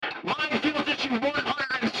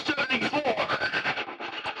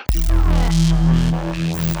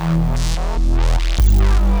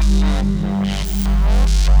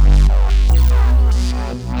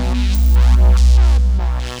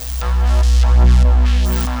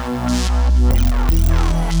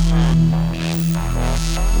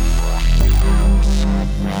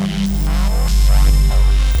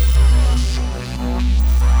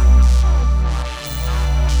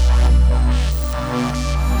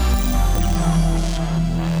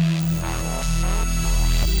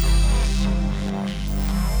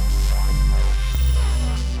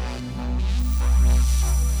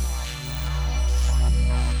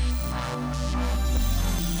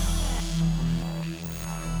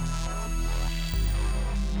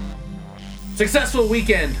Successful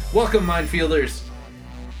weekend. Welcome, Mindfielders.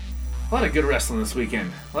 A lot of good wrestling this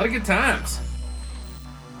weekend. A lot of good times.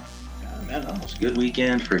 Man, that was a good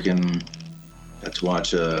weekend. Freaking got to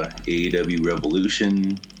watch AEW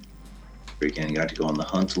Revolution. Freaking got to go on the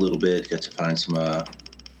hunt a little bit. Got to find some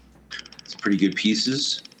pretty good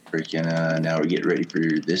pieces. Freaking now we're getting ready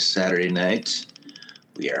for this Saturday night.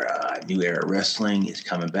 We are New Era Wrestling is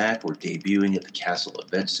coming back. We're debuting at the Castle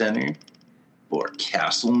Event Center for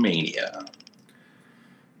Castlemania.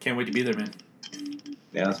 Can't wait to be there, man.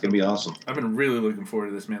 Yeah, it's gonna be awesome. I've been really looking forward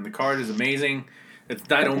to this, man. The card is amazing. It's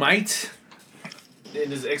dynamite.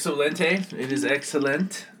 It is excelente. It is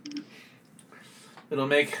excellent. It'll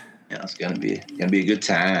make. Yeah, it's gonna be a good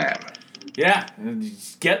time. Yeah,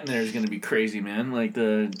 just getting there is gonna be crazy, man. Like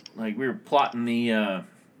we were plotting the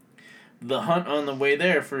hunt on the way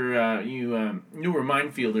there for you newer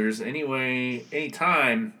Mindfielders. Anyway,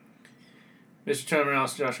 anytime, Mr. Trevor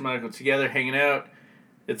Rouse, Josh Michael together hanging out.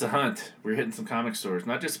 It's a hunt. We're hitting some comic stores.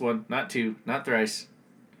 Not just one, not two, not thrice.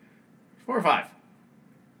 4 or 5.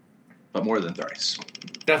 But more than thrice.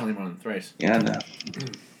 Definitely more than thrice. Yeah, no.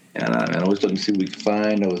 And I was looking to see what we could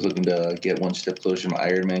find. I was looking to get one step closer to my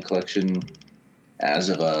Iron Man collection. As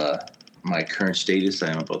of my current status,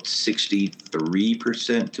 I'm about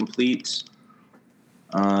 63% complete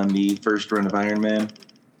on the first run of Iron Man.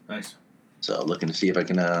 Nice. So looking to see if I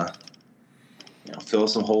can fill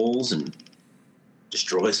some holes and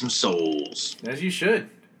destroy some souls. As you should.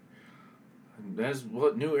 That's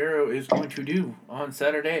what New Era is going to do on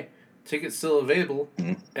Saturday. Tickets still available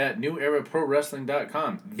at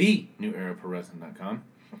neweraprowrestling.com. The neweraprowrestling.com.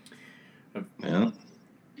 Yeah.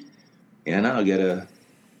 And I'll get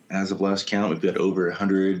as of last count, we've got over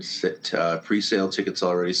 100 pre-sale tickets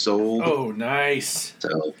already sold. Oh, nice.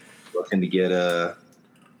 So looking to get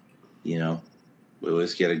we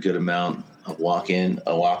always get a good amount of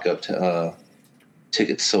walk-up to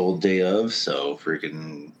tickets sold day of, so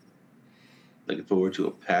freaking looking forward to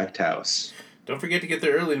a packed house. Don't forget to get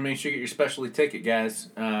there early and make sure you get your specialty ticket, guys.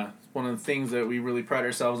 One of the things that we really pride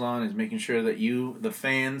ourselves on is making sure that you, the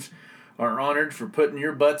fans, are honored for putting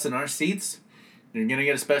your butts in our seats. You're going to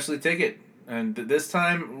get a specialty ticket. And this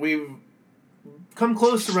time, we've come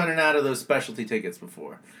close to running out of those specialty tickets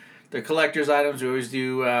before. They're collector's items. We always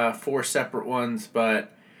do 4 separate ones,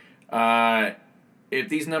 but if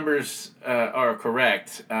these numbers are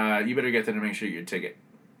correct, you better get there to make sure you get a ticket.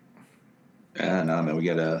 No, man, we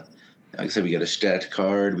got like I said, we got a stacked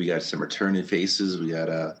card. We got some returning faces. We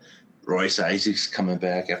got Royce Isaacs coming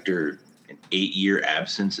back after an 8-year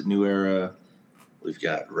absence at New Era. We've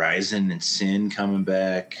got Ryzen and Sin coming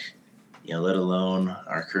back. Let alone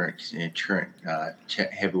our current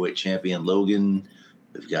heavyweight champion Logan.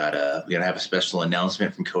 We're gonna have a special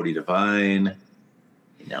announcement from Cody Devine.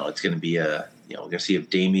 It's gonna be we're gonna see if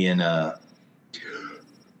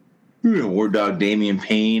War Dog Damian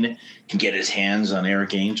Payne can get his hands on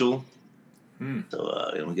Eric Angel.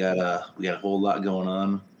 So we got a whole lot going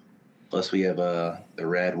on. Plus we have the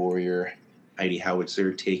Rad Warrior Heidi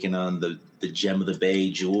Howitzer taking on the Gem of the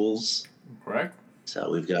Bay Jules. Correct.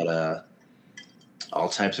 So we've got all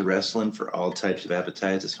types of wrestling for all types of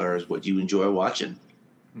appetites as far as what you enjoy watching.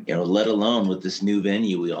 Let alone with this new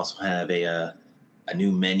venue, we also have a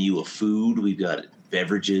new menu of food. We've got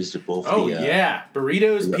beverages to both.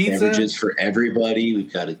 Burritos, pizza. Beverages for everybody.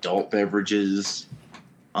 We've got adult beverages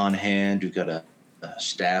on hand. We've got a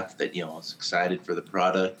staff that is excited for the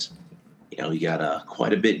product. We got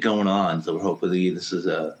quite a bit going on. So hopefully this is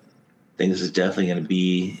this is definitely going to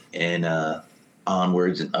be an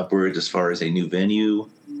onwards and upwards as far as a new venue.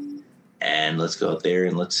 And let's go out there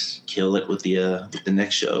and let's kill it with the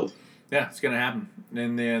next show. Yeah, it's gonna happen.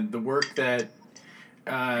 And the work that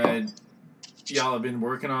y'all have been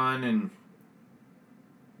working on and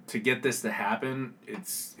to get this to happen,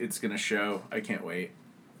 it's gonna show. I can't wait.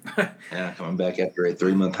 Yeah, coming back after a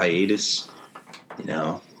 3-month hiatus.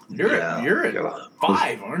 You're at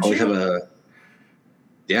 5, aren't you?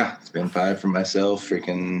 Yeah, it's been 5 for myself.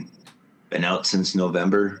 Freaking been out since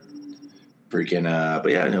November. Freaking, but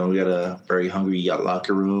yeah, we got a very hungry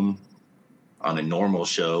locker room on a normal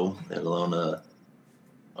show, let alone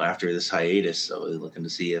after this hiatus. So we're looking to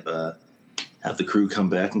see if have the crew come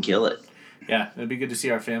back and kill it. Yeah, it'd be good to see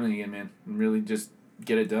our family again, man, and really just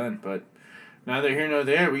get it done. But neither here nor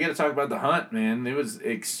there. We got to talk about the hunt, man. It was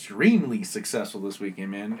extremely successful this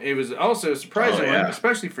weekend, man. It was also a surprising one,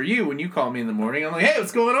 especially for you when you called me in the morning. I'm like, hey,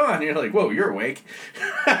 what's going on? And you're like, whoa, you're awake.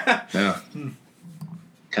 Yeah.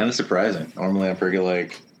 Kind of surprising. Normally I'm pretty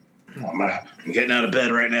like, I'm getting out of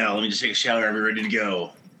bed right now. Let me just take a shower. I'll be ready to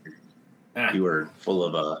go. You were full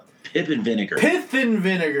of pith and vinegar. Pith and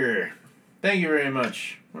vinegar. Thank you very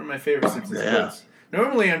much. One of my favorite sixes quotes.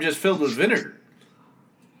 Normally I'm just filled with vinegar.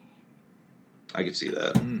 I could see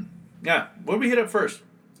that. Yeah. What did we hit up first?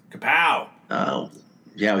 Kapow.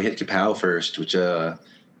 Yeah, we hit Kapow first, which I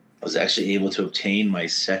was actually able to obtain my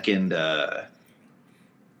second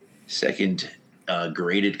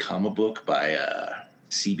graded comic book by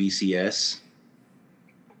CBCS.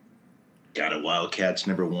 Got a Wildcats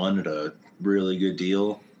 #1 at a really good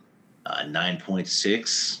deal,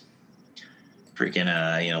 9.6.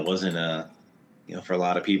 Freaking, wasn't for a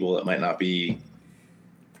lot of people it might not be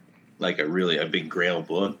like a big Grail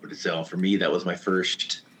book, but for me that was my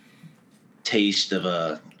first taste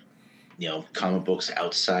of comic books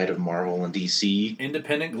outside of Marvel and DC.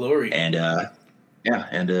 Independent glory. And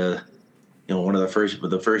one of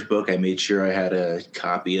the first book I made sure I had a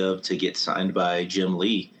copy of to get signed by Jim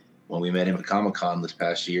Lee when we met him at Comic-Con this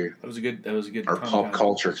past year. That was a good Or Pop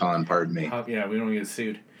Culture Con, pardon me. Yeah, we don't get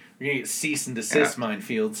sued. We're gonna get cease and desist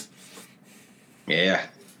minefields. Yeah.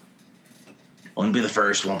 Won't be the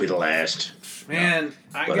first, won't be the last. Man,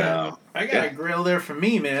 I got a Grail there for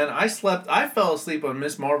me, man. I fell asleep on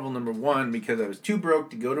Miss Marvel #1 because I was too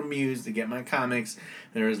broke to go to Muse to get my comics.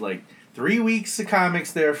 There was like 3 weeks of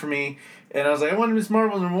comics there for me. And I was like, I wanted Miss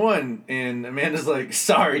Marvel #1. And Amanda's like,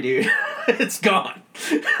 sorry, dude. It's gone.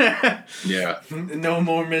 Yeah. No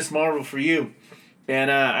more Miss Marvel for you. And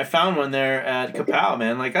I found one there at Kapow,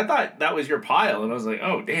 man. Like, I thought that was your pile. And I was like,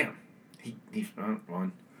 oh, damn. He found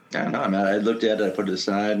one. I don't know, man. I looked at it, I put it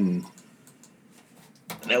aside, and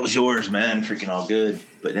that was yours, man. Freaking all good.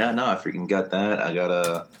 But yeah, no, I freaking got that. I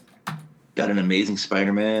got an Amazing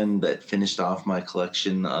Spider-Man that finished off my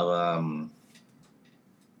collection of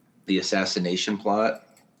the assassination plot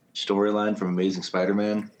storyline from Amazing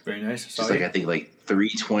Spider-Man. Very nice. Just I think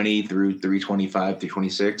 320 through 325 through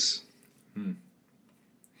 26.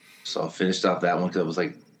 So I finished off that one because it was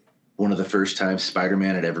like one of the first times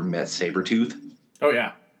Spider-Man had ever met Sabretooth. Oh,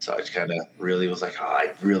 yeah. So I just kind of really was like,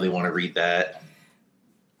 I really want to read that.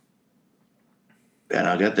 And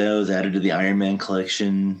I got those added to the Iron Man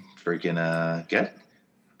collection. Freaking got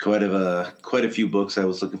quite a few books I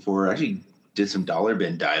was looking for. I actually did some dollar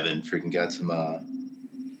bin diving. Freaking got some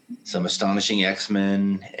Astonishing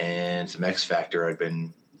X-Men and some X Factor. I've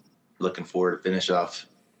been looking forward to finish off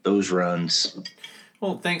those runs.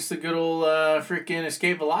 Well, thanks to good old freaking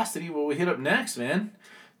Escape Velocity, what we hit up next, man.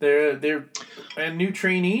 They're a new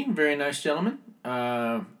trainee, very nice gentleman.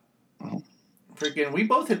 Freaking, we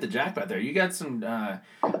both hit the jackpot there. You got some.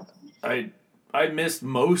 I missed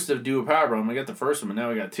most of Do a Power Bomb. I got the first one, and now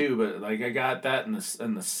I got two. But like, I got that in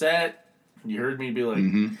the set. You heard me be like,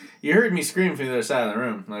 you heard me scream from the other side of the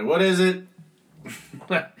room. Like, what is it?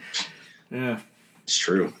 Yeah, it's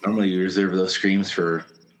true. Normally, you reserve those screams for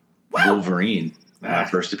Wolverine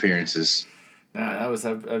first appearances. That was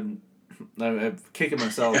I'm kicking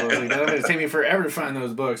myself. I was like, that's going to take me forever to find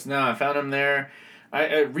those books. No, I found them there.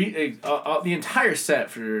 I read the entire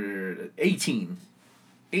set for 18.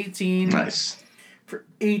 Nice. For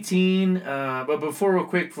 18. But before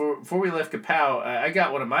we left Kapow, I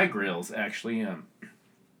got one of my grills, actually.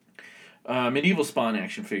 Medieval Spawn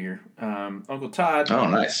action figure. Uncle Todd,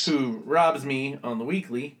 who robs me on the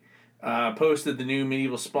weekly, posted the new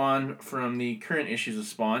Medieval Spawn from the current issues of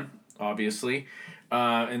Spawn, obviously,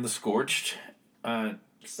 in the Scorched.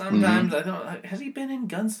 Sometimes I don't. Has he been in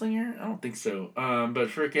Gunslinger? I don't think so. But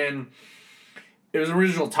freaking, it was an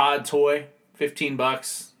original Todd toy,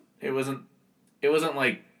 $15. It wasn't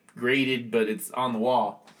like graded, but it's on the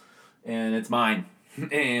wall, and it's mine,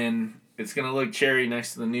 and it's gonna look cherry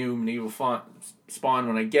next to the new Medieval Spawn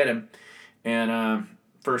when I get him. And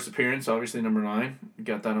first appearance, obviously #9.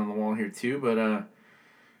 Got that on the wall here too. But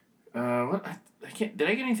what I can't. Did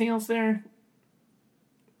I get anything else there?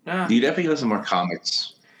 Nah. You definitely got some more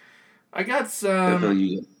comics. I got some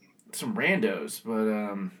randos,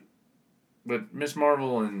 but Miss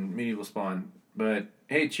Marvel and Medieval Spawn. But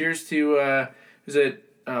hey, cheers to is it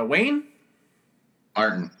Wayne?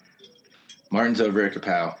 Martin. Martin's over at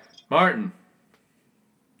Kapow. Martin.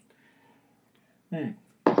 Yeah,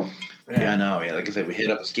 no, man. Like I said, we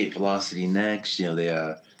hit up Escape Velocity next. You know,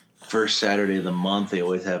 they first Saturday of the month they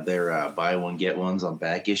always have their buy one get ones on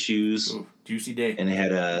back issues. Ooh, juicy day. And they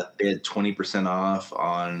had 20% off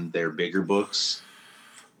on their bigger books.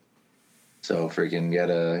 So freaking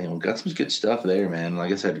got some good stuff there, man.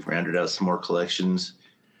 Like I said, rounded out some more collections.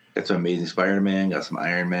 Got some Amazing Spider-Man, got some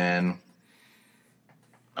Iron Man.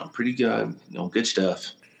 Pretty good, good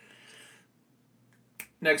stuff.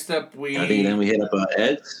 Next up, I think then we hit up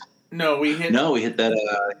Ed's. No, we hit that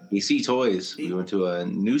KC Toys. We went to a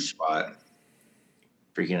new spot.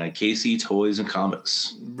 Freaking KC Toys and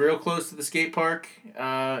Comics. Real close to the skate park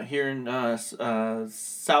here in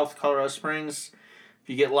South Colorado Springs. If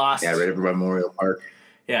you get lost. Yeah, right over by Memorial Park.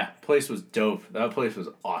 Yeah, place was dope. That place was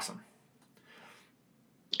awesome.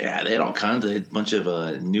 Yeah, they had all kinds. They had a bunch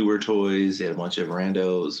of newer toys. They had a bunch of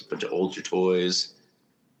randos, a bunch of older toys.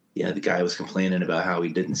 Yeah, the guy was complaining about how he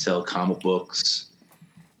didn't sell comic books.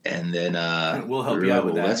 And then we'll help you out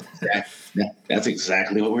with that. That's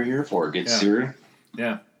exactly what we're here for. Good sir.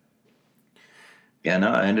 Yeah. Yeah, no,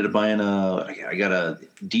 I ended up buying I got a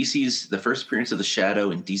DC's, the first appearance of the Shadow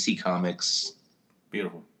in DC Comics.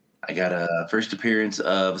 Beautiful. I got a first appearance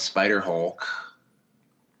of Spider-Hulk.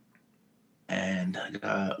 And I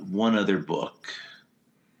got one other book.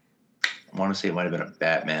 I want to say it might have been a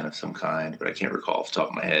Batman of some kind, but I can't recall off the top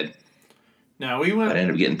of my head. No, we went. But I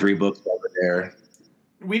ended up getting 3 books over there.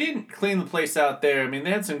 We didn't clean the place out there. I mean,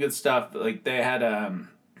 they had some good stuff. Like they had.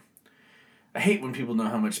 I hate when people know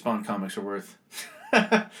how much Spawn comics are worth.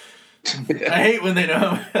 I hate when they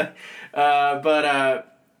know.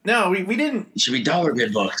 No, we didn't. It should be dollar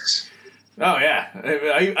bid books. Oh yeah,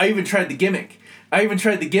 I even tried the gimmick. I even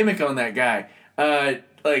tried the gimmick on that guy.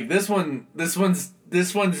 Like this one's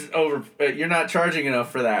over. You're not charging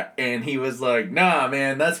enough for that. And he was like, "Nah,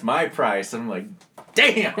 man, that's my price." And I'm like,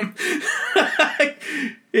 "Damn."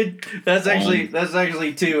 That's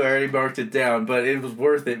actually 2. I already marked it down, but it was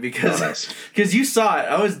worth it because you saw it.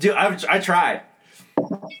 I tried.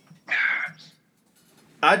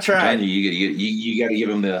 You got to give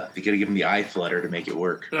him the eye flutter to make it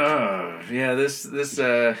work. Oh yeah, this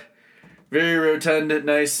very rotund,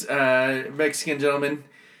 nice Mexican gentleman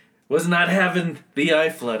was not having the eye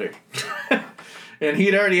flutter, and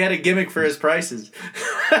he'd already had a gimmick for his prices.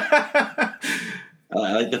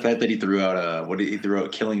 I like the fact that he threw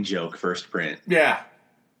out Killing Joke first print. Yeah.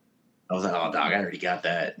 I was like, oh, dog, I already got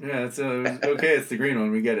that. Yeah, it's okay. It's the green one.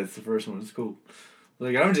 We get it. It's the first one. It's cool.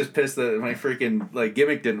 Like, I'm just pissed that my freaking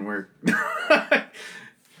gimmick didn't work.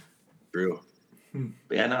 True.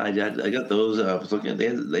 But yeah, no, I got those. I was looking.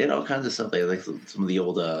 They had all kinds of stuff. They had like some of the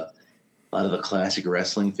old, a lot of the classic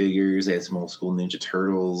wrestling figures. They had some old school Ninja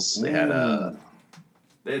Turtles. They had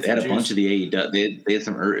They had a bunch of the AEW. They had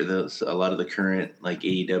a lot of the current like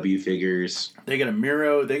AEW figures. They got a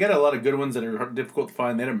Miro. They got a lot of good ones that are difficult to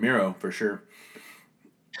find. They had a Miro for sure.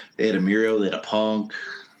 They had a Miro. They had a Punk.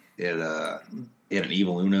 They had an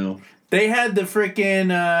Evil Uno. They had the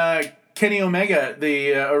freaking Kenny Omega,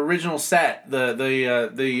 the original set,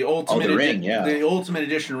 the ultimate the Ultimate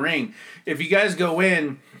Edition ring. If you guys go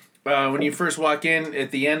in. When you first walk in,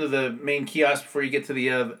 at the end of the main kiosk, before you get to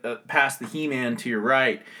the past the He-Man to your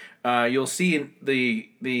right, you'll see the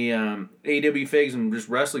AEW figs and just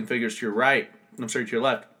wrestling figures to your right. I'm sorry, to your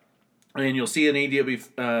left, and you'll see an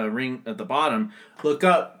AEW ring at the bottom. Look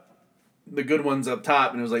up, the good ones up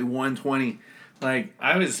top, and it was like $120. Like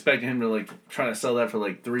I was expecting him to like try to sell that for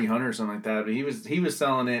like $300 or something like that, but he was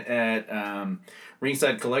selling it at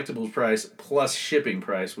Ringside Collectibles price plus shipping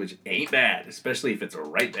price, which ain't bad, especially if it's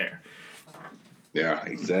right there. Yeah,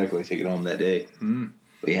 exactly. Take it home that day. Mm.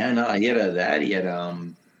 But yeah, no, he had that. He had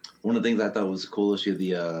one of the things I thought was cool is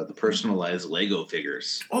the personalized Lego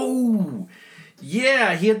figures. Oh,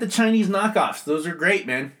 yeah, he had the Chinese knockoffs. Those are great,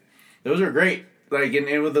 man. Those are great. Like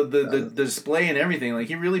and with the display and everything, like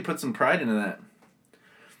he really put some pride into that.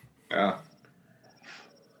 Yeah.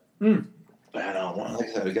 Hmm. But I don't want, like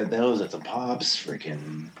I said, we got those at some pops,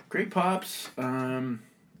 freaking great pops.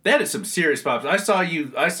 That is some serious pops. I saw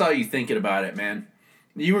you thinking about it, man.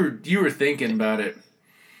 You were thinking about it.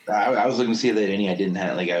 I was looking to see if they had any I didn't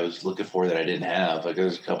have. Like I was looking for that I didn't have. Like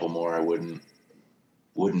there's a couple more I wouldn't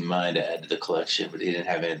mind to add to the collection, but they didn't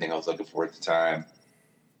have anything I was looking for at the time.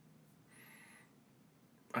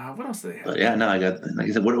 What else did they have? But yeah, no, I got. Like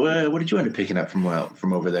I said, what did you end up picking up from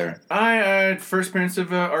over there? I first appearance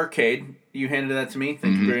of Arcade. You handed that to me.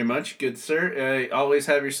 Thank you very much, good sir. Always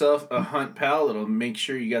have yourself a hunt pal that'll make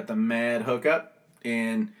sure you got the mad hookup.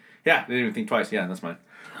 And yeah, they didn't even think twice. Yeah, that's mine.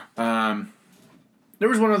 There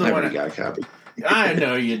was one other one. I got a copy. I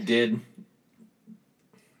know you did.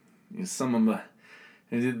 Some of them.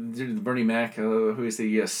 Did Bernie Mac, who he said,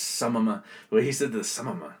 yes, some of them. Well, he said the some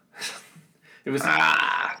of them. It was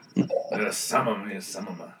some of them. Yes, some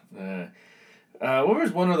of them. What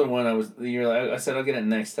was one other one I said I'll get it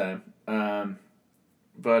next time.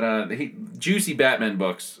 Juicy Batman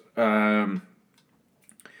books. I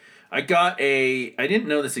didn't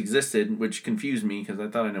know this existed, which confused me because I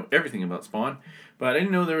thought I know everything about Spawn, but I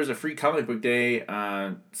didn't know there was a free comic book day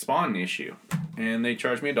Spawn issue, and they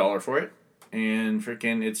charged me $1 for it, and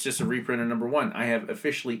freaking it's just a reprint of number 1. I have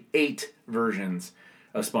officially 8 versions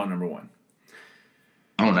of Spawn number 1.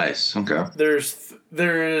 Oh, nice. Okay.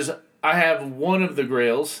 I have one of the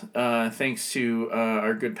Grails, thanks to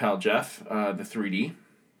our good pal Jeff, the 3D.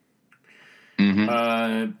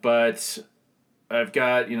 Mm-hmm. But I've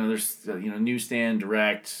got, there's, newsstand,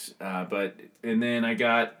 direct, and then I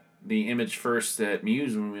got the Image first at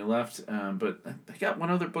Muse when we left, but I got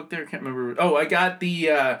one other book there, I can't remember. Oh, I got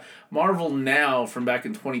the Marvel Now from back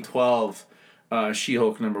in 2012,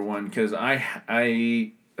 She-Hulk number 1, because I've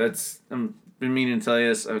been meaning to tell you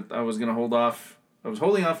this, I was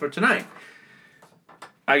holding off for tonight.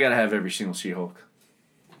 I gotta have every single She-Hulk.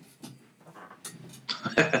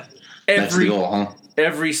 That's the goal, huh?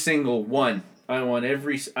 Every single one. I want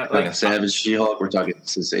every. Like a Savage She-Hulk. We're talking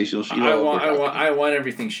sensational She-Hulk. I want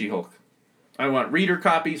everything She-Hulk. I want reader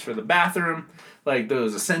copies for the bathroom, like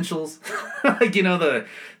those essentials, like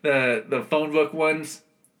the phone book ones,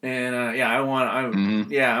 and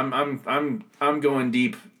I'm going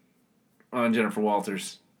deep on Jennifer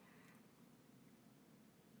Walters.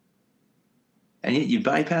 And yet you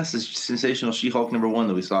bypassed the sensational She-Hulk number 1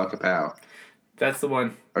 that we saw at Kapow. That's the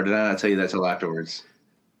one. Or did I not tell you that till afterwards?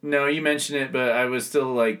 No, you mentioned it, but I was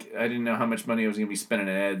still I didn't know how much money I was going to be spending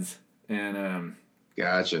at Ed's and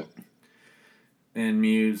Gotcha. And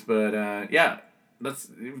Muse, but that's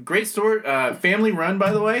a great store. Family run,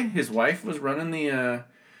 by the way. His wife was running the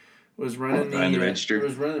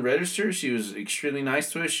register. She was extremely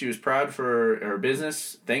nice to us. She was proud for our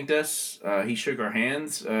business. Thanked us. He shook our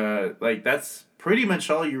hands. That's pretty much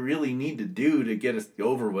all you really need to do to get us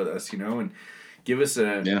over with us, and give us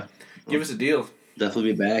a deal.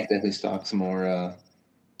 Definitely be back. Definitely stock some more.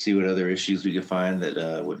 See what other issues we could find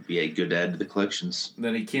that would be a good add to the collections.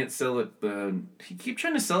 Then he can't sell it. He keeps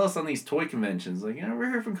trying to sell us on these toy conventions. We're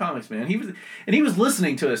here from Comics, man. He was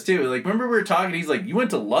listening to us too. Remember we were talking. He's like, "You went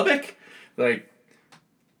to Lubbock?"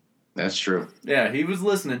 That's true. Yeah, he was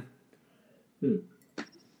listening.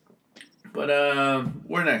 But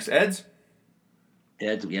where next? Ed's.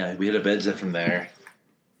 Yeah, we hit a Ed's from there.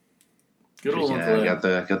 Good old got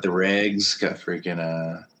the regs. Got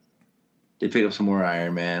freaking. Did pick up some more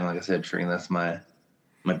Iron Man. Like I said, freaking that's my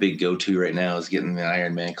big go-to right now is getting the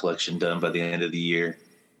Iron Man collection done by the end of the year.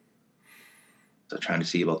 So trying to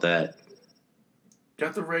see about that.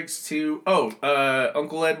 Got the regs too. Oh,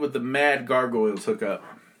 Uncle Ed with the Mad Gargoyles hookup.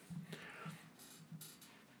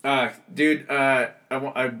 Dude, I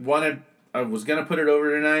was gonna put it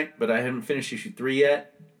over tonight, but I haven't finished issue 3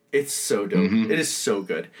 yet. It's so dope. Mm-hmm. It is so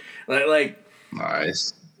good.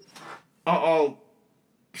 Nice. I'll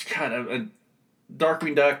kind of a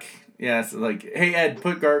Darkwing Duck. Yeah, it's hey Ed,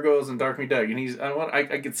 put Gargoyles in Darkwing Duck, and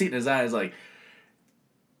I could see it in his eyes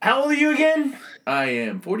how old are you again? I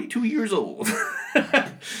am 42 years old.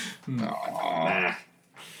 Nah,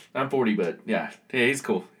 I'm 40, but yeah, he's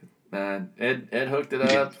cool. Ed hooked it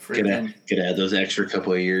up. Could add those extra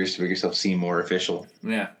couple of years to make yourself seem more official.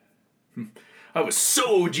 Yeah. I was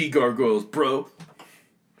so OG Gargoyles, bro.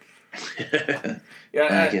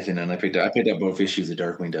 Yeah, I guess I picked up both issues of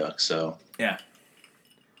Darkwing Duck, so yeah,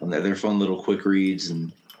 and they're fun little quick reads,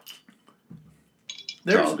 and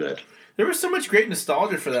it's all good. There was so much great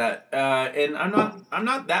nostalgia for that, and I'm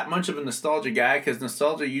not that much of a nostalgia guy because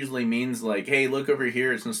nostalgia usually means hey, look over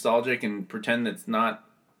here, it's nostalgic, and pretend it's not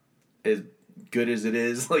as good as it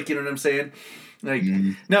is. You know what I'm saying?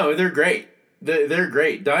 No, they're great. They're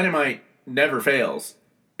great. Dynamite never fails.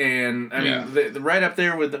 And I mean, right up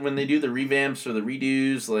there with when they do the revamps or the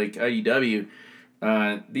redos like IDW,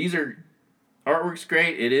 these are artwork's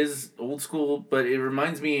great. It is old school, but it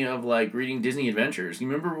reminds me of reading Disney Adventures. You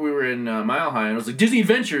remember we were in Mile High and it was Disney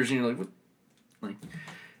Adventures, and you're what?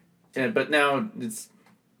 But now it's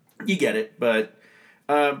you get it. But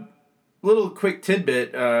little quick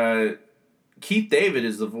tidbit: Keith David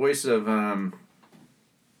is the voice of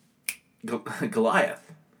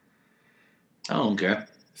Goliath. Oh, okay.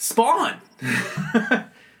 Spawn.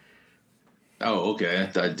 Oh, okay.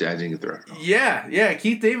 I didn't get the reference. Yeah.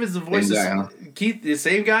 Keith David's the voice. Same guy, huh? Keith, the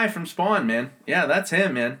same guy from Spawn, man. Yeah, that's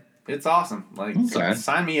him, man. It's awesome. Okay.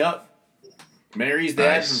 Sign me up. Mary's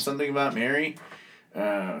dad from Something About Mary.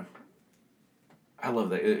 I love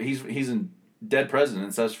that. He's in Dead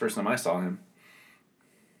Presidents. That's the first time I saw him.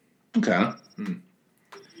 Okay.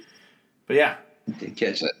 But yeah. Didn't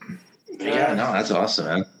catch it. Yeah, no, that's awesome,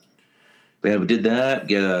 man. Yeah, we did that.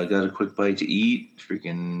 Got a quick bite to eat.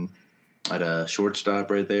 Freaking at a shortstop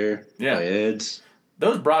right there. Yeah. By Ed's.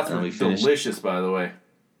 Those brats were delicious, by the way.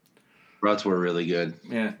 Brats were really good.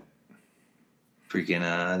 Yeah. Freaking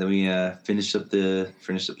then we finished up the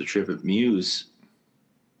trip at Muse.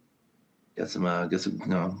 Got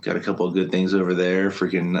a couple of good things over there.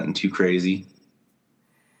 Freaking nothing too crazy.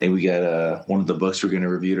 I think we got one of the books we're gonna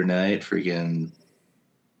review tonight. Freaking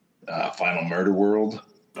Final Murder World.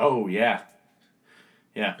 Oh yeah.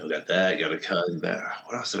 Yeah. We got that. Got a cut.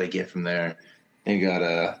 What else did I get from there? Then you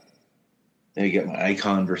got my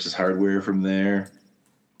Icon versus Hardware from there.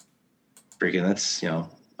 Freaking that's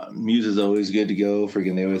Muse is always good to go.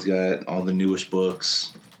 Freaking they always got all the newest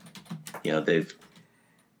books. They've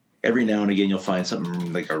every now and again you'll find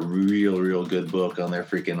something like a real good book on their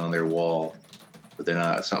wall, but they're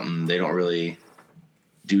not something they don't really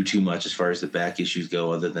do too much as far as the back issues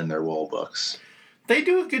go, other than their wall books. They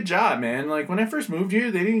do a good job, man. Like when I first moved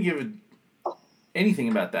here, they didn't give anything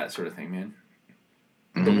about that sort of thing, man.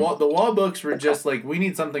 Mm-hmm. The wall books were just like, we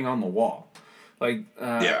need something on the wall. Like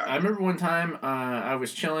I remember one time I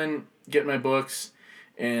was chilling, getting my books,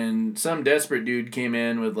 and some desperate dude came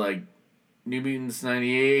in with like New Mutants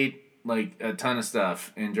 98, like a ton of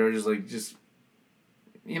stuff, and George was like, just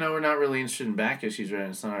we're not really interested in back issues, right?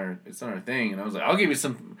 It's not our thing. And I was like, I'll give you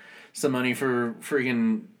some money for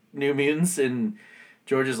freaking New Mutants, and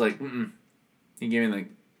George is like, he gave me like,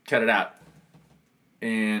 cut it out.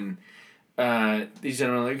 And these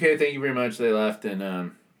gentlemen were like, okay, thank you very much. They left,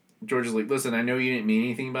 and George is like, listen, I know you didn't mean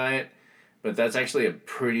anything by it, but that's actually a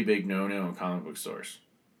pretty big no-no in comic book stores.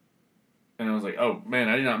 And I was like, oh man,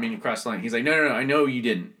 I did not mean to cross the line. He's like, no, I know you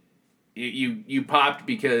didn't. You popped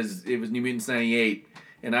because it was New Mutants 98,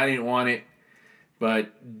 and I didn't want it,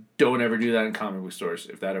 but don't ever do that in comic book stores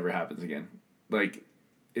if that ever happens again. Like,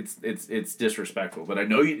 it's disrespectful. But I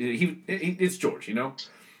know it's George, He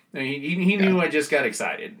knew I just got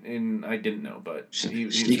excited, and I didn't know, but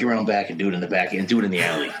sneak around back and do it in the back and do it in the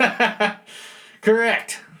alley.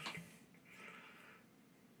 Correct.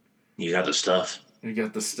 You got the stuff. You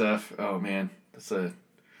got the stuff. Oh man, that's a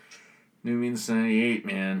New Mutants 98,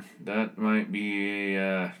 man. That might be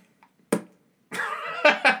a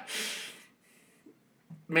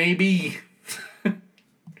maybe.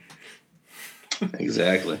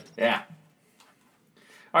 Exactly. Yeah.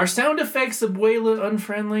 Are sound effects Abuela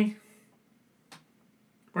unfriendly?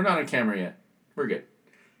 We're not on camera yet. We're good.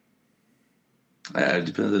 It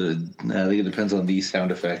depends. I think it depends on the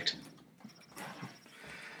sound effect.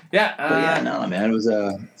 Yeah. Man. It was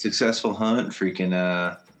a successful hunt.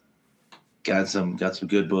 Freaking got some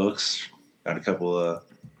good books. Got a couple of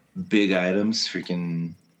big items.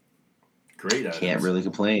 Freaking great items. Can't really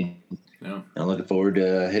complain. No. I'm looking forward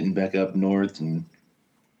to hitting back up north and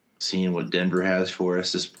seeing what Denver has for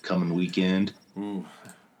us this coming weekend. Ooh.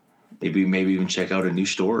 Maybe even check out a new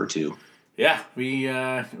store or two. Yeah, we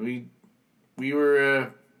did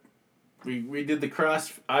the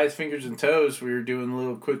cross eyes, fingers, and toes. We were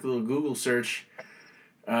doing a quick little Google search.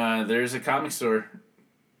 There's a comic store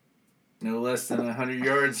no less than 100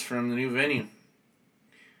 yards from the new venue.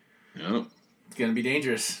 Yep. It's gonna be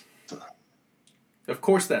dangerous. Of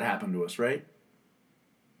course that happened to us, right?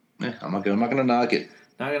 Yeah, I'm not gonna knock it.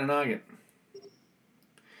 Not gonna knock it.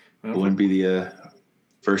 Well, it wouldn't be the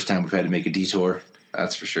first time we've had to make a detour.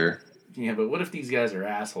 That's for sure. Yeah, but what if these guys are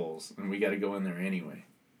assholes and we got to go in there anyway?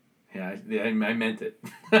 Yeah, I meant it.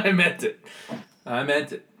 I meant it.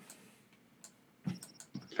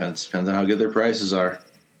 Depends on how good their prices are.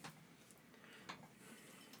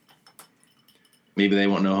 Maybe they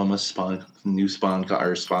won't know how much Spawn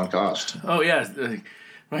cost. Oh yeah,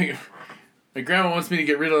 my grandma wants me to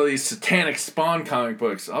get rid of these satanic Spawn comic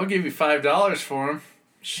books. I'll give you $5 for them.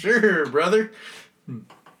 Sure, brother.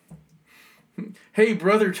 Hey,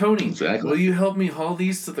 brother Tony, exactly. Will you help me haul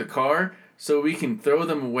these to the car so we can throw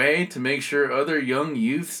them away to make sure other young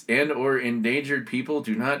youths and or endangered people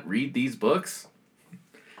do not read these books?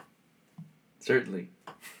 Certainly.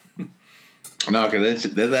 No, okay, that's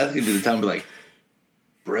gonna be the time to be like,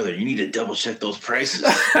 brother, you need to double check those prices.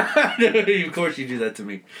 Of course you do that to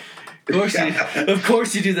me. Of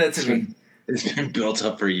course you do that to me. It's been built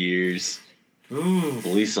up for years. Ooh. At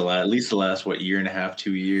least the last year and a half,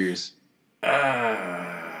 2 years.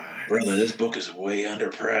 Brother, this book is way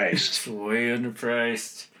underpriced. It's way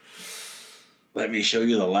underpriced. Let me show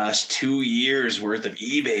you the last 2 years worth of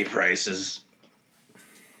eBay prices.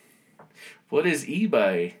 What is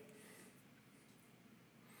eBay?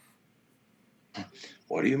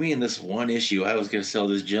 What do you mean this one issue I was going to sell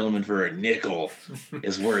this gentleman for a nickel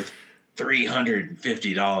is worth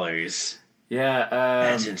 $350? Yeah.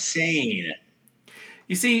 That's insane.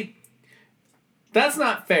 You see, that's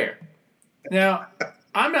not fair. Now,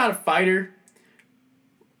 I'm not a fighter,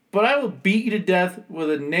 but I will beat you to death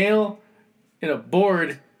with a nail in a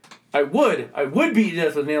board. I would beat you to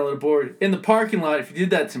death with a nail in a board in the parking lot if you did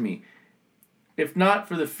that to me. If not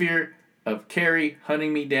for the fear of Carrie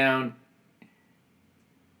hunting me down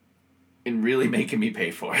and really making me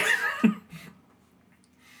pay for it.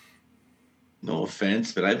 No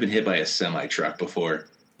offense, but I've been hit by a semi-truck before.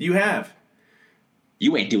 You have.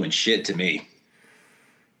 You ain't doing shit to me.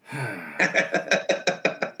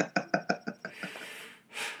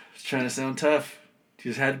 Trying to sound tough.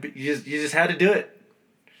 You just had to do it.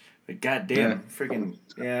 But goddamn, freaking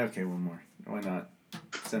okay, one more. Why not?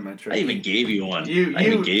 Semi truck. I even gave you one. I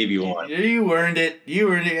even gave you one. You earned it.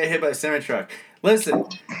 You earned it. Got hit by a semi truck. Listen,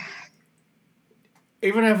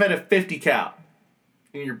 even if I had a 50 cal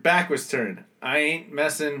and your back was turned, I ain't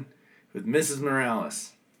messing with Mrs.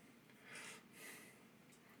 Morales.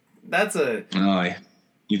 That's a. Oh,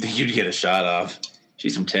 you think you'd get a shot off?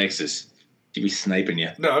 She's from Texas. She'd be sniping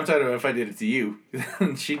you. No, I'm talking about if I did it to you.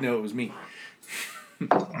 She'd know it was me. You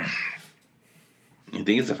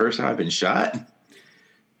think it's the first time I've been shot?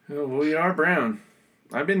 Oh, well, you are brown.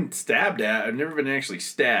 I've been stabbed at. I've never been actually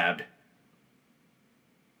stabbed.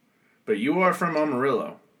 But you are from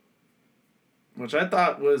Amarillo. Which I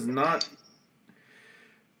thought was not...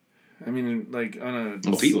 I mean, like, on a...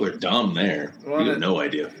 Well, people are dumb there. Well, you have no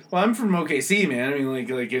idea. Well, I'm from OKC, man. I mean, like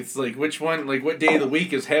it's like which one, like what day of the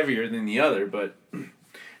week is heavier than the other, but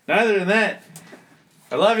neither than that.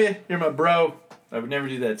 I love you. You're my bro. I would never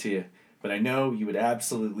do that to you, but I know you would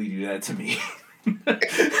absolutely do that to me.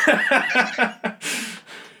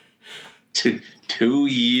 2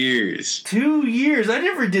 years. 2 years. I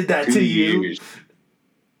never did that 2 to years. you.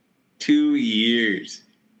 2 years.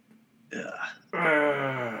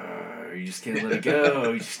 You just can't let it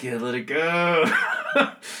go. You just can't let it go.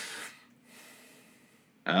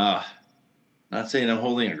 Not saying I'm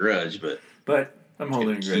holding a grudge, but I'm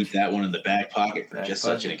holding a grudge. Keep that one in the back pocket for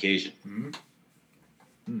such an occasion.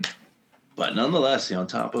 Mm-hmm. But nonetheless, on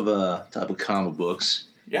top of comic books,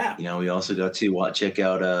 we also got to check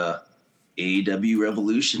out AEW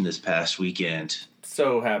Revolution this past weekend.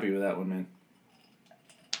 So happy with that one, man.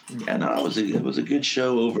 Yeah, no, it was a good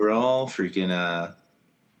show overall. Freaking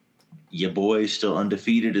your boy's still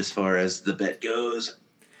undefeated as far as the bet goes.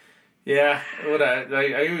 Yeah, what I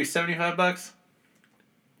owe you $75?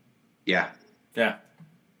 Yeah. Yeah.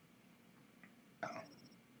 At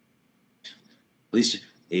least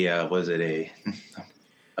was it a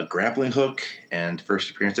grappling hook and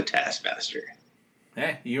first appearance of Taskmaster.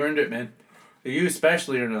 Hey, you earned it, man. You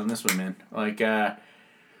especially earned it on this one, man. Like, and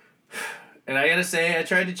I gotta say, I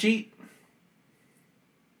tried to cheat.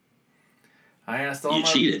 I asked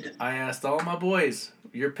all my boys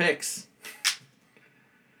your picks,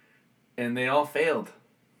 and they all failed.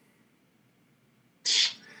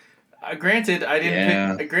 Granted, I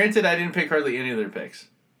didn't pick hardly any of their picks.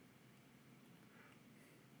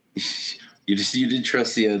 You didn't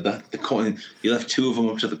trust the coin. You left 2 of them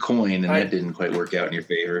up to the coin, and that didn't quite work out in your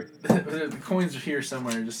favor. The coins are here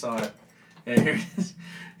somewhere. I just saw it. And here it is.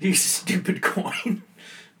 You stupid coin.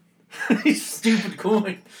 You stupid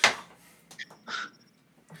coin.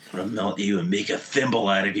 I'm gonna melt you and make a thimble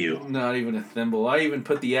out of you. Not even a thimble. I even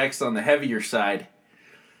put the X on the heavier side.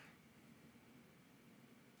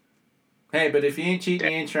 Hey, but if you ain't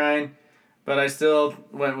cheating, you ain't trying. But I still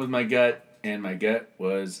went with my gut, and my gut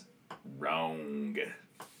was wrong.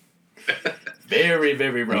 Very,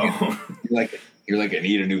 very wrong. You're like, I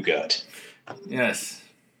need a new gut. Yes.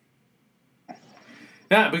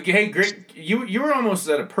 Yeah, but hey, great. You were almost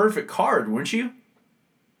at a perfect card, weren't you?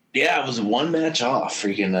 Yeah, I was 1 match off.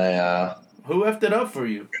 Freaking Who effed it up for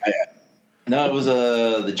you? No, it was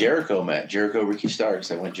the Jericho match. Jericho, Ricky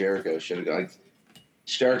Starks. I went Jericho. Should have gone.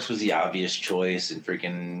 Starks was the obvious choice, and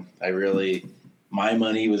freaking my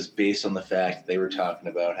money was based on the fact that they were talking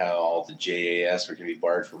about how all the JAS were going to be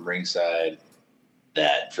barred from ringside,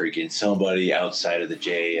 that freaking somebody outside of the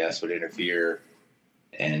JAS would interfere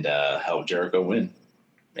and help Jericho win.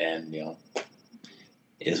 And,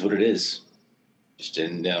 is what it is. Just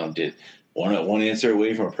did one answer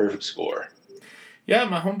away from a perfect score. Yeah,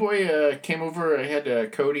 my homeboy came over. I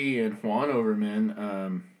had Cody and Juan over,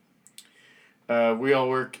 man. We all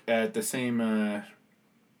work at the same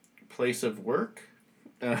place of work.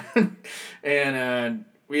 And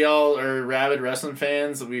we all are rabid wrestling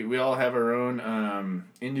fans. We all have our own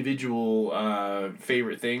individual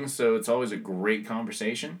favorite things, so it's always a great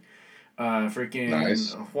conversation.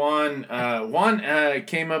 Nice. Juan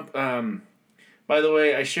came up. By the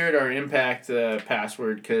way, I shared our Impact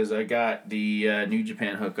password because I got the New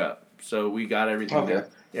Japan hookup. So we got everything Okay. now.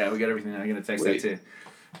 Yeah, we got everything now. I gotta text that Wait. too.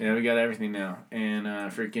 Yeah, we got everything now. And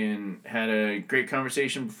had a great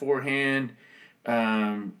conversation beforehand.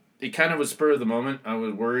 It kind of was spur of the moment. I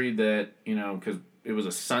was worried that, because it was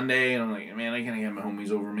a Sunday, and I'm like, man, I can't have my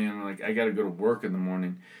homies over, man. I'm like, I gotta go to work in the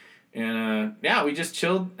morning. And we just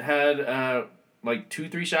chilled, had like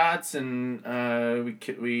 2-3 shots, and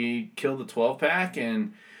we killed the 12 pack.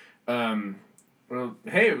 And well,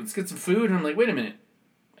 hey, let's get some food. And I'm like, wait a minute,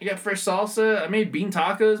 I got fresh salsa. I made bean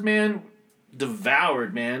tacos, man.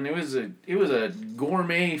 Devoured, man. It was a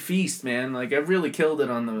gourmet feast, man. Like I really killed it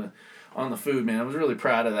on the food, man. I was really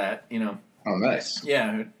proud of that. Oh, nice.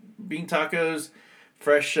 Yeah, bean tacos,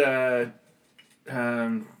 fresh.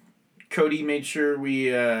 Um, Cody made sure we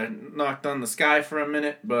knocked on the sky for a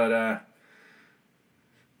minute, but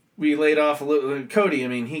we laid off a little. Cody, I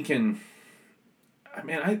mean, he can. I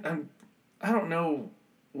mean, I don't know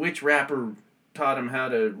which rapper taught him how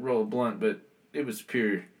to roll a blunt, but it was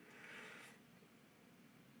pure.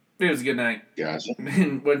 It was a good night. Gotcha.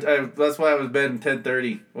 And that's why I was in bed at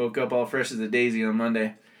 10:30. Woke up all fresh as a daisy on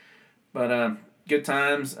Monday. But good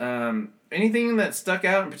times. Anything that stuck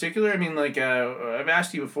out in particular? I mean, like I've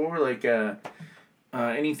asked you before, like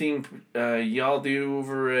anything y'all do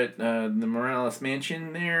over at the Morales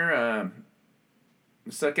Mansion there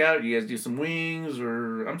stuck out? You guys do some wings,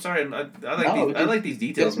 or I'm sorry, I like No, these. I like these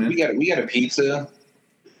details, man. we got a pizza.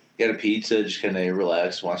 Got a pizza. Just kind of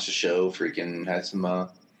relaxed, watched the show. Freaking had some.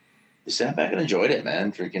 Just sat back and enjoyed it,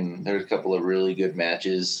 man. Freaking, there was a couple of really good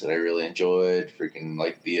matches that I really enjoyed. Freaking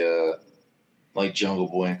like the like Jungle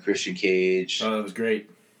Boy and Christian Cage. Oh, that was great.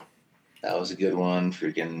 That was a good one.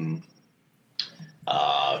 Freaking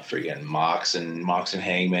Mox and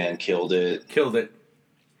Hangman killed it. Killed it.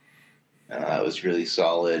 It was really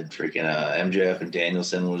solid. Freaking MJF and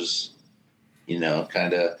Danielson was,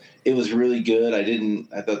 kind of. It was really good. I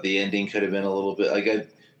thought the ending could have been a little bit like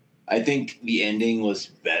I think the ending was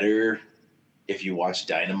better if you watch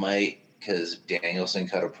Dynamite because Danielson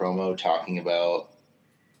cut a promo talking about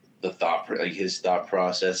his thought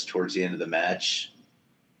process towards the end of the match.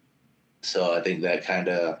 So I think that kind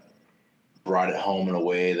of brought it home in a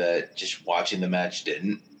way that just watching the match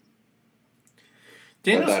didn't.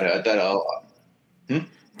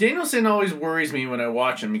 Danielson always worries me when I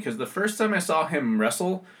watch him because the first time I saw him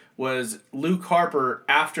wrestle was Luke Harper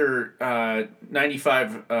after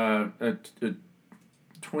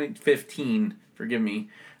 2015, forgive me,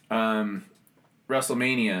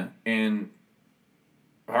 WrestleMania, and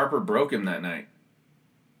Harper broke him that night.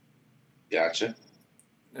 Gotcha.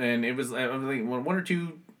 And it was, I was like, one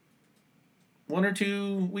or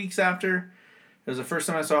two weeks after. It was the first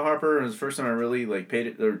time I saw Harper. It was the first time I really paid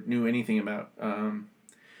it or knew anything about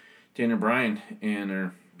Daniel Bryan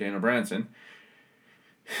or Daniel Bryanson.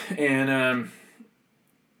 And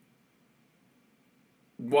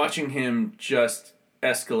watching him just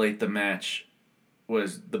escalate the match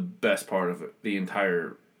was the best part of it, the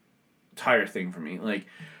entire thing for me. Like,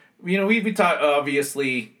 we talked,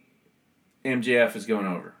 obviously MJF is going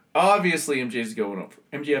over. Obviously MJF's going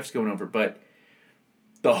over, but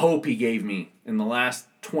the hope he gave me in the last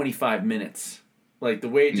 25 minutes, like the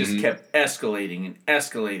way it just kept escalating and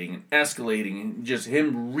escalating and escalating, and just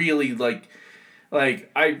him really like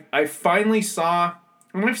I finally saw,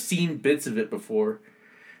 and I've seen bits of it before,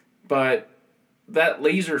 but that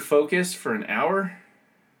laser focus for an hour,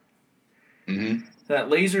 I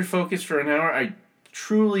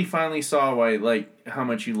truly finally saw why, how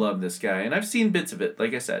much you love this guy. And I've seen bits of it,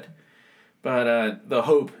 like I said, but the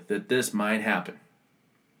hope that this might happen.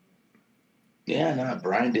 Yeah, no,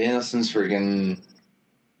 Bryan Danielson's friggin'.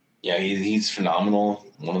 Yeah, he's phenomenal.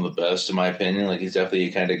 One of the best, in my opinion. Like, he's definitely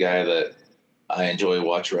the kind of guy that I enjoy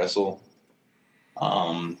watch wrestle.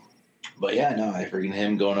 But yeah, no, I freaking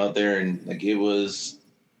him going out there and it was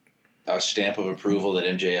a stamp of approval that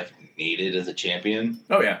MJF needed as a champion.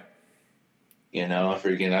 Oh yeah.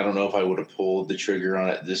 Freaking, I don't know if I would have pulled the trigger on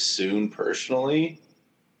it this soon personally,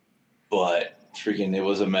 but freaking, it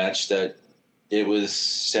was a match that it was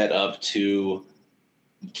set up to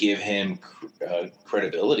give him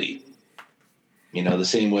credibility. The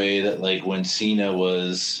same way that when Cena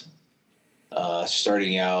was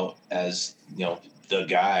starting out as the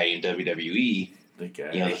guy in WWE. The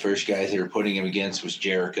guy. The first guys they were putting him against was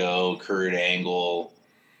Jericho, Kurt Angle,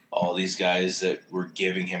 all these guys that were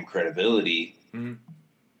giving him credibility to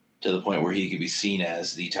the point where he could be seen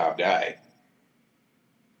as the top guy.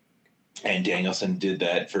 And Danielson did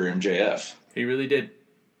that for MJF. He really did.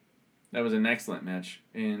 That was an excellent match,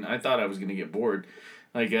 and I thought I was gonna get bored.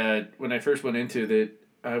 Like when I first went into it,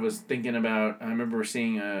 I was thinking about. I remember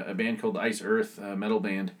seeing a band called Ice Earth, a metal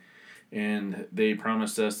band, and they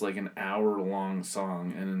promised us like an hour long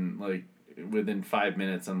song, and like within 5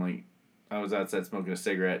 minutes, I was outside smoking a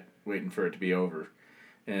cigarette, waiting for it to be over,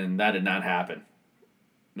 and that did not happen.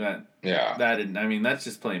 That Yeah. that didn't. I mean, that's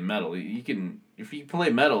just playing metal. You can if you play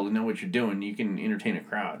metal and know what you're doing, you can entertain a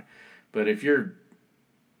crowd. But if you're,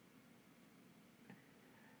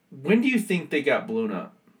 when do you think they got blown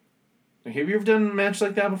up? Like, have you ever done a match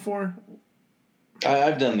like that before?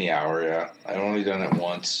 I've done the hour, yeah. I've only done it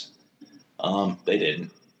once. They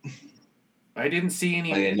didn't. I didn't see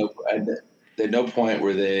Like, any at no point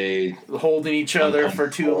were they holding each other for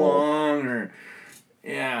too uncomfortable. long, or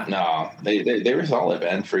yeah, No, they were solid,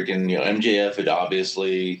 man. Freaking, MJF had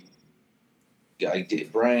obviously, like,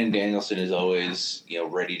 Brian Danielson is always,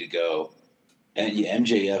 ready to go. And yeah,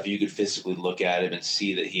 MJF, you could physically look at him and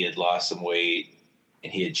see that he had lost some weight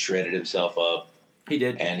and he had shredded himself up he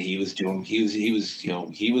did. and he was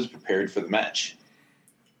prepared for the match.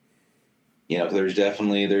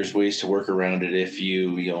 There's ways to work around it if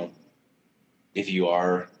you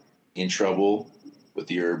are in trouble with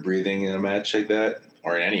your breathing in a match like that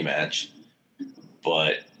or in any match.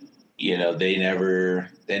 But they never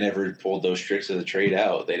pulled those tricks of the trade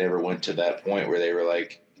out. They never went to that point where they were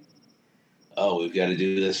like, "Oh, we've got to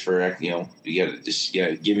do this for you got to just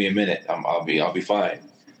give me a minute. I'll be fine."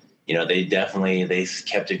 They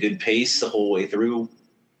kept a good pace the whole way through,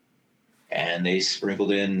 and they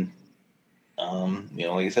sprinkled in.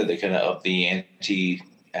 Like I said, they kind of upped the ante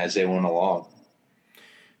as they went along.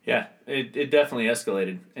 Yeah, it definitely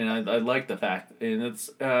escalated, and I like the fact, and it's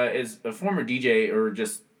as a former DJ or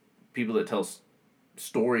just people that tell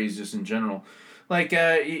stories just in general, like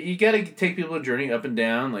you got to take people a journey up and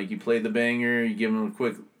down. Like you play the banger, you give them a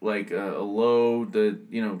quick like a low,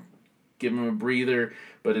 give them a breather,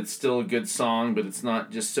 but it's still a good song, but it's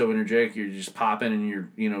not just so energetic. You're just popping and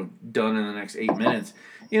you're done in the next 8 minutes.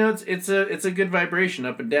 It's a good vibration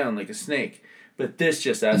up and down like a snake, but this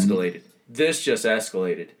just escalated. This just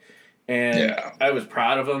escalated, and Yeah. I was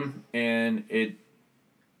proud of him. And I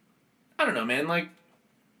don't know, man. Like,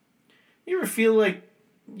 you ever feel like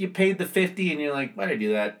you paid the 50 and you're like, why'd I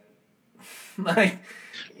do that? Like,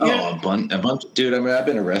 Oh, a bunch, dude. I mean, I've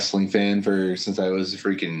been a wrestling fan since I was a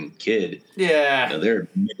freaking kid. yeah, There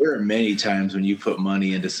are many times when you put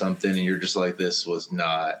money into something and you're just like, this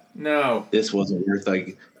no, wasn't worth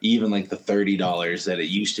like even like the $30 that it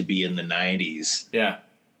used to be in the '90s. yeah,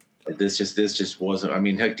 This just wasn't. I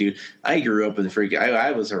mean, heck, dude, I grew up in the freaking.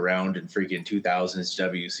 I was around in freaking 2000s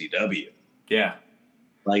WCW. yeah,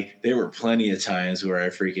 Like there were plenty of times where I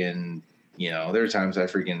freaking, there were times I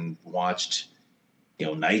freaking watched,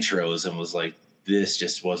 Nitros and was like, this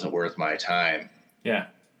just wasn't worth my time. yeah.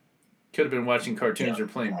 Could have been watching cartoons or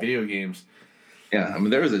playing video games. Yeah, I mean,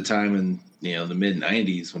 there was a time in the mid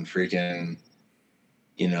 '90s when freaking,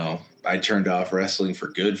 I turned off wrestling for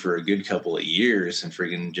good for a good couple of years and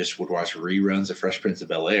freaking just would watch reruns of Fresh Prince of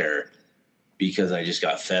Bel-Air because I just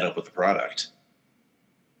got fed up with the product.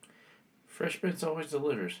 Fresh Prince always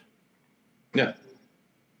delivers. Yeah.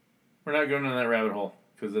 We're not going down that rabbit hole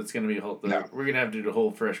because that's going to be a whole. No. We're going to have to do the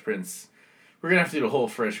whole Fresh Prince. We're going to have to do the whole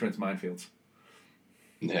Fresh Prince minefields.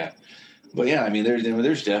 Yeah. But yeah, I mean,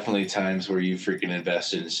 there's definitely times where you freaking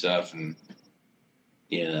invested in stuff and,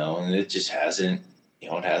 and it just hasn't,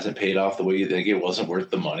 it hasn't paid off the way you think. It wasn't worth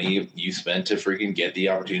the money you spent to freaking get the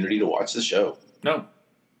opportunity to watch the show. No.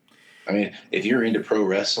 I mean, if you're into pro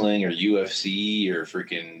wrestling or UFC or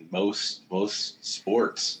freaking most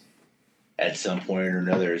sports, at some point or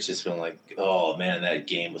another, it's just been like, oh man, that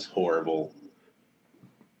game was horrible.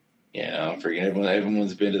 Freaking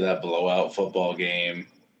everyone's been to that blowout football game.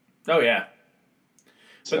 Oh yeah.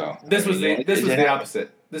 So but this was the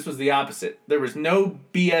opposite. This was the opposite. There was no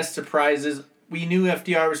BS surprises. We knew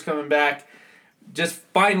FDR was coming back. Just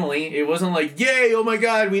finally, it wasn't like, yay, oh my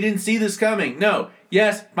God, we didn't see this coming. No.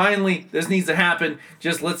 Yes, finally, this needs to happen.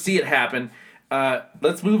 Just let's see it happen.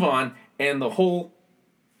 Let's move on. And the whole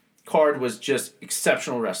card was just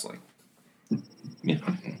exceptional wrestling. Yeah.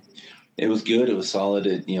 It was good. It was solid.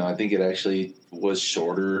 I think it actually was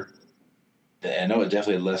shorter. I know it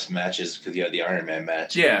definitely had less matches because you had the Iron Man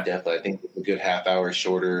match. Yeah. Definitely. I think it's a good half hour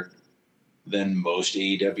shorter than most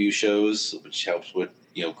AEW shows, which helps with,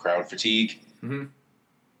 crowd fatigue.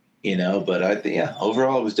 Mm-hmm. But I think,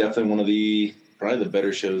 overall, it was definitely one of probably the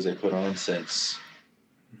better shows they put on since,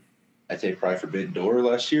 I'd say probably Forbidden Door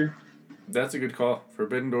last year. That's a good call.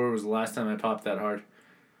 Forbidden Door was the last time I popped that hard.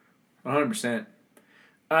 100%.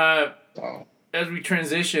 As we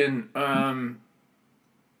transition,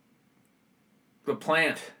 The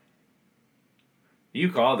plant. You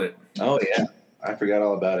called it. Oh yeah, I forgot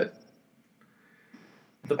all about it.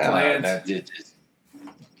 The plant.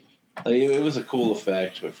 It was a cool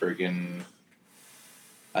effect, but freaking.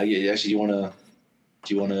 Actually, do you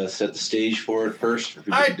want to set the stage for it first for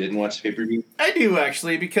people who didn't watch the pay-per-view? I do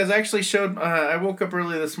actually, because I actually showed. I woke up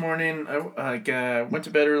early this morning. I went to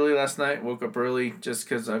bed early last night. Woke up early just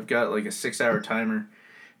because I've got like a 6-hour timer,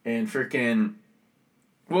 and freaking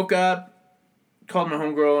woke up, called my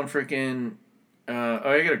homegirl, and freaking.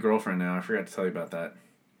 I got a girlfriend now. I forgot to tell you about that.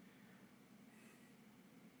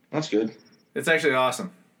 That's good. It's actually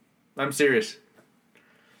awesome. I'm serious.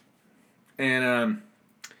 And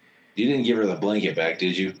you didn't give her the blanket back,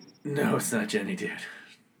 did you? No, it's not Jenny, dude.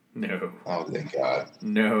 No. Oh, thank God.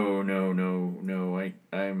 No.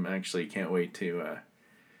 I'm actually can't wait to.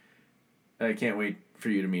 I can't wait for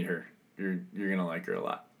you to meet her. You're gonna like her a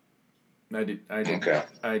lot. I did. Okay.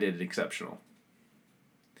 I did exceptional.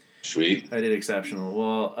 Sweet. I did exceptional.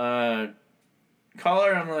 Well, call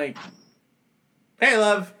her. I'm like, hey,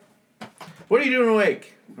 love, what are you doing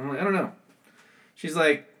awake? I'm like, I don't know. She's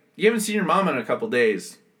like, you haven't seen your mom in a couple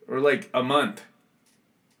days or like a month.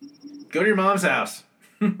 Go to your mom's house.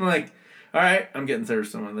 I'm like, all right, I'm getting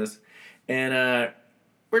thirsty on this, and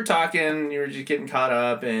we're talking. You were just getting caught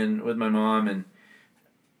up and with my mom, and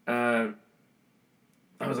I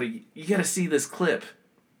was like, you got to see this clip,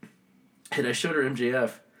 and I showed her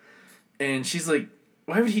MJF. And she's like,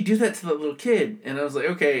 why would he do that to that little kid? And I was like,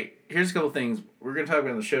 okay, here's a couple things. We're going to talk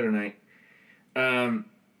about on the show tonight.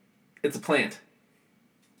 It's a plant.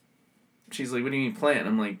 She's like, what do you mean plant?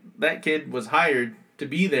 I'm like, that kid was hired to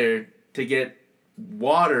be there to get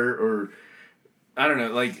water or, I don't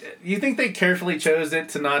know, like, you think they carefully chose it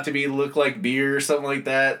to not to look like beer or something like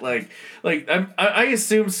that? Like I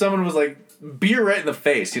assume someone was like, beer right in the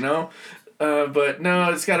face, you know? But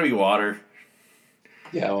no, it's got to be water.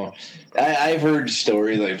 Yeah, well, I've heard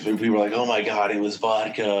stories like people are like, "Oh my God, it was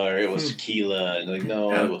vodka or it was tequila," and like,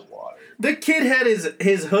 no, it was water. The kid had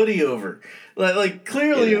his hoodie over, like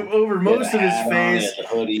clearly over most of his face.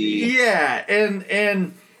 Hoodie. Yeah,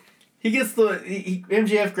 and he gets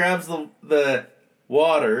MJF grabs the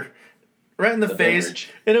water right in the face, beverage.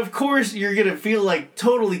 And of course you're gonna feel like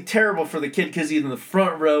totally terrible for the kid because he's in the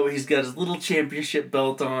front row. He's got his little championship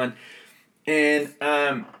belt on, and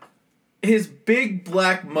his big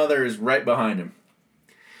black mother is right behind him.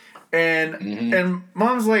 And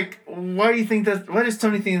mom's like, why do you think that? Why does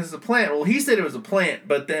Tony think this is a plant? Well, he said it was a plant,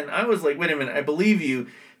 but then I was like, wait a minute, I believe you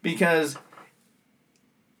because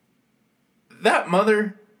that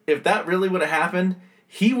mother, if that really would have happened,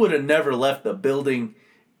 he would have never left the building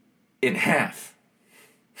in half.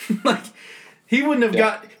 Like he wouldn't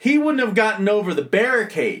have gotten over the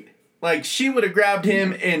barricade. Like she would have grabbed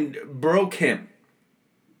him and broke him.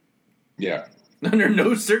 Yeah. Under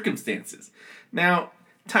no circumstances. Now,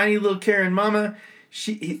 tiny little Karen Mama,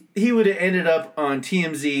 he would have ended up on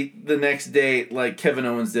TMZ the next day like Kevin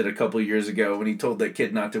Owens did a couple years ago when he told that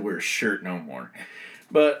kid not to wear a shirt no more.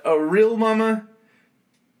 But a real mama,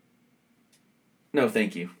 no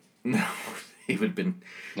thank you. No, he would have been,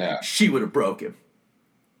 she would have broke him.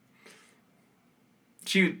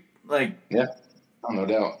 She, like... Yeah, oh, no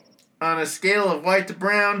doubt. On a scale of white to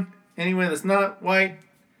brown, anyone that's not white...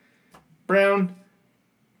 brown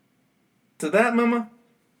to that mama,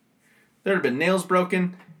 there'd have been nails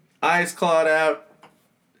broken, eyes clawed out.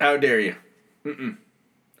 How dare you?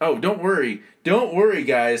 Oh, don't worry,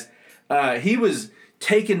 guys. He was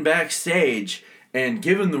taken backstage and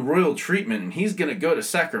given the royal treatment, and he's gonna go to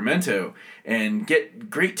Sacramento and get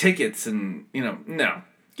great tickets, and no,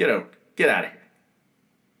 get out of here.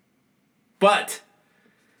 But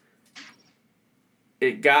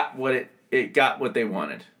it got what they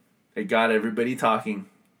wanted. It got everybody talking.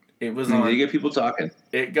 It was on. They get people talking.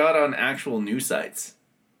 It got on actual news sites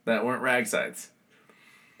that weren't rag sites.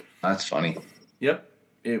 That's funny. Yep,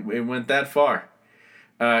 it went that far.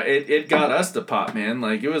 It got us to pop, man.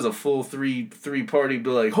 Like it was a full three party. Be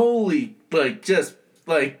like holy, like just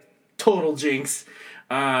like total jinx.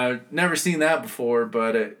 Never seen that before,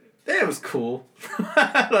 but it was cool.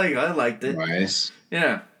 Like I liked it. Nice.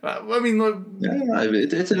 Yeah. I mean, look. Yeah,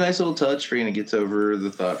 it's a nice little touch for you to get over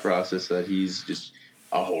the thought process that he's just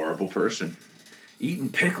a horrible person. Eating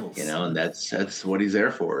pickles. And that's what he's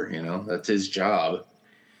there for. That's his job.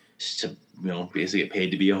 Is to, basically get paid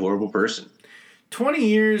to be a horrible person. 20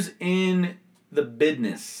 years in the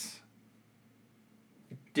business.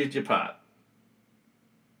 Did you pop?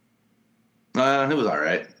 It was all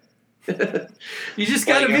right. You just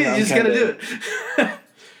gotta do it.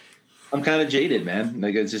 I'm kind of jaded, man.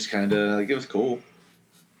 Like it's just kind of like it was cool.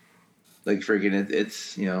 Like freaking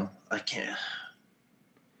it's I can't.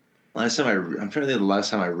 I'm trying to think of the last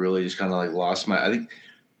time I really just kind of like lost my. I think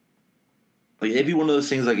like it'd be one of those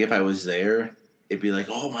things like if I was there, it'd be like,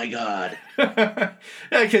 oh my god. Yeah,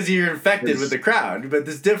 because you're infected with the crowd, but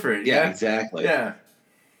it's different. Yeah, Yeah, exactly. yeah.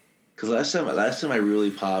 Because last time I really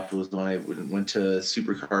popped was when I went to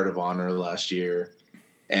Super Card of Honor last year,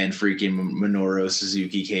 and freaking Minoru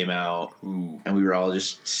Suzuki came out, Ooh. and we were all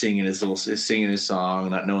just singing his song,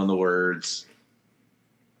 not knowing the words,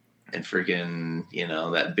 and freaking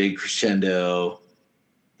that big crescendo,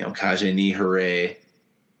 Kaje ni Hare.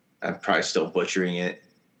 I'm probably still butchering it,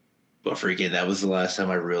 but freaking that was the last time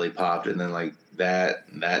I really popped, and then like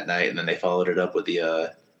that night, and then they followed it up with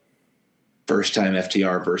the first time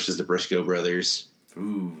FTR versus the Briscoe brothers.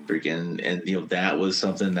 Ooh. Freaking, and that was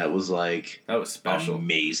something that was like That was special.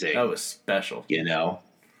 amazing. That was special. And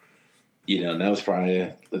that was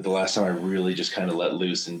probably the last time I really just kind of let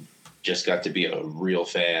loose and just got to be a real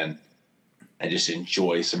fan and just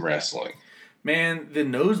enjoy some wrestling. Man, the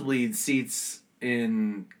nosebleed seats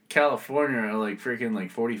in California are like freaking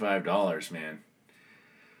like $45, man.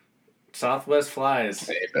 Southwest flies.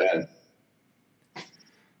 Ain't bad.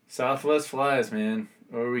 Southwest flies, man.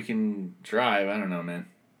 Or we can drive. I don't know, man.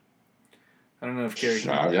 I don't know if Gary.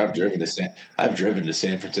 No, I've driven to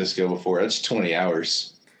San Francisco before. That's 20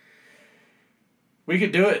 hours. We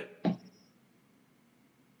could do it.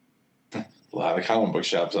 A lot of comic book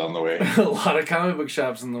shops on the way. A lot of comic book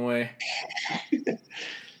shops in the way.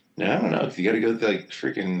 No, I don't know. If you got to go to like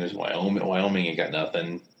freaking, there's Wyoming ain't got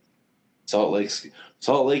nothing. Salt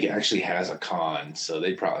Lake actually has a con, so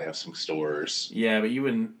they probably have some stores. Yeah, but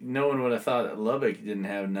no one would have thought that Lubbock didn't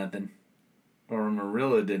have nothing, or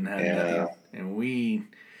Marilla didn't have nothing, and we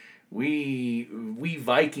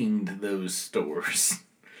Vikinged those stores.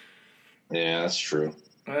 Yeah, that's true.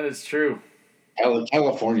 That is true.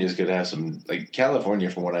 California is going to have some, like California,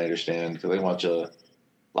 from what I understand, because I watch a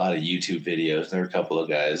lot of YouTube videos. There are a couple of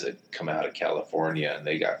guys that come out of California, and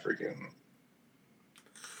they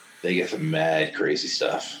get some mad crazy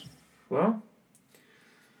stuff. Well,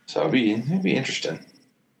 so it'd be interesting.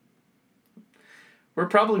 We're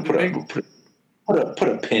probably put a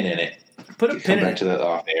pin in it. Come back to that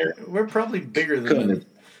off air. We're probably bigger than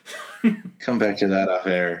them. Come back to that off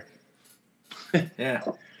air. Yeah.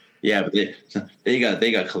 Yeah, but they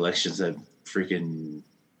got collections that freaking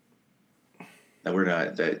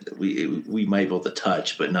that we might be able to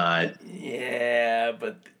touch, but not. Yeah,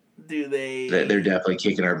 but do they? They're definitely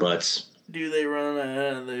kicking our butts. Do they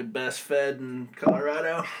run the best fed in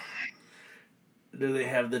Colorado? Do they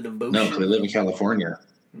have the Devotion? No, because they live in California.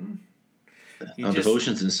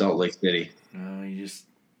 Devotion's in Salt Lake City. No, you just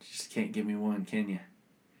can't give me one, can you?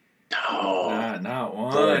 No, not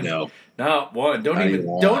one. No, not one.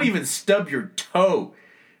 Don't even stub your toe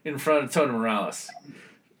in front of Tony Morales.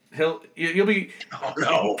 You'll be. Oh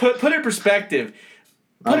no! Put in perspective.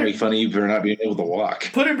 I'll make fun of you for not being able to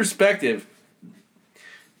walk. Put in perspective.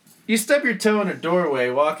 You stub your toe in a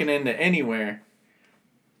doorway walking into anywhere.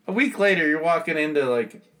 A week later, you're walking into,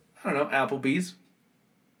 like, I don't know, Applebee's,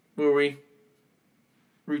 where we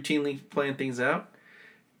routinely plan things out.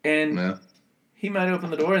 And he might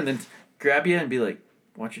open the door and then grab you and be like,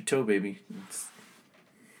 watch your toe, baby. It's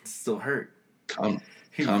still hurt. Calm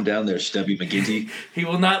down there, Stubby McGinty. He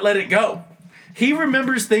will not let it go. He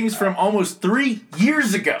remembers things from almost 3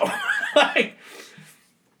 years ago.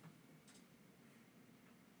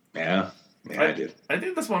 Yeah, I did. I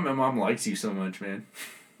think that's why my mom likes you so much, man.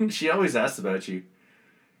 She always asks about you.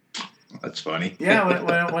 That's funny. Yeah,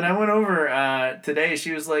 when I went over today,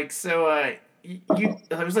 she was like, "So, it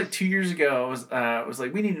was like 2 years ago. I was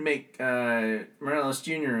like, we need to make Morales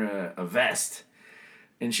Jr. a vest."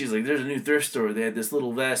 And she's like, "There's a new thrift store. They had this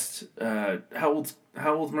little vest. How old's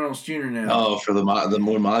Morales Jr. now?" Oh, for the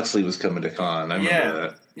when Moxley was coming to con, I remember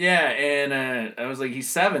that. Yeah, and I was like, "He's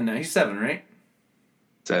 7 now. He's 7, right?"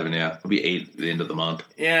 7, yeah. It'll be 8 at the end of the month.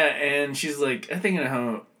 Yeah, and she's like, I think I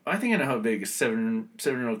know how big a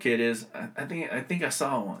 7-year-old kid is. I think I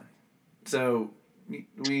saw one. So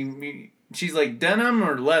she's like, denim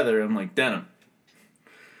or leather? I'm like, denim.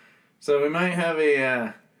 So we might have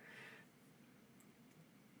a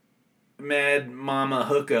Mad Mama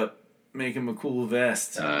hookup, make him a cool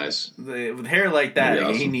vest. Nice. With hair like that,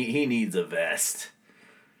 awesome. he needs a vest.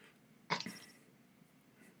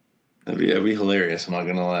 That'd be hilarious, I'm not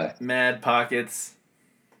gonna lie. Mad pockets.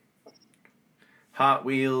 Hot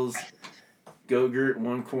Wheels. Go-Gurt in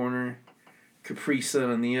one corner. Capri Sun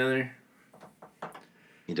on the other.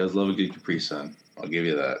 He does love a good Capri Sun. I'll give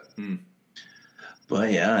you that.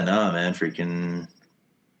 But yeah, no, man, freaking.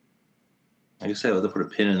 Like I said, we'll have to put a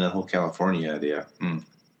pin in that whole California idea.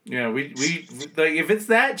 Yeah, we like if it's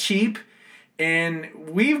that cheap And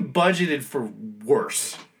we've budgeted for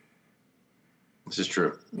worse. This is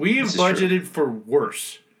true. We've budgeted for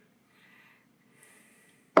worse.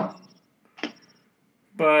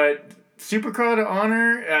 But Supercar to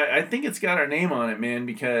Honor, I think it's got our name on it, man,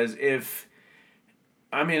 because in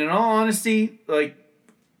all honesty, like,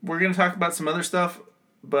 we're going to talk about some other stuff,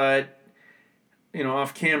 but,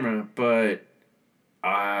 off camera, but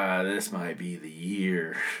this might be the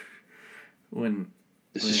year when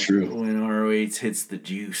ROH hits the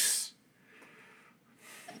juice.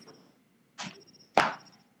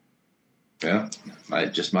 Yeah,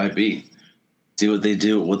 might be. See what they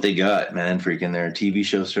do, what they got, man. Freaking their TV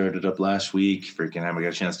show started up last week. Freaking haven't got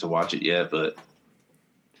a chance to watch it yet, but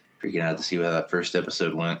freaking out to see how that first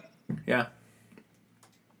episode went. Yeah.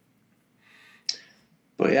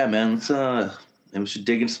 But yeah, man, maybe we should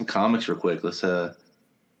dig into some comics real quick. Let's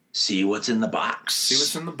see what's in the box.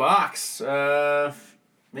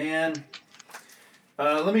 Man.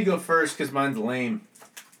 Let me go first because mine's lame.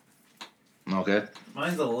 Okay.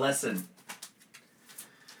 Mine's a lesson.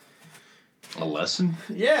 A lesson?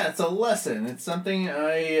 Yeah, it's a lesson. It's something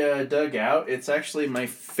I dug out. It's actually my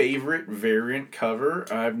favorite variant cover.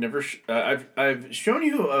 I've never. I've shown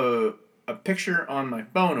you a picture on my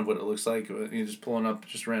phone of what it looks like. You're just pulling up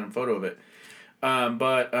just a random photo of it.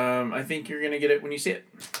 But I think you're gonna get it when you see it.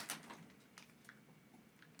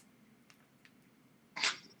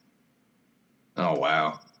 Oh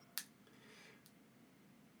wow.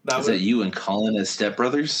 Is that you and Colin as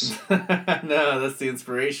stepbrothers? No, that's the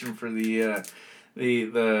inspiration for the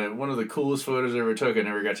one of the coolest photos I ever took. I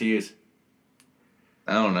never got to use.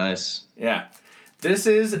 Oh, nice. Yeah, this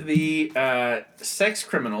is the Sex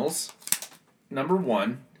Criminals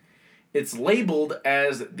 #1. It's labeled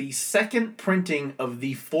as the second printing of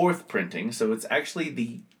the fourth printing, so it's actually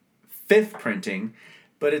the fifth printing,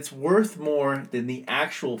 but it's worth more than the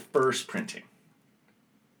actual first printing.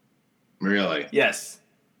 Really? Yes.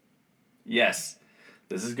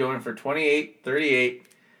 This is going for $28, $38.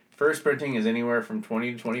 First printing is anywhere from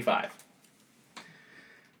 $20 to $25.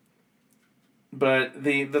 But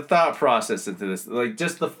the thought process into this, like,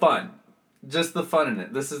 just the fun in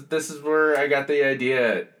it. This is where I got the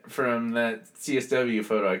idea from that CSW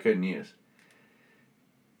photo I couldn't use.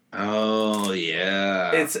 Oh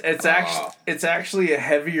yeah. It's actually a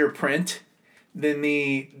heavier print than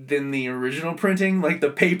the original printing. Like,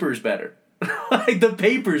 the paper's better. That's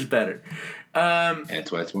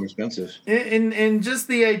why it's more expensive. And just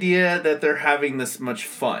the idea that they're having this much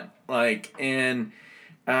fun. Like, and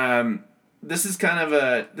this was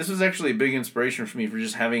actually a big inspiration for me for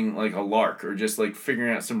just having, like, a lark or just, like,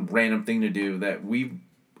 figuring out some random thing to do that we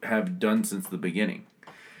have done since the beginning.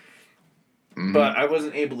 Mm-hmm. But I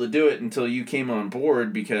wasn't able to do it until you came on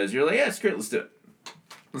board because you're like, yeah, it's great, let's do it.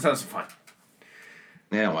 Let's have some fun.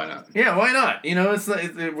 Yeah, why not? Yeah, why not?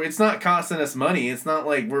 It's not costing us money. It's not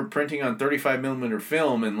like we're printing on 35mm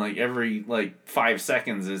film and, like, every, like, 5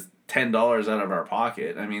 seconds is $10 out of our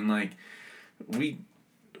pocket. I mean, like,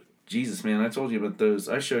 Jesus, man, I told you about those.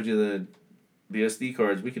 I showed you the SD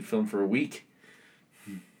cards. We could film for a week.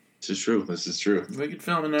 This is true. We could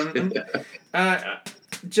film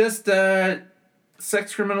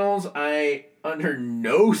Sex Criminals, I, under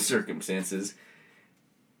no circumstances,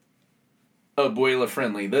 abuela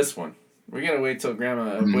friendly. This one, we gotta wait till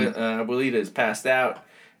Grandma Abuelita is passed out,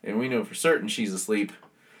 and we know for certain she's asleep.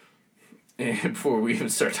 And before we even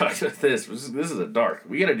start talking about this is a dark.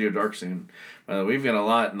 We gotta do a dark soon. We've got a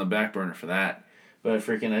lot in the back burner for that. But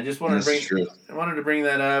freaking, I just wanted to bring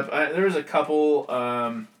that up. There was a couple.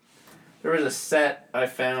 There was a set I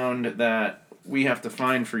found that we have to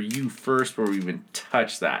find for you first before we even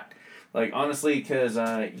touch that. Like, honestly, because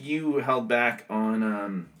you held back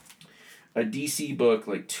on a DC book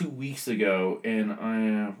like 2 weeks ago, and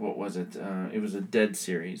what was it? It was a Dead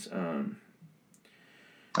series.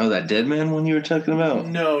 Oh, that Dead Man one you were talking about?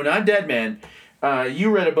 No, not Dead Man.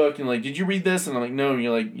 You read a book and like, did you read this? And I'm like, no. And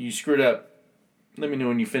you're like, you screwed up. Let me know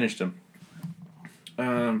when you finished them.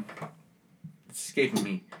 It's escaping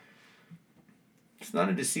me. It's not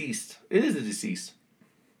a deceased. It is a deceased.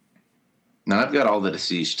 No, I've got all the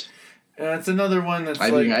deceased. It's another one that's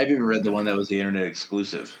I've even read the one that was the internet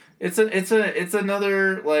exclusive. It's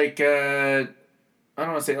another, like, I don't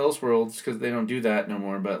want to say Elseworlds because they don't do that no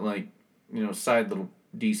more, but, like, side little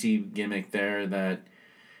DC gimmick there that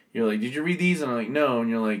you're like, did you read these? And I'm like, no.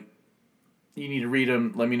 And you're like, you need to read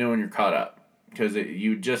them. Let me know when you're caught up. Because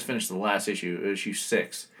you just finished the last issue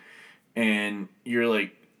 6. And you're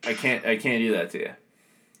like, I can't do that to you.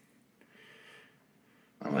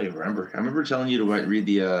 I don't even remember. I remember telling you to read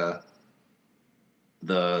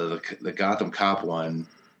the Gotham Cop one.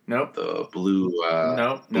 Nope. The blue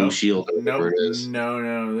Nope. blue Nope. shield, or whatever Nope. it is.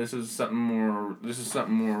 No. This is something more. This is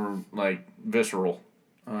something more like visceral.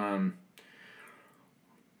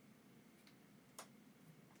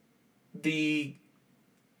 The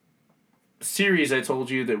series I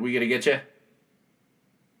told you that we gotta get you.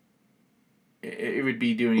 It would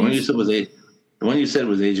be doing. The one you said was the one you said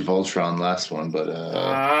was Age of Ultron, last one, but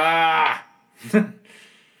I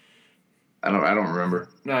don't remember.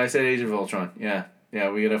 No, I said Age of Ultron. Yeah,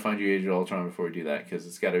 we gotta find you Age of Ultron before we do that because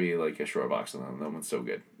it's got to be like a short box of them. That one's so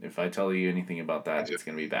good. If I tell you anything about that, it's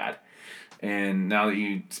gonna be bad. And now that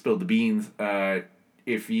you spilled the beans,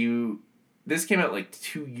 this came out like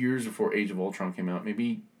 2 years before Age of Ultron came out,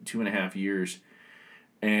 maybe 2.5 years.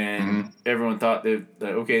 And everyone thought that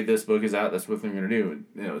okay, this book is out. That's what they're gonna do.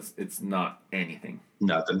 You know, it's not anything.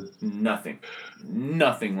 Nothing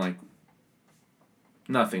like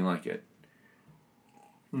it.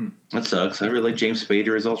 That sucks. I really like James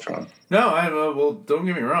Spader as Ultron. No, well, don't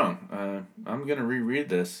get me wrong. I'm gonna reread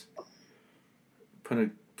this.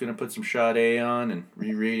 Gonna put some Sade on and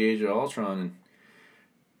reread Age of Ultron and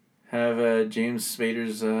have James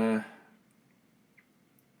Spader's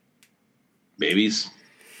Babies.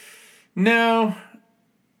 No.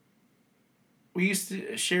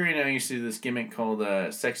 Sherry and I used to do this gimmick called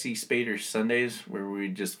Sexy Spader Sundays, where we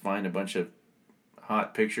just find a bunch of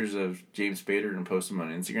hot pictures of James Spader and post them on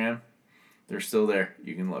Instagram. They're still there.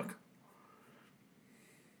 You can look.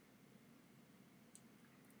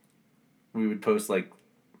 We would post like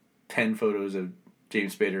 10 photos of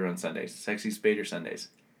James Spader on Sundays. Sexy Spader Sundays.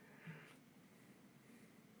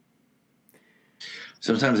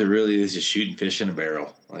 Sometimes it really is just shooting fish in a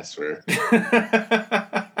barrel. I swear.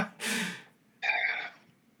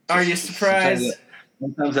 Are you surprised?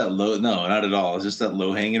 Sometimes that low. No, not at all. It's just that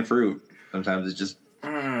low hanging fruit. Sometimes it just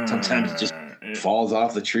falls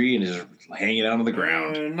off the tree and is hanging out on the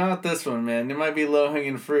ground. Not this one, man. It might be low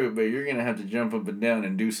hanging fruit, but you're gonna have to jump up and down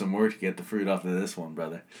and do some work to get the fruit off of this one,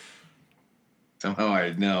 brother. Somehow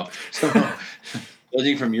I know.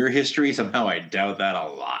 Judging from your history, somehow I doubt that a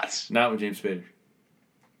lot. Not with James Spader.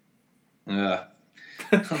 Right.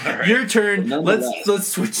 Your turn. Let's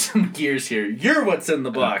switch some gears here. You're what's in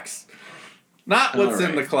the box, not what's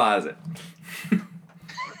in the closet.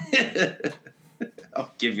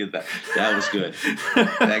 I'll give you that. That was good.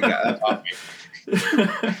 That got me.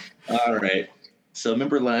 All right. So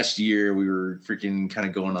remember last year we were freaking kind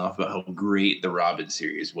of going off about how great the Robin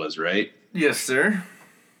series was, right? Yes, sir.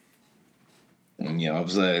 And, you know,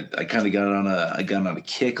 I kind of got on a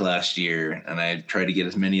kick last year, and I tried to get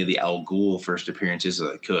as many of the Al Ghul first appearances as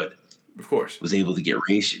I could. Of course. Was able to get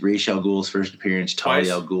Ra's al Ghul's first appearance,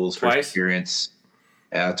 Talia al Ghul's first appearance.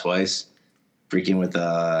 Yeah, twice. Freaking with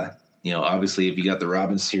obviously if you got the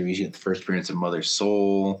Robin series, you get the first appearance of Mother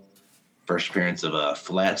Soul, first appearance of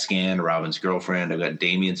Flat Scan, Robin's girlfriend. I got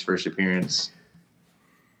Damien's first appearance.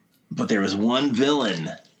 But there was one villain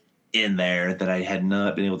in there that I had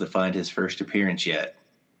not been able to find his first appearance yet.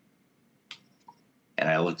 And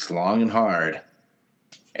I looked long and hard,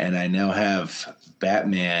 and I now have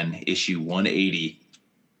Batman issue 180,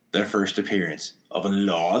 the first appearance of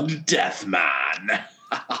Lord Deathman.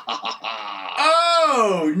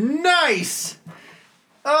 Oh, nice!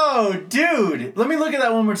 Oh, dude. Let me look at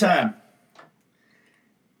that one more time.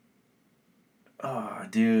 Oh,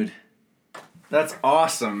 dude. That's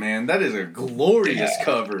awesome, man. That is a glorious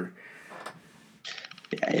cover.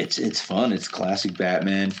 Yeah, it's fun. It's classic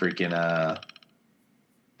Batman. Freaking I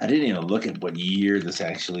didn't even look at what year this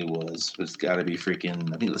actually was. It's got to be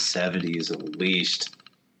freaking, I think the 70s at least.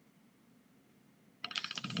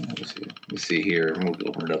 Let me see here. We'll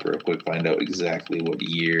open it up real quick, find out exactly what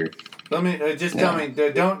year. Let me tell me.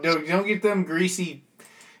 Don't get them greasy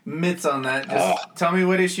mitts on that. Just tell me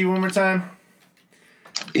what issue one more time.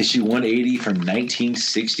 Issue 180 from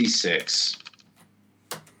 1966.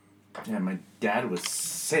 Yeah, my dad was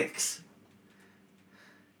 6.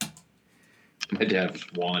 My dad was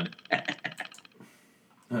 1.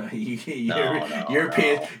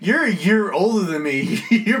 You're a year older than me.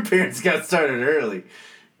 Your parents got started early.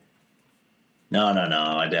 No.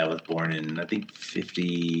 My dad was born in, I think,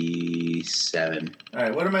 57. All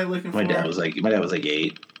right, what am I looking for? My dad was like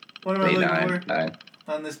 8. What am I looking for 9.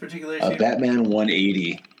 On this particular issue? Batman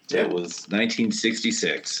 180. It was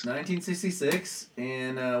 1966. 1966.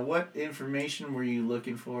 And what information were you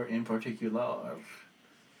looking for in particular?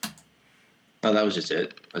 Oh, that was just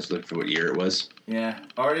it. Let's look for what year it was. Yeah.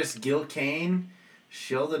 Artist Gil Kane,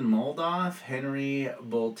 Sheldon Moldoff, Henry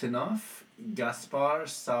Boltinoff, Gaspar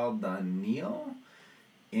Saldanio,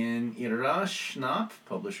 and Ira Schnapp,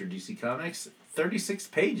 publisher DC Comics. 36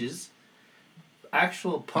 pages.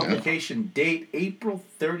 actual publication date, April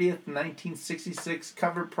 30th, 1966.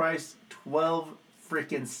 Cover price, 12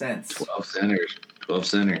 freaking cents. 12 centers. 12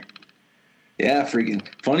 center. Yeah, freaking.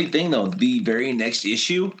 Funny thing, though, the very next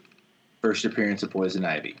issue, first appearance of Poison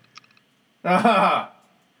Ivy. Yeah,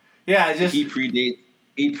 just... He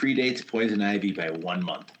predates Poison Ivy by 1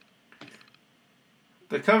 month.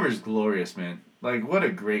 The cover's glorious, man. Like, what a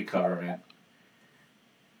great cover, man.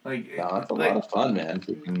 Like, no, it's a lot of fun, man.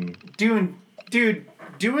 Doing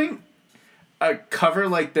a cover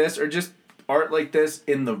like this or just art like this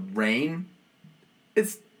in the rain,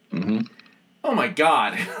 it's oh my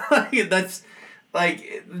god. That's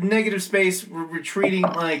like negative space retreating.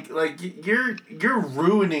 Like you're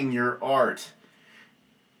ruining your art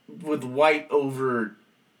with white over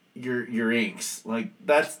your inks. Like,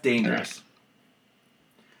 that's dangerous.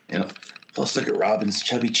 Yeah. Plus, look at Robin's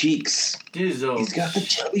chubby cheeks. He's got the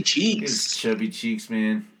chubby cheeks. His chubby cheeks,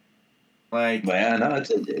 man. Like, but yeah, no,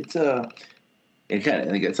 it kind of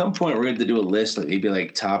like at some point we're going to do a list, like maybe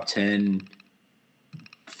like top 10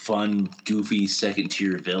 fun, goofy second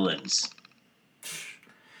tier villains.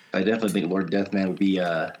 I definitely think Lord Deathman would be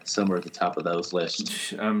somewhere at the top of those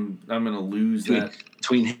lists. I'm gonna lose that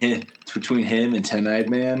between him and Ten-Eyed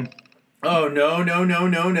Man. Oh no!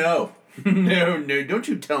 No! Don't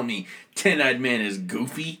you tell me Ten-Eyed Man is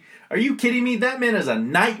goofy. Are you kidding me? That man is a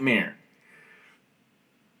nightmare.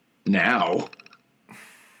 Now,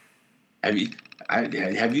 have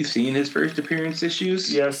you seen his first appearance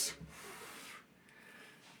issues? Yes.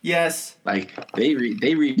 Like they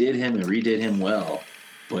redid him and redid him well,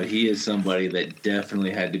 but he is somebody that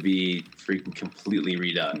definitely had to be freaking completely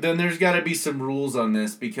redone. Then there's got to be some rules on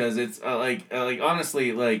this, because it's like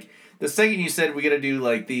honestly, like, the second you said we got to do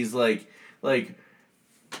like these like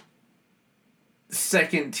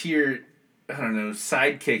second tier, I don't know,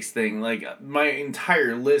 sidekicks thing, like my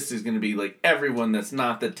entire list is going to be like everyone that's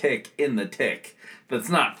not the Tick in the Tick. That's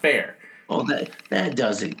not fair. Well, that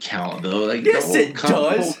doesn't count though. Like, yes, it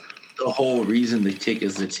does. The whole reason the Tick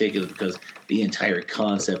is because the entire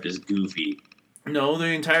concept is goofy. No, the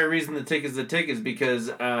entire reason the Tick is the Tick is because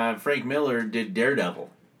Frank Miller did Daredevil.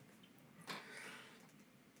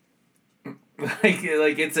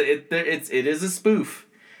 It is a spoof,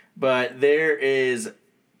 but there is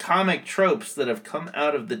comic tropes that have come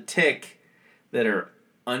out of the Tick that are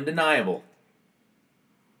undeniable.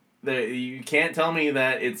 You can't tell me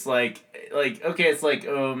that it's like okay, it's like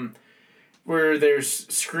where there's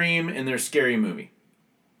Scream and there's Scary Movie.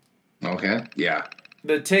 Okay, yeah.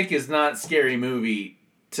 The Tick is not Scary Movie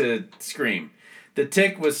to Scream. The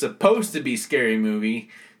Tick was supposed to be Scary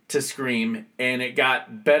Movie to Scream, and it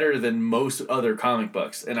got better than most other comic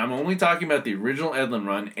books. And I'm only talking about the original Edlund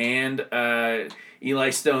run and Eli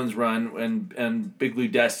Stone's run and Big Blue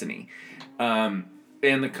Destiny, and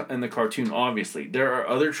the cartoon. Obviously, there are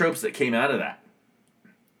other tropes that came out of that.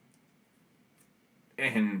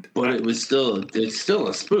 But it's still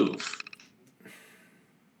a spoof.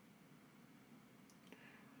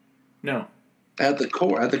 No. At the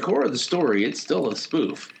core of the story, it's still a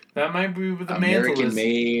spoof. That might be with the American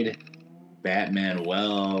Made, Batman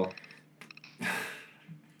Well,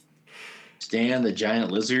 Stan the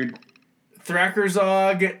Giant Lizard,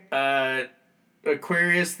 Thrakerzog,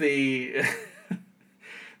 Aquarius the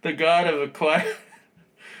the god of Aquarius.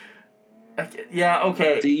 Yeah,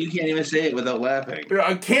 okay. See, you can't even say it without laughing.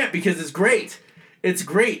 I can't, because it's great. It's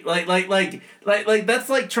great. Like that's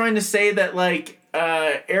like trying to say that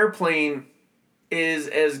Airplane is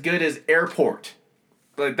as good as Airport.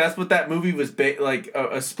 Like, that's what that movie was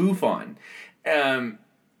a spoof on. A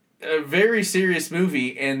very serious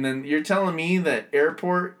movie, and then you're telling me that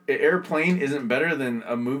Airplane isn't better than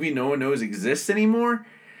a movie no one knows exists anymore?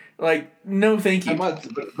 Like, no thank you. But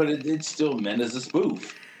it's still meant as a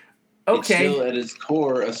spoof. Okay. It's still at its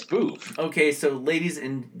core a spoof. Okay, so ladies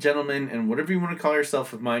and gentlemen, and whatever you want to call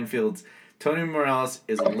yourself with Minefields, Tony Morales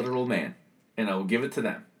is a literal man, and I will give it to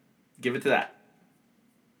them. Give it to that.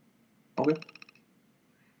 Okay.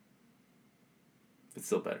 It's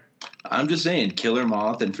still better. I'm just saying, Killer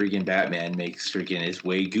Moth and freaking Batman makes freaking is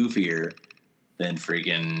way goofier than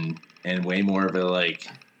freaking, and way more of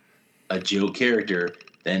a joke character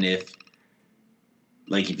than if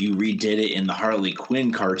you redid it in the Harley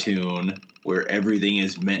Quinn cartoon where everything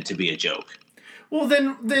is meant to be a joke. Well,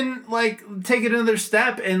 then take it another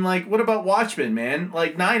step, and what about Watchmen, man?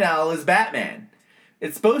 Night Owl is Batman.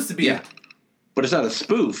 It's supposed to be. Yeah, but it's not a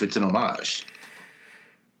spoof; it's an homage.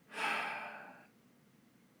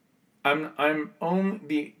 I'm only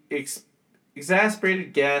the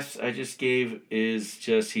exasperated gasp I just gave is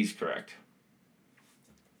just he's correct.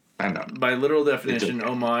 I know. By literal definition,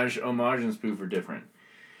 homage and spoof are different.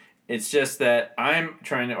 It's just that I'm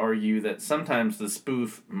trying to argue that sometimes the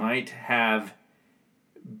spoof might have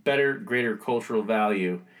better, greater cultural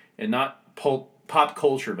value and not pop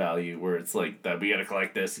culture value where it's like that we gotta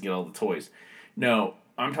collect this to get all the toys. No,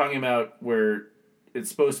 I'm talking about where it's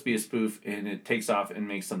supposed to be a spoof and it takes off and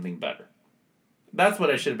makes something better. That's what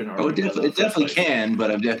I should have been Oh, arguing. it definitely can,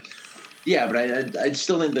 but I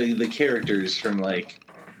still think the characters from like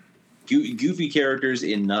goofy characters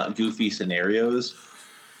in not goofy scenarios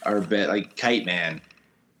are like Kite Man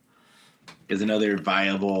is another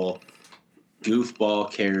viable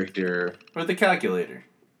goofball character. Or the calculator.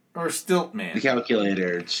 Or Stilt Man. The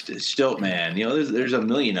calculator, Stilt Man. You know, there's a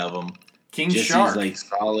million of them. King Just Shark.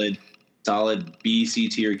 These like solid B, C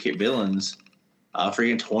tier villains.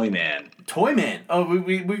 Freaking Toy Man. Toy Man. Oh,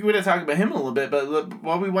 we would have talked about him a little bit, but look,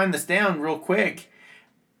 while we wind this down real quick,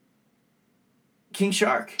 King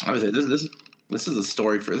Shark. I was this is a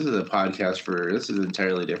story for this is a podcast for this is an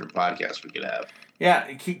entirely different podcast we could have.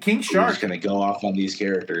 Yeah, King Shark. We're just gonna go off on these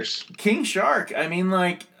characters. King Shark. I mean,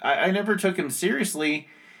 like I never took him seriously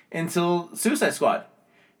until Suicide Squad,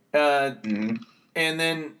 and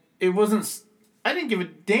then it wasn't. I didn't give a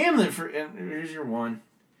damn that for. And here's your one.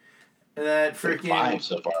 That freaking 5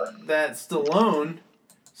 so far. That Stallone.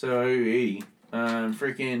 So 80.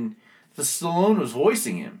 Freaking the Stallone was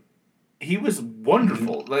voicing him. He was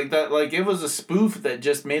wonderful. Like that. Like it was a spoof that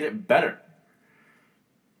just made it better.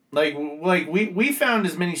 Like we found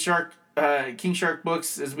as many King Shark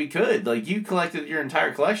books as we could. Like you collected your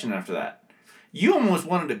entire collection after that. You almost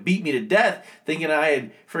wanted to beat me to death, thinking I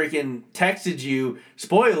had freaking texted you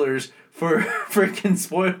spoilers for freaking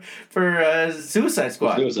Suicide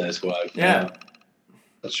Squad. Suicide Squad. Yeah.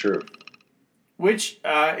 That's true. Which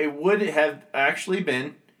it would have actually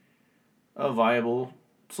been a viable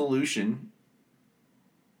solution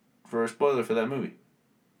for a spoiler for that movie.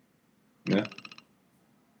 Yeah.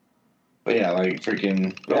 But yeah, like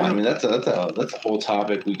freaking. Yeah, I mean that's a whole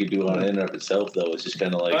topic we could do on in and of itself, though. It's just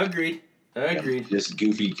kind of like. Agreed. Just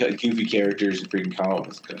goofy characters and freaking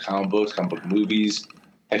comic books, comic book movies.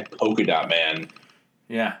 Heck, Polka Dot Man.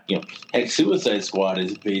 Yeah. You know, heck, Suicide Squad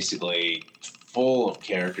is basically full of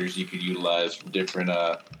characters you could utilize from different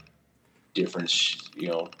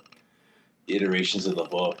iterations of the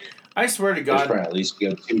book. I swear to There's God. probably at least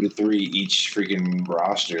 2 to 3 each freaking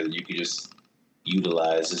roster that you could just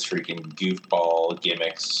utilize as freaking goofball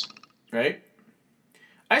gimmicks. Right?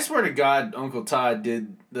 I swear to God, Uncle Todd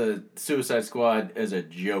did the Suicide Squad as a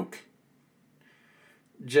joke.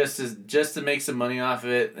 Just to make some money off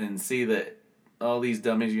of it and see that all these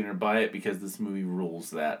dummies are gonna buy it because this movie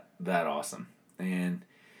rules that awesome. And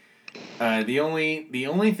the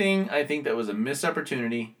only thing I think that was a missed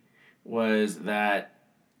opportunity was that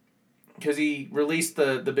because he released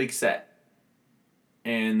the big set,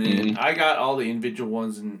 and then I got all the individual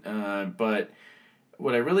ones, and but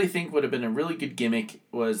what I really think would have been a really good gimmick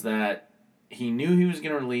was that he knew he was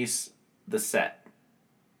going to release the set.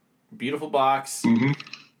 Beautiful box. Mm-hmm.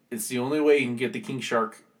 It's the only way you can get the King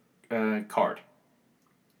Shark card.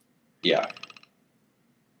 Yeah.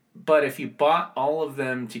 But if you bought all of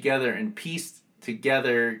them together and pieced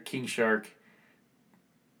together King Shark,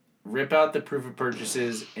 rip out the proof of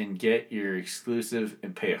purchases and get your exclusive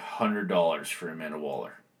and pay $100 for Amanda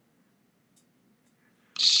Waller.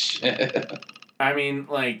 I mean,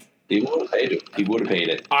 like... He would have paid it. He would have paid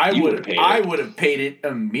it. I would have paid it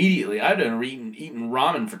immediately. I've been eating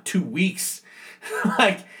ramen for 2 weeks,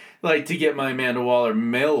 like to get my Amanda Waller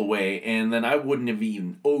mail away, and then I wouldn't have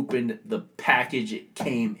even opened the package it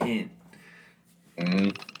came in.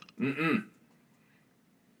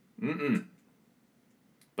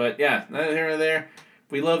 But yeah, neither here nor there.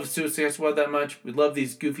 We love Suicide Squad that much. We love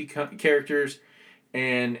these goofy characters,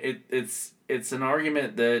 and it's an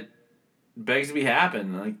argument that begs to be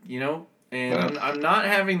happen, like, you know. And I'm not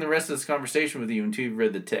having the rest of this conversation with you until you've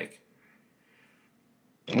read The Tick.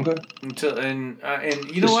 Okay. And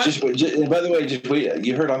you know what? And by the way, just wait.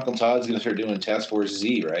 You heard Uncle Todd's going to start doing Task Force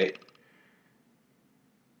Z, right?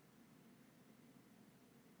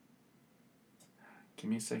 Give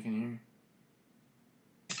me a second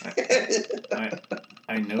here.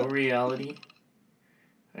 I know reality.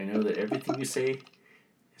 I know that everything you say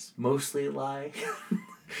is mostly a lie.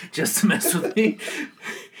 Just to mess with me.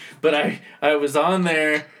 But I was on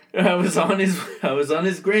there. I was on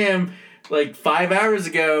his gram like 5 hours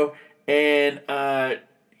ago, and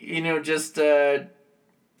just well,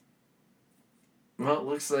 it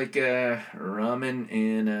looks like ramen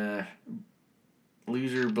and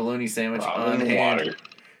loser bologna sandwich on hand. Water.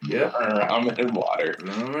 Yep. Ramen and water.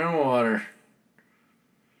 Ramen and water.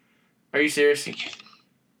 Are you serious?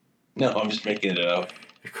 No, I'm just making it up.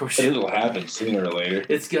 Of course, It'll happen sooner or later.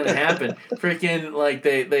 it's gonna happen. Freaking like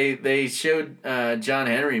they showed John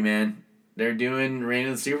Henry, man. They're doing Reign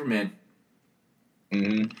of the Superman.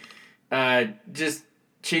 Mm-hmm. Just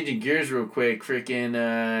changing gears real quick.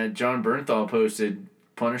 Freaking John Bernthal posted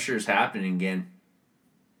Punisher's happening again.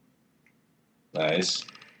 Nice.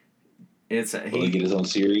 It's Will he get his own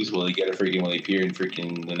series? Will he get a freaking? Will he appear in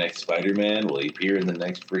freaking the next Spider-Man? Will he appear in the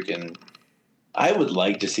next freaking? I would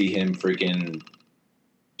like to see him freaking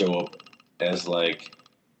show up as like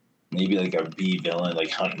maybe like a B villain, like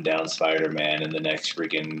hunting down Spider-Man in the next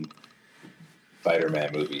freaking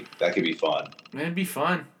Spider-Man movie. That could be fun. It'd be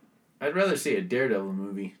fun. I'd rather see a Daredevil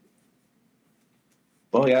movie.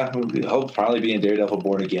 Well, yeah, he'll probably be in Daredevil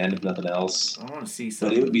Born Again, if nothing else. I want to see But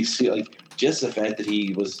something. it would be like just the fact that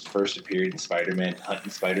he was first appeared in Spider-Man,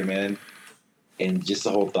 hunting Spider-Man, and just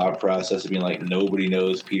the whole thought process of being like nobody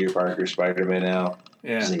knows Peter Parker Spider-Man now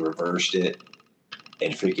because Yeah. they reversed it,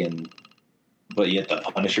 and freaking, but yet the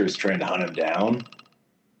Punisher is trying to hunt him down.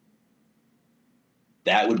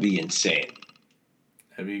 That would be insane.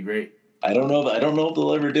 That'd be great. I don't know if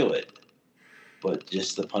they'll ever do it, but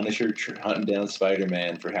just the Punisher hunting down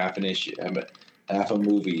Spider-Man for half an issue, half a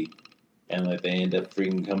movie, and like they end up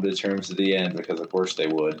freaking come to terms at the end because of course they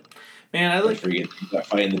would. Man, They freaking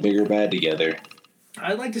fighting the bigger bad together.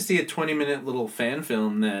 I'd like to see a 20-minute little fan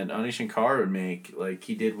film that Ani Shankar would make, like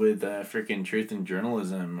he did with freaking Truth and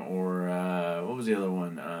Journalism, or what was the other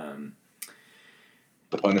one?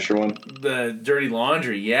 The Punisher one. The Dirty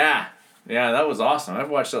Laundry. Yeah, that was awesome. I've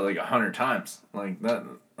watched that like 100 times. Like that.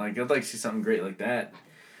 Like I'd like to see something great like that.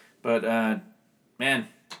 But man,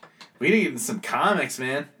 we need to get into some comics,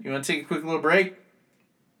 man. You want to take a quick little break?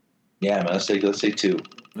 Yeah, man. Let's take two.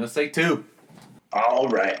 Let's take two. All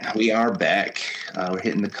right, we are back. We're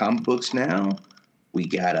hitting the comic books now. We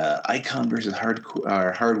got Icon versus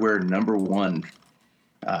Hardware #1,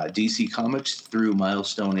 DC Comics through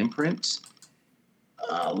Milestone Imprints.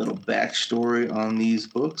 A little backstory on these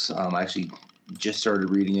books. I actually just started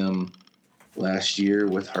reading them last year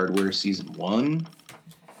with Hardware Season 1.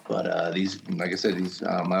 But these, like I said, these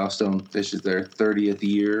Milestone fishes their 30th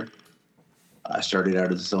year. Started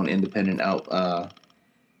out as its own independent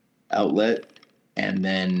outlet, and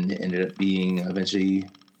then ended up being eventually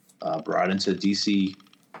brought into DC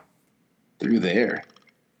through there.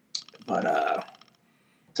 But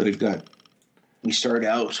so we start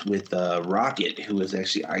out with Rocket, who is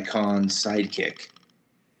actually Icon's sidekick,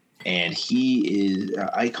 and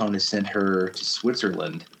Icon has sent her to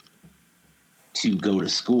Switzerland to go to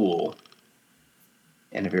school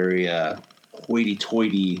in a very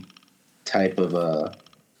hoity-toity type of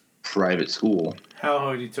private school. How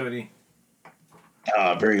hoity-toity?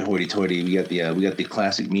 Very hoity-toity. We got the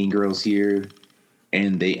classic Mean Girls here,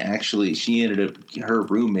 and her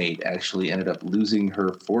roommate actually ended up losing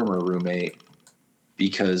her former roommate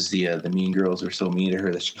because the Mean Girls were so mean to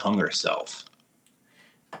her that she hung herself.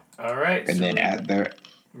 All right. And then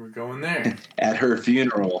we're going there. At her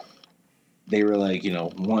funeral, they were like,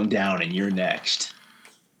 one down and you're next.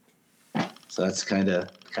 So that's kind of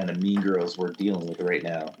Mean Girls we're dealing with right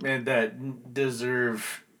now. Man, that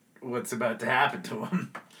deserve what's about to happen to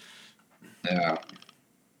them. Yeah.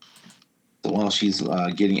 So while she's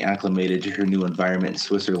getting acclimated to her new environment in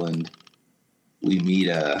Switzerland, we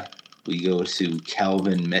go to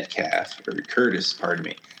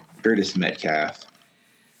Curtis Metcalf,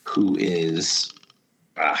 who is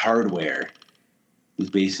Hardware, who's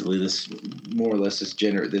basically this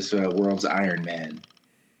world's Iron Man.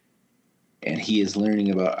 And he is learning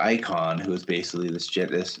about Icon, who is basically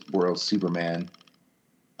this world's Superman.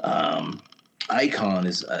 Icon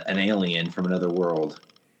is an alien from another world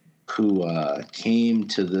who came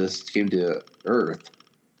to Earth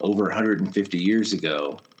over 150 years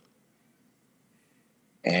ago,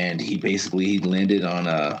 and he landed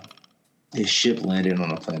on his ship landed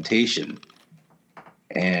on a plantation,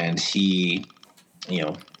 and he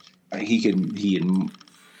could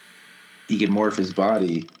morph his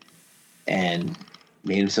body and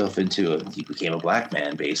made himself he became a black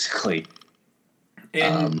man basically.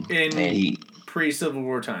 In pre-Civil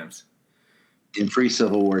War times. In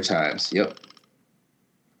pre-Civil War times, yep.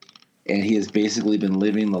 And he has basically been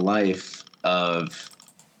living the life of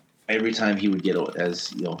every time he would get,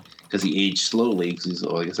 because he aged slowly, because he's,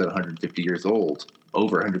 like I said, 150 years old,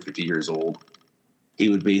 over 150 years old. He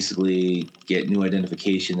would basically get new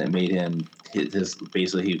identification that made him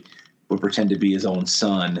basically he would pretend to be his own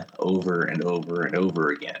son over and over and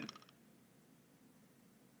over again.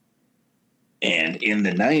 And in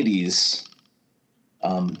the 90s,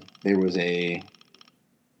 there was a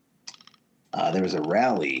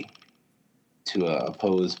rally to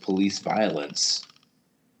oppose police violence,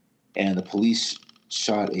 and the police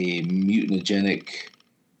shot a mutagenic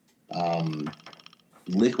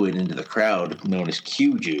liquid into the crowd known as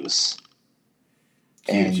Q juice.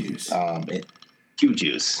 Q juice. Q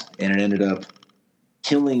juice, and it ended up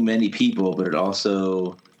killing many people, but it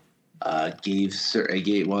also while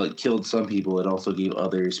it killed some people, it also gave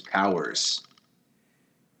others powers,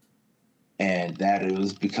 and that it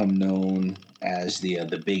was become known as the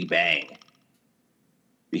Big Bang,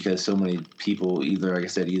 because so many people either, like I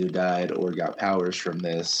said, either died or got powers from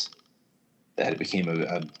this, that it became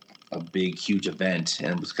a big, huge event,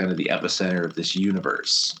 and was kind of the epicenter of this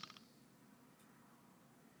universe.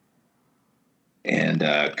 And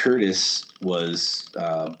Curtis was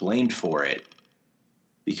blamed for it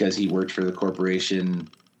because he worked for the corporation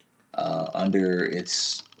under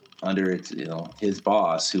its his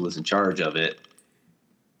boss, who was in charge of it,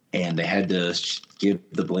 and they had to give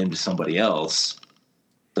the blame to somebody else,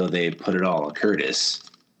 so they put it all on Curtis.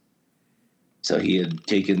 So he had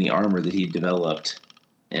taken the armor that he developed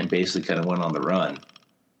and basically kind of went on the run.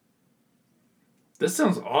 This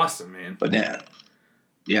sounds awesome, man. But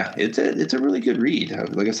yeah, it's a really good read.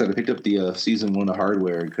 Like I said, I picked up the season 1 of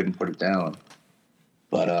Hardware and couldn't put it down.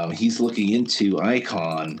 But he's looking into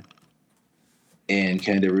Icon and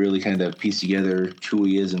kind of piece together who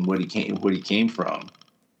he is and what he came from.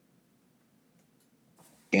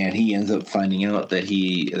 And he ends up finding out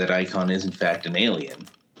that Icon is in fact an alien.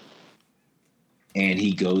 And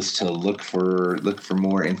he goes to look for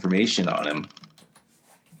more information on him.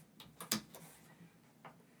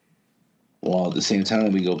 While at the same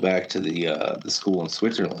time, we go back to the school in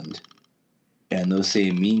Switzerland, and those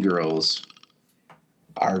same mean girls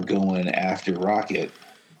are going after Rocket,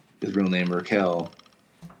 his real name Raquel,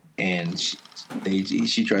 and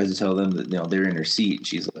she tries to tell them that they're in her seat. And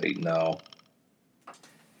she's like, no.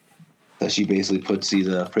 So she basically puts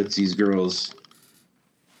these girls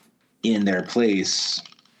in their place,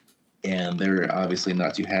 and they're obviously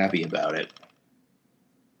not too happy about it.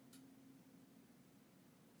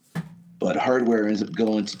 But Hardware ends up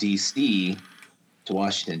going to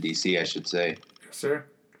Washington, D.C., I should say. Yes, sir.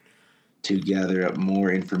 To gather up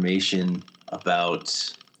more information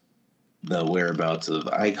about the whereabouts of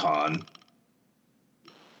Icon.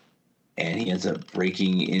 And he ends up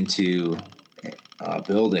breaking into a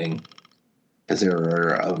building, because there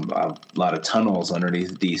are a lot of tunnels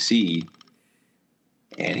underneath D.C.,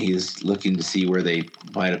 and he's looking to see where they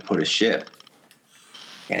might have put a ship.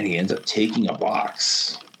 And he ends up taking a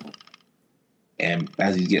box. And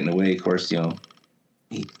as he's getting away, of course,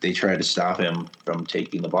 they try to stop him from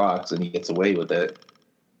taking the box, and he gets away with it.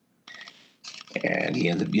 And he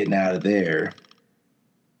ends up getting out of there.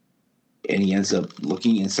 And he ends up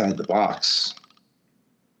looking inside the box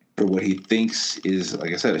for what he thinks is,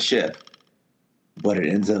 like I said, a ship. But it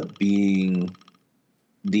ends up being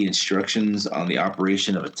the instructions on the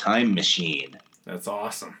operation of a time machine. That's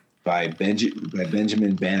awesome. By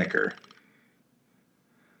Benjamin Banneker.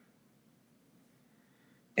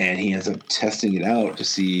 And he ends up testing it out to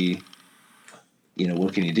see,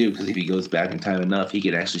 what can he do? Because if he goes back in time enough, he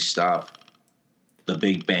can actually stop the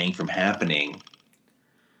Big Bang from happening,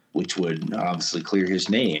 which would obviously clear his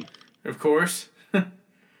name. Of course.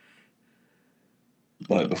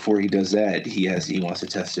 But before he does that, he wants to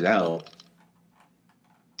test it out.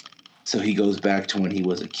 So he goes back to when he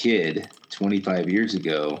was a kid, 25 years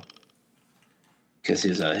ago, because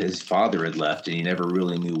his father had left, and he never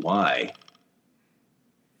really knew why.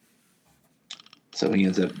 So he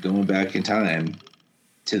ends up going back in time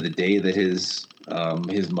to the day that his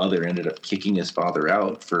mother ended up kicking his father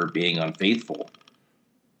out for being unfaithful.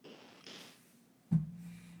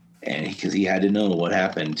 And because he had to know what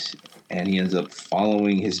happened, and he ends up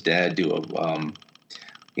following his dad to a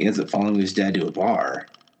bar.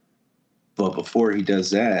 But before he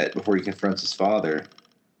does that, before he confronts his father,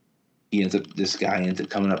 this guy ends up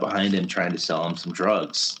coming up behind him trying to sell him some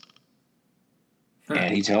drugs. Huh.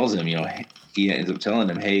 And he tells him, he ends up telling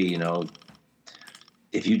him, hey,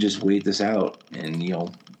 if you just wait this out, and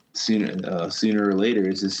sooner or later,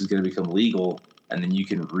 this is going to become legal, and then you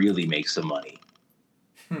can really make some money.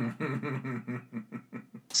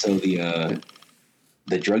 So the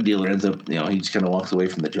drug dealer ends up, he just kind of walks away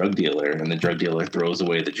from the drug dealer, and the drug dealer throws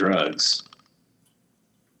away the drugs.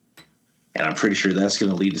 And I'm pretty sure that's going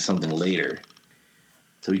to lead to something later.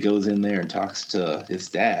 So he goes in there and talks to his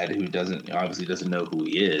dad, who obviously doesn't know who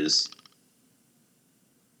he is.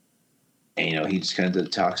 And, he just kind of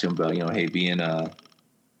talks to him about, hey,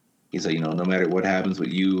 he's like, no matter what happens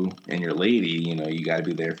with you and your lady, you got to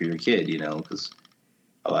be there for your kid, because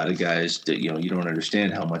a lot of guys, you don't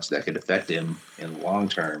understand how much that could affect him in the long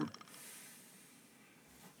term.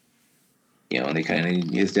 And they kind of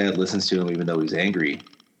his dad listens to him even though he's angry.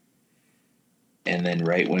 And then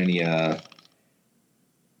right when he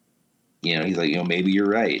he's like, maybe you're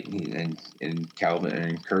right. And Calvin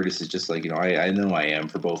and Curtis is just like, I know I am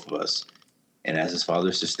for both of us. And as his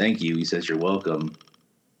father says, thank you, he says, you're welcome.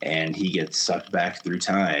 And he gets sucked back through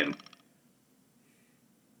time.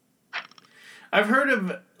 I've heard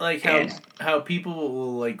of like how people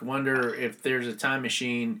will like wonder if there's a time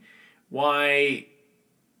machine, why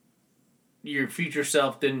your future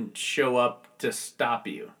self didn't show up to stop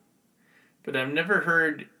you. But I've never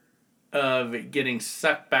heard of getting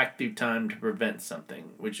sucked back through time to prevent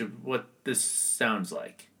something, which is what this sounds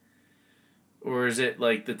like. Or is it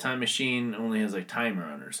like the time machine only has like timer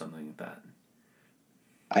on or something like that?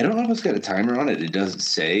 I don't know if it's got a timer on it. It doesn't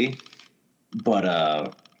say,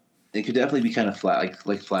 but it could definitely be kind of flat,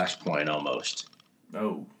 like Flashpoint almost.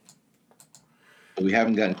 Oh, But we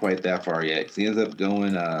haven't gotten quite that far yet. 'Cause he ends up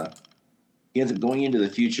going into the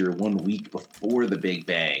future 1 week before the Big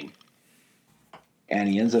Bang, and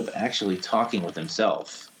he ends up actually talking with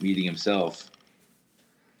himself, meeting himself.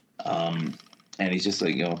 And he's just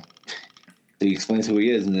like, he explains who he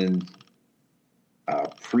is, and then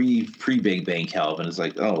pre Big Bang Calvin is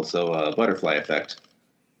like, oh, so butterfly effect,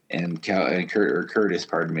 and Curtis,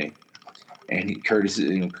 pardon me, and Curtis,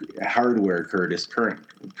 hardware Curtis, current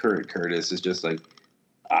Curtis is just like,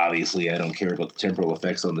 obviously I don't care about the temporal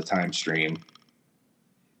effects on the time stream.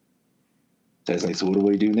 So it's like, so what do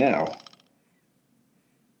we do now?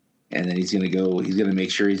 And then he's gonna make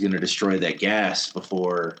sure he's gonna destroy that gas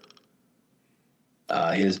before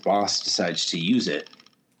his boss decides to use it.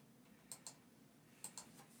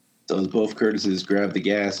 So as both Curtises grab the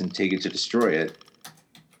gas and take it to destroy it,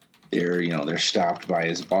 they're stopped by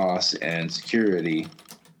his boss and security.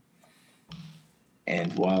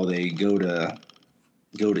 And while they go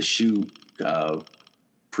to shoot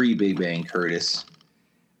pre Big Bang Curtis,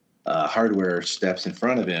 hardware steps in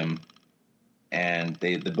front of him, and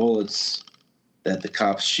the bullets that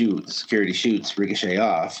the security shoots, ricochet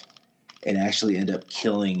off, and actually end up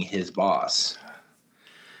killing his boss.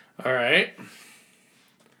 all right.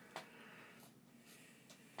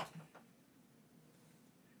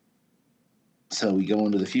 So we go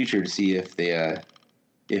into the future to see if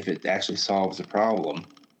it actually solves the problem.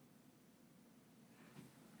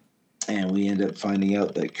 And we end up finding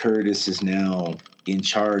out that Curtis is now in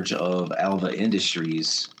charge of Alva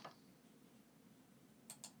Industries,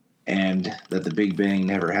 and that the Big Bang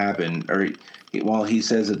never happened. Or while he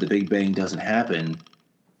says that the Big Bang doesn't happen,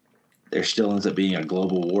 there still ends up being a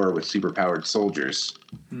global war with superpowered soldiers.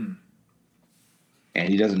 And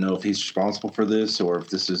he doesn't know if he's responsible for this or if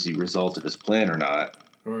this is the result of his plan or not.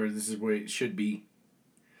 Or this is where it should be.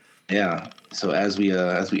 Yeah. So as we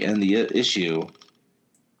end the issue,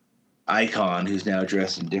 Icon, who's now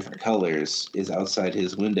dressed in different colors, is outside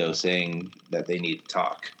his window saying that they need to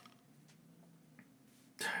talk.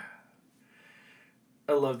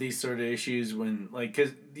 I love these sort of issues when, like,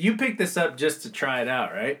 because you picked this up just to try it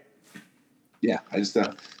out, right? Yeah, I just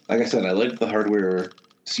like I said, I liked the Hardware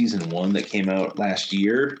season 1 that came out last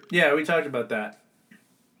year. Yeah, we talked about that.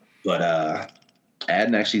 But I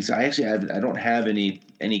don't have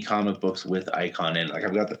any comic books with Icon in. Like,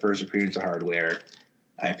 I've got the first appearance of Hardware.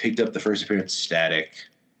 I picked up the first appearance of Static.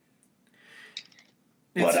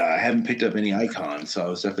 But I haven't picked up any Icon, so I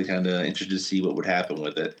was definitely kind of interested to see what would happen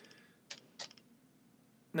with it.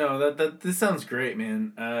 No, this sounds great,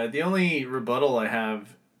 man. The only rebuttal I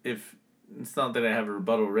have, if it's not that I have a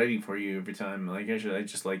rebuttal ready for you every time, like I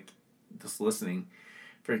just like just listening,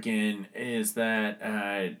 freaking, is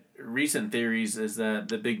that recent theories is that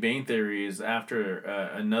the Big Bang Theory is after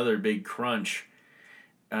another big crunch,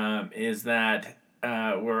 is that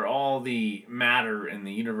where all the matter in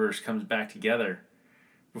the universe comes back together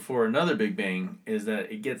before another Big Bang, is that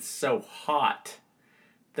it gets so hot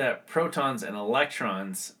that protons and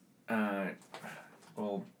electrons,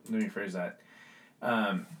 well, let me phrase that,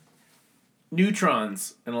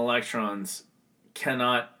 neutrons and electrons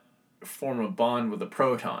cannot form a bond with a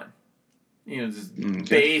proton. This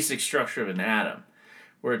basic structure of an atom,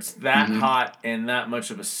 where it's that hot and that much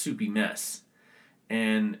of a soupy mess.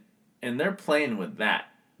 And they're playing with that.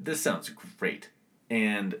 This sounds great.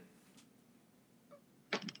 And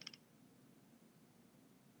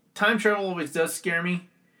time travel always does scare me,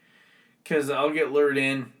 because I'll get lured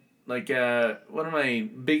in. Like, one of my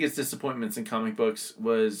biggest disappointments in comic books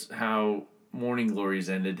was how Morning Glories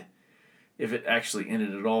ended, if it actually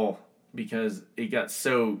ended at all, because it got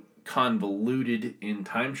so convoluted in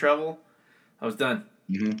time travel. I was done.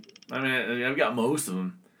 I mean, I've got most of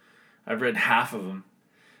them. I've read half of them.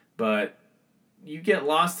 But you get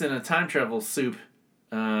lost in a time travel soup,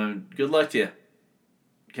 Good luck to you.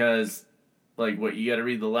 Because, like, you got to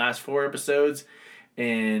read the last 4 episodes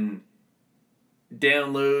and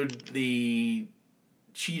download the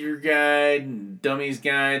Cheater Guide, Dummies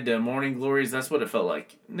Guide, Morning Glories. That's what it felt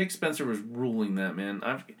like. Nick Spencer was ruling that, man.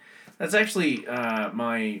 That's actually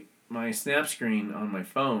my snap screen on my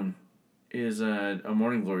phone is a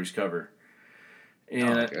Morning Glories cover.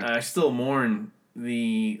 And okay. I still mourn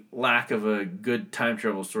the lack of a good time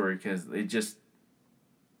travel story because it just...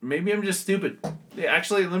 Maybe I'm just stupid.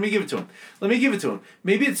 Actually, let me give it to him.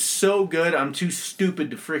 Maybe it's so good I'm too stupid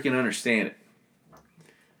to freaking understand it.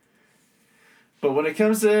 But when it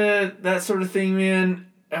comes to that sort of thing, man,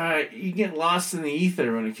 you get lost in the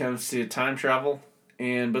ether when it comes to time travel.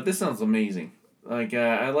 But this sounds amazing. Like,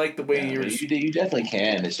 I like the way you definitely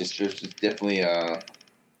can. It's just definitely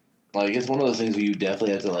like it's one of those things where you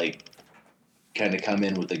definitely have to like kind of come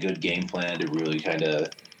in with a good game plan to really kind of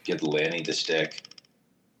get the landing to stick.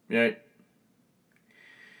 Right.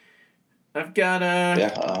 I've got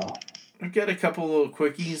a couple little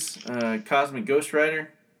quickies. Cosmic Ghost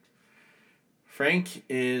Rider. Frank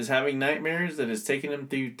is having nightmares that has taken him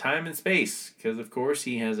through time and space because, of course,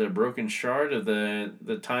 he has a broken shard of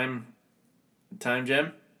the time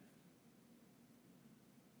gem.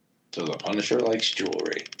 So the Punisher likes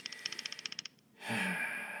jewelry.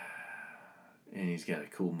 And he's got a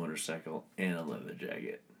cool motorcycle and a leather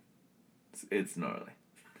jacket. It's gnarly.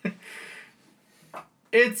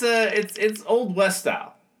 It's Old West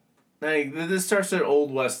style. Like, this starts at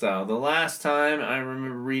Old West style. The last time I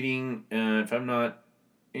remember reading, if I'm not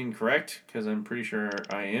incorrect, because I'm pretty sure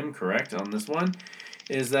I am correct on this one,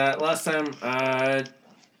 is that last time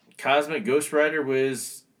Cosmic Ghost Rider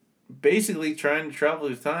was basically trying to travel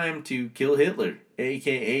through time to kill Hitler,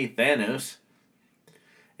 a.k.a. Thanos,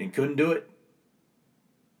 and couldn't do it.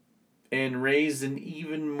 And raised an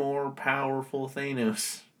even more powerful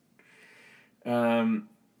Thanos.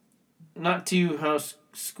 Not too house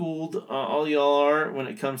schooled all y'all are when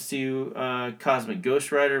it comes to Cosmic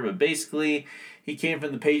Ghost Rider, but basically he came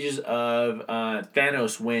from the pages of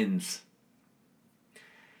Thanos Wins.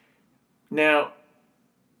 Now,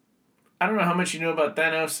 I don't know how much you know about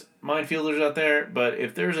Thanos, Mindfielders out there, but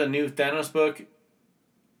if there's a new Thanos book,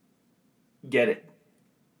 get it.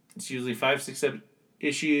 It's usually 5, 6, 7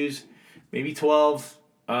 issues, maybe 12.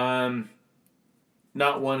 Not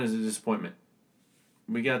one is a disappointment.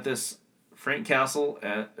 We got this Frank Castle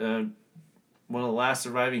at one of the last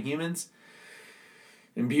surviving humans,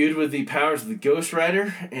 imbued with the powers of the Ghost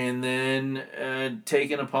Rider, and then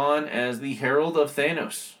taken upon as the Herald of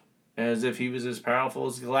Thanos, as if he was as powerful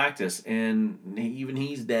as Galactus, and even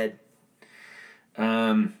he's dead.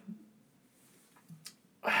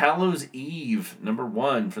 Hallows Eve,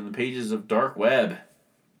 #1, from the pages of Dark Web.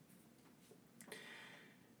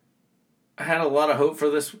 I had a lot of hope for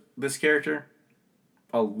this character.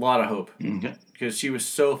 A lot of hope. Okay. Because she was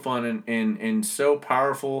so fun and so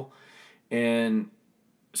powerful and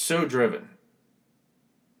so driven.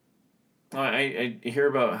 I hear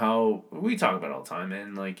about how... We talk about it all the time,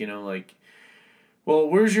 and well,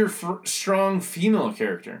 where's your strong female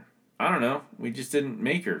character? I don't know. We just didn't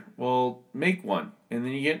make her. Well, make one. And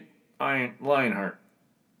then you get Lionheart.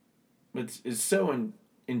 It's so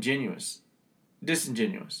disingenuous.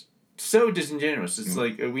 So disingenuous. It's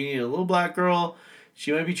like, we need a little black girl.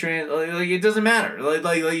 She might be trans. Like it doesn't matter.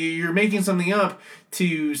 Like you're making something up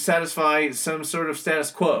to satisfy some sort of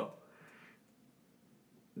status quo.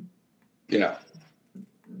 Yeah.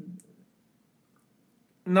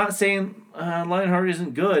 Not saying Lionheart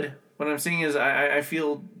isn't good. What I'm saying is I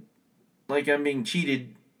feel like I'm being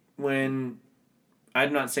cheated when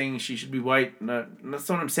I'm not saying she should be white. That's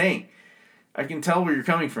what I'm saying. I can tell where you're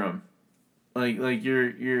coming from. Like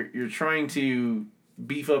you're trying to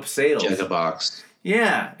beef up sales. Check a box.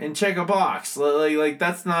 Yeah, and check a box. Like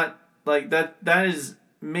that's not like that. That is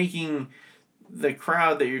making the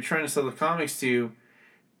crowd that you're trying to sell the comics to.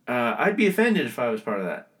 I'd be offended if I was part of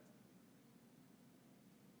that.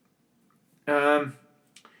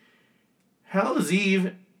 Hallows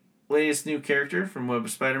Eve, latest new character from Web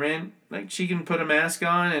of Spider-Man. Like, she can put a mask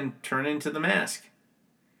on and turn into the mask.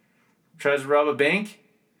 Tries to rob a bank.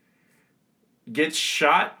 Gets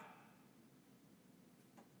shot.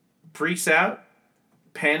 Freaks out.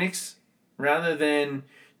 Panics. Rather than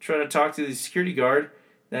try to talk to the security guard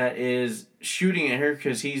that is shooting at her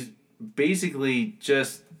because he's basically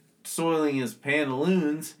just soiling his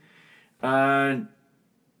pantaloons.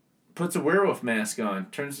 Puts a werewolf mask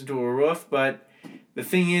on. Turns into a werewolf, but the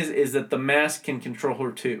thing is that the mask can control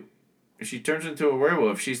her too. If she turns into a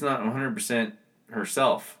werewolf, she's not 100%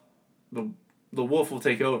 herself. The wolf will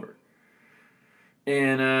take over.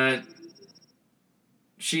 And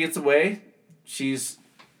she gets away. She's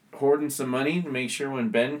hoarding some money to make sure when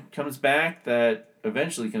Ben comes back, that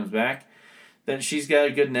eventually comes back, that she's got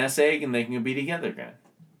a good nest egg and they can be together again.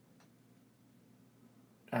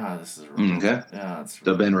 This is a romance. Okay.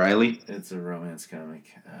 So Ben Reilly? It's a romance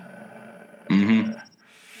comic.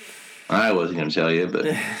 I wasn't going to tell you, but...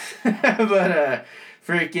 but,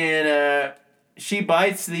 freaking, she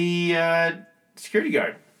bites the security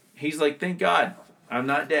guard. He's like, thank God, I'm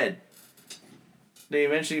not dead. They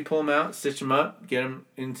eventually pull him out, stitch him up, get him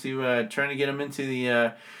into, trying to get him into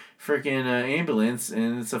the freaking ambulance,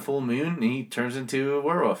 and it's a full moon, and he turns into a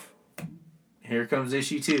werewolf. Here comes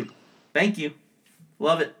issue 2. Thank you.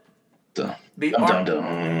 Love it. The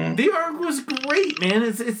arc was great, man.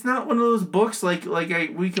 It's not one of those books like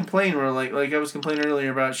we complain or like I was complaining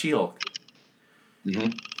earlier about She-Hulk.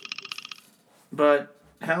 Mm-hmm. But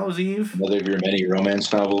How's Eve? Another of your many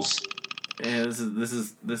romance novels. Yeah, this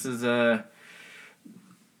is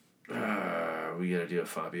we gotta do a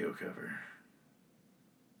Fabio cover.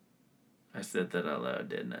 I said that out loud,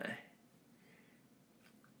 didn't I?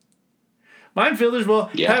 Mindfielders, well,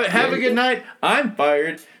 have a good night. I'm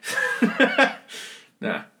fired.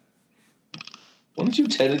 Nah. Wouldn't you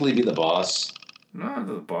technically be the boss? No, I'm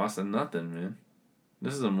the boss of nothing, man.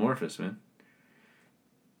 This is amorphous, man.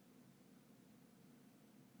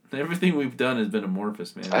 Everything we've done has been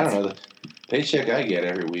amorphous, man. I don't know. The paycheck I get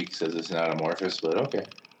every week says it's not amorphous, but okay.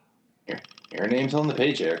 Your name's on the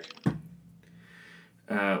paycheck.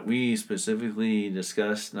 We specifically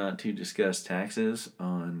discussed not to discuss taxes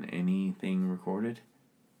on anything recorded.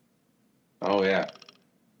 Oh, yeah.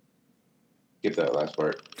 Skip that last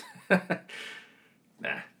part.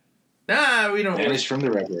 Nah, we don't. Vanished from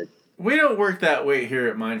the record. We don't work that way here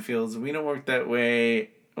at Minefields. We don't work that way.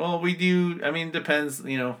 Well, we do. I mean, depends,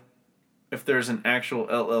 if there's an actual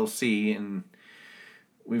LLC and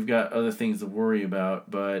we've got other things to worry about.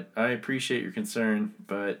 But I appreciate your concern,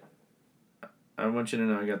 but I want you to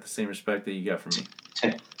know I got the same respect that you got from me.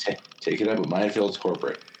 Take it up with Minefields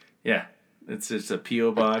Corporate. Yeah. It's a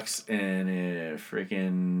P.O. box and a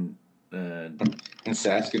freaking... in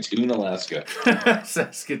Saskatoon, Alaska.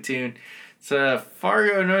 Saskatoon. It's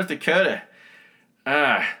Fargo, North Dakota.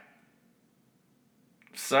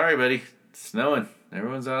 Sorry, buddy. It's snowing.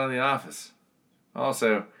 Everyone's out of the office.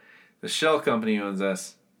 Also, the Shell Company owns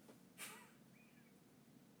us.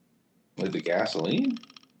 Like the gasoline?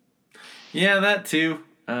 Yeah, that too.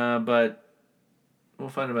 But we'll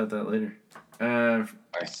find about that later.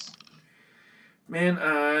 Nice.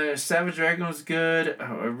 Man, Savage Dragon was good. I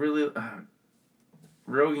really...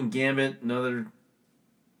 Rogue and Gambit, another...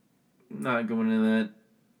 Not going into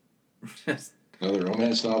that. Another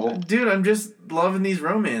romance novel? Dude, I'm just loving these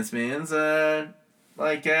romance, mans.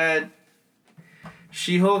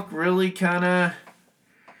 She-Hulk really kind of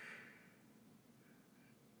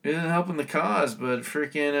isn't helping the cause, but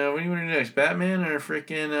freaking, what do you want to do next? Batman or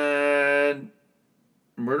freaking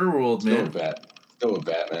Murder World, man? Let's go with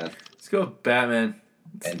Batman. Let's go with Batman.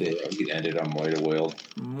 We can end it on Moida World.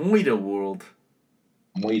 Moida World.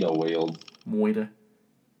 Moida World. Moida.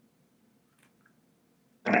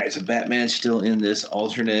 All right, so Batman's still in this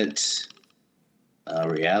alternate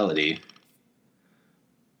reality,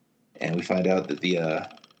 and we find out that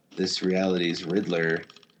this reality's Riddler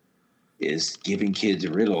is giving kids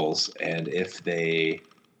riddles, and if they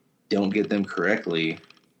don't get them correctly,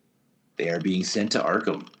 they are being sent to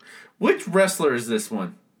Arkham. Which wrestler is this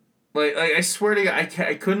one? Like I swear to God,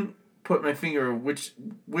 I couldn't put my finger. Which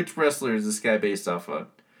wrestler is this guy based off of?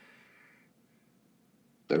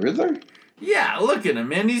 The Riddler? Yeah, look at him,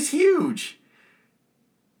 man. He's huge.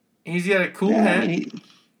 He's got a cool hat. I mean,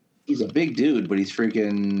 he's a big dude, but he's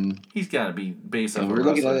freaking... He's got to be based off we're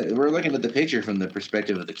looking at the picture from the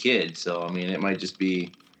perspective of the kid, so, I mean, it might just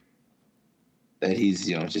be that he's,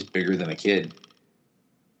 just bigger than a kid.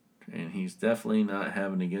 And he's definitely not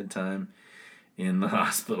having a good time in the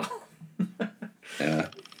hospital. Yeah.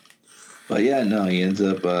 But, yeah, no, he ends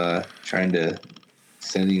up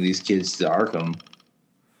sending these kids to Arkham.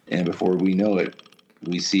 And before we know it,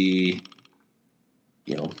 we see,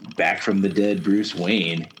 back from the dead Bruce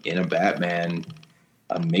Wayne in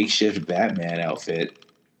a makeshift Batman outfit,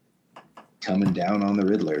 coming down on the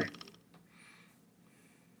Riddler.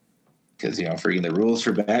 Because, freaking the rules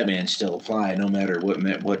for Batman still apply no matter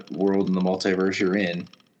what world in the multiverse you're in.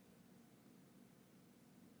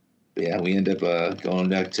 But yeah, we end up going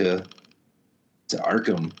back to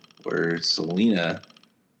Arkham, where Selina...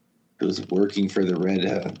 who's working for the Red...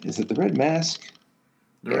 is it the Red Mask?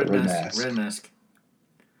 Red Mask. Red Mask.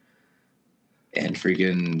 And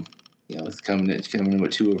freaking, it's coming in with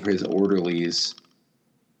two of his orderlies.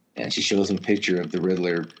 And she shows him a picture of the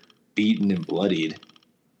Riddler beaten and bloodied.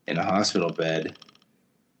 in a hospital bed.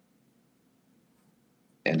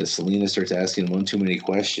 And Selena starts asking one too many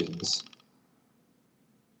questions.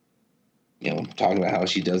 Talking about how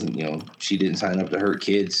she doesn't, she didn't sign up to hurt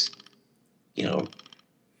kids.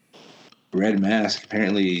 Red Mask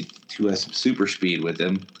apparently who has some super speed with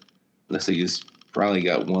him. Looks like he's probably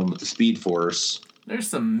got one with the Speed Force. There's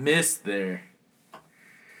some mist there.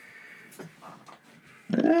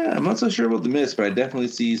 I'm not so sure about the mist, but I definitely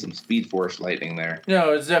see some Speed Force lightning there.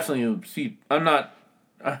 No, it's definitely speed. I'm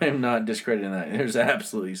not discrediting that. There's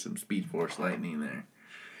absolutely some Speed Force lightning there.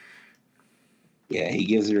 Yeah, he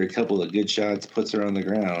gives her a couple of good shots, puts her on the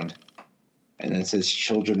ground, and then says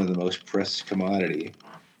children are the most pressed commodity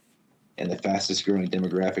and the fastest growing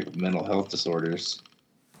demographic of mental health disorders.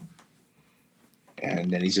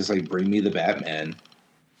 And then he's just like, bring me the Batman.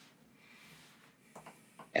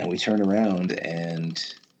 And we turn around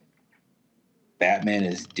and Batman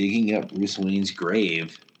is digging up Bruce Wayne's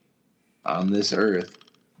grave on this earth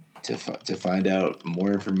to find out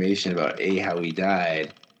more information about A, how he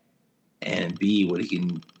died, and B, what he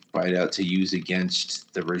can find out to use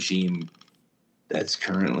against the regime that's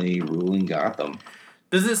currently ruling Gotham.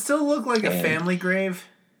 Does it still look like a family grave?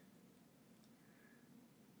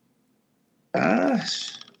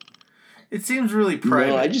 It seems really private.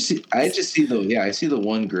 No, I just see I see the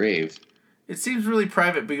one grave. It seems really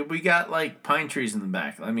private, but we got like pine trees in the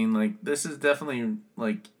back. I mean, like this is definitely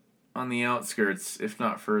like on the outskirts, if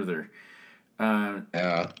not further.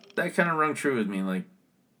 Yeah. That kind of rung true with me. Like,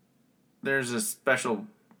 there's a special,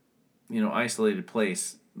 isolated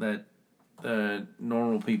place that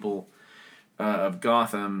normal people of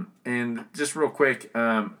Gotham. And just real quick,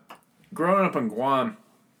 growing up in Guam,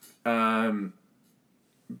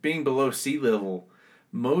 being below sea level,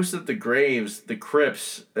 most of the graves, the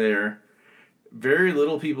crypts there, very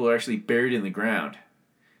little people are actually buried in the ground.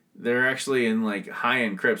 They're actually in like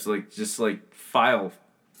high-end crypts, like just like file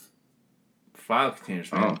containers.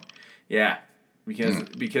 Man. Oh. Yeah,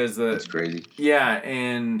 because that's crazy. Yeah,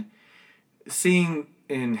 and seeing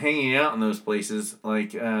and hanging out in those places,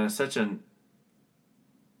 like such an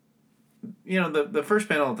the first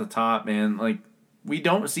panel at the top, man, like we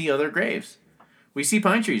don't see other graves. We see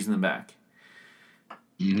pine trees in the back.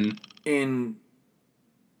 Mm-hmm. In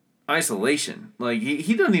isolation. Like,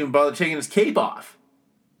 he doesn't even bother taking his cape off.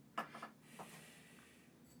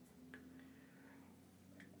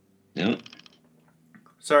 Yep.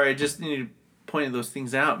 Sorry, I just need to point those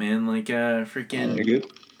things out, man. Like, freaking... You're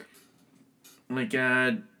good. Like,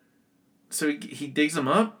 so he digs them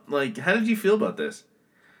up? Like, how did you feel about this?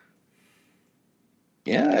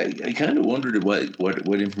 Yeah, I kind of wondered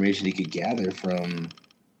what information he could gather from,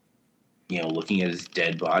 looking at his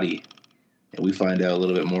dead body. And we find out a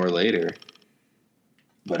little bit more later.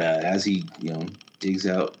 But as he, digs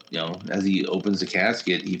out, as he opens the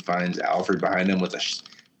casket, he finds Alfred behind him with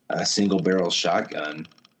a single-barrel shotgun.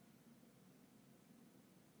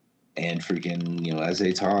 And freaking, as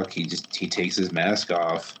they talk, he takes his mask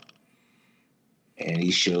off. And he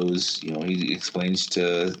shows, he explains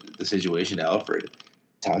to the situation to Alfred,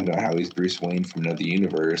 talking about how he's Bruce Wayne from another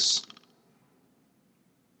universe.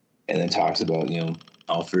 And then talks about,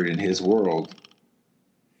 Alfred and his world.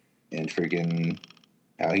 And freaking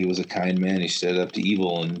how he was a kind man. He stood up to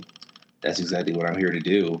evil, and that's exactly what I'm here to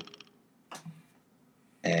do.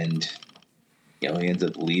 And, he ends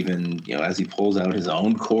up leaving, as he pulls out his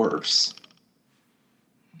own corpse.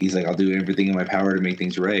 He's like, I'll do everything in my power to make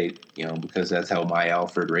things right, because that's how my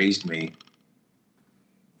Alfred raised me.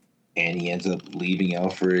 And he ends up leaving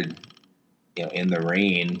Alfred, in the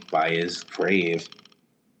rain by his grave.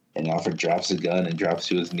 And Alfred drops the gun and drops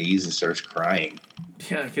to his knees and starts crying.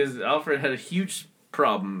 Yeah, because Alfred had a huge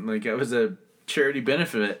problem. Like, it was a charity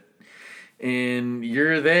benefit. And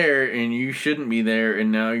you're there, and you shouldn't be there,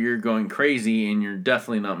 and now you're going crazy, and you're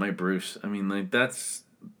definitely not my Bruce. I mean, like,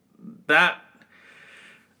 that...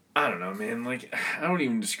 I don't know, man. Like, I don't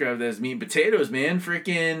even describe that as meat and potatoes, man.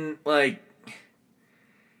 Freaking, like...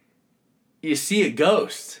 You see a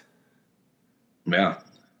ghost. Yeah.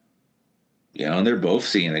 And they're both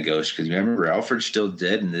seeing a ghost, because remember, Alfred's still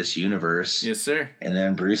dead in this universe. Yes, sir. And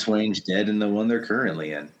then Bruce Wayne's dead in the one they're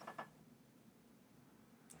currently in.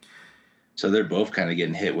 So they're both kind of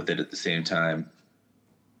getting hit with it at the same time.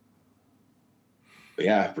 But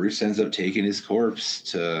yeah, Bruce ends up taking his corpse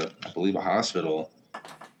to, I believe, a hospital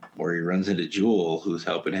where he runs into Jewel, who's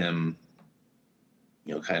helping him,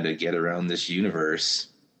 kind of get around this universe.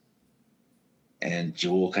 And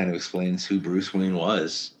Jewel kind of explains who Bruce Wayne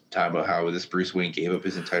was. Talking about how this Bruce Wayne gave up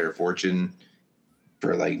his entire fortune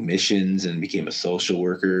for like missions and became a social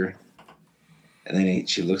worker. And then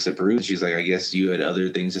she looks at Bruce and she's like, I guess you had other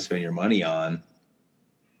things to spend your money on.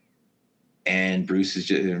 And Bruce is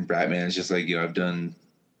just, and Batman is just like, I've done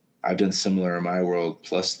similar in my world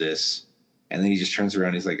plus this. And then he just turns around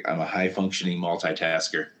and he's like, I'm a high functioning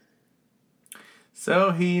multitasker.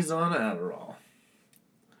 So he's on Adderall.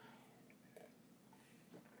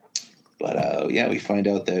 But yeah, we find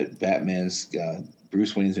out that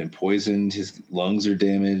Bruce Wayne's been poisoned, his lungs are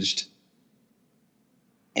damaged,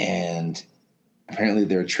 and apparently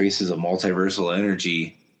there are traces of multiversal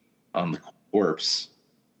energy on the corpse.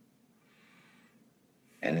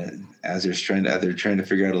 And as they're trying to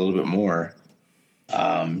figure out a little bit more,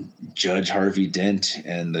 Judge Harvey Dent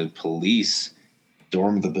and the police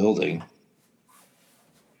storm the building,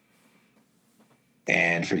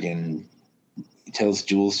 and freaking tells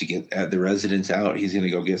Jules to get the residents out. He's going to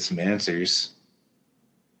go get some answers.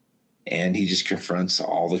 And he just confronts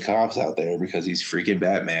all the cops out there because he's freaking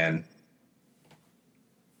Batman.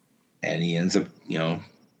 And he ends up,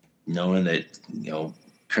 knowing that,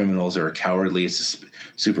 criminals are a cowardly,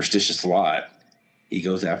 superstitious lot. He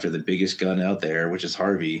goes after the biggest gun out there, which is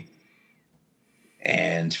Harvey,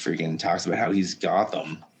 and freaking talks about how he's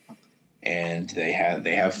Gotham. And they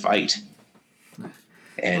have fight.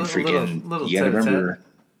 And freaking, you gotta remember,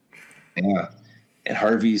 yeah. And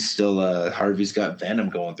Harvey's got venom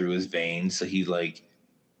going through his veins, so he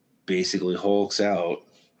basically hulks out.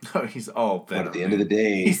 Oh, he's all venom. But at the end of the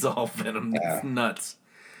day, he's all venom. Yeah. It's nuts.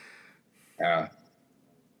 Yeah.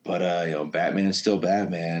 But Batman is still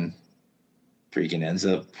Batman. Freaking ends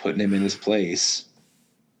up putting him in his place,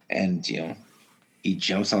 and he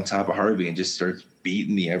jumps on top of Harvey and just starts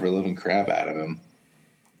beating the ever living crap out of him.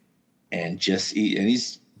 And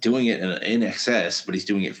he's doing it in excess, but he's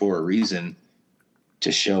doing it for a reason,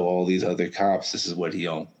 to show all these other cops this is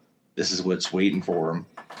what's waiting for him.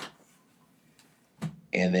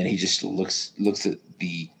 And then he just looks at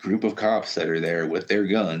the group of cops that are there with their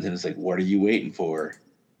guns, and it's like, what are you waiting for?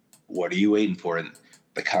 What are you waiting for? And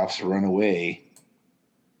the cops run away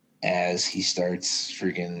as he starts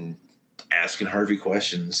freaking asking Harvey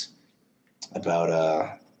questions about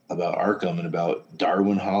Arkham and about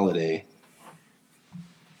Darwin Holiday.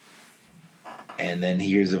 And then he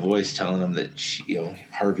hears a voice telling him that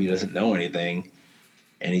Harvey doesn't know anything,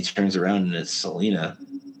 and he turns around and it's Selina.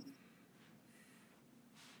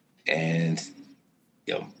 And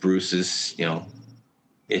Bruce is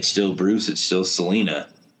it's still Bruce, it's still Selina.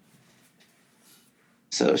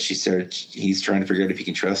 So he's trying to figure out if he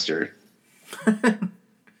can trust her. And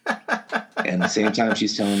at the same time,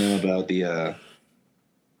 she's telling him about the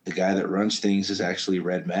guy that runs things is actually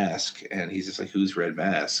Red Mask, and he's just like, who's Red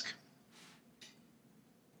Mask?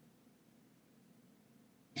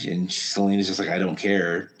 And Selina's just like, I don't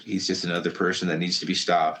care. He's just another person that needs to be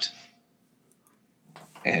stopped.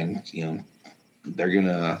 And, they're going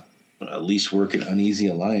to at least work an uneasy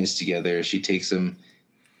alliance together. She takes him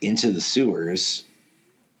into the sewers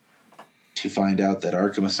to find out that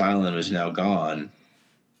Arkham Asylum is now gone.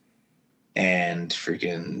 And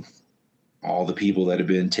freaking all the people that have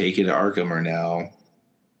been taken to Arkham are now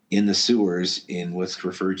in the sewers in what's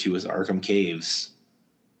referred to as Arkham Caves.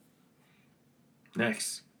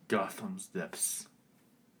 Next, Gotham's depths.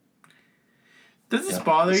 Does this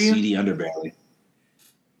bother you? Seedy underbelly.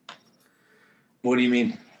 What do you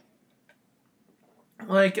mean?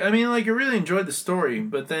 I really enjoyed the story,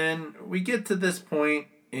 but then we get to this point,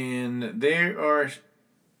 and they are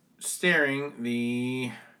staring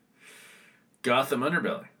the Gotham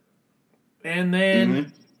underbelly. And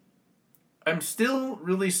then I'm still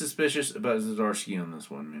really suspicious about Zdarsky on this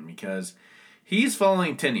one, man, because he's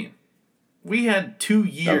following Tynion. We had 2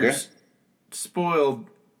 years spoiled.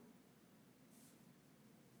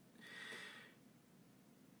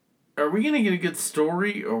 Are we going to get a good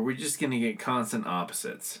story, or are we just going to get constant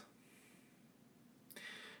opposites?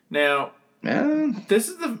 Now, this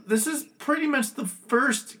is pretty much the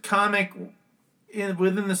first comic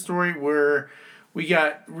within the story where we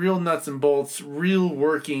got real nuts and bolts, real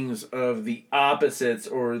workings of the opposites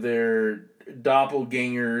or their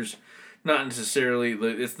doppelgangers. Not necessarily,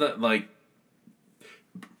 it's not like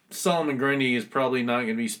Solomon Grundy is probably not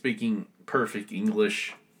going to be speaking perfect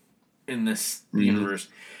English in this universe.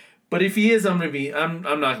 But if he is, I'm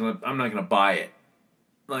not gonna buy it.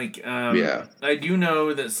 I do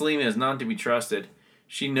know that Selina is not to be trusted.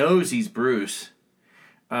 She knows he's Bruce.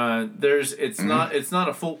 It's not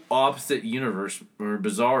a full opposite universe or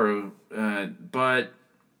Bizarro, but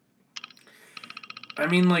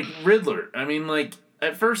Riddler.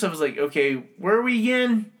 At first I was like, okay, where are we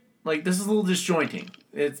again? This is a little disjointing.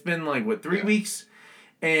 It's been 3 weeks,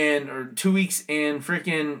 or 2 weeks, and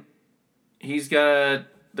freaking, he's got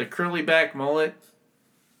the curly back mullet.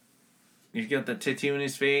 He's got the tattoo in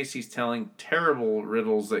his face. He's telling terrible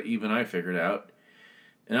riddles that even I figured out.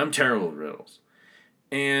 And I'm terrible at riddles.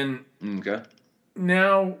 And Okay.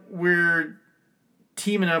 now we're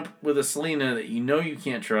teaming up with a Selena that you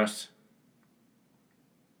can't trust.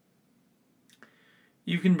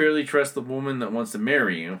 You can barely trust the woman that wants to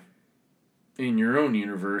marry you in your own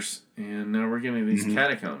universe. And now we're getting these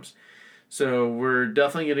catacombs. So we're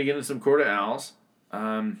definitely going to get into some Court of Owls.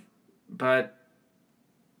 But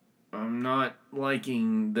I'm not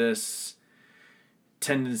liking this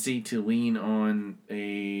tendency to lean on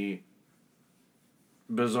a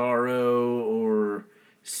Bizarro or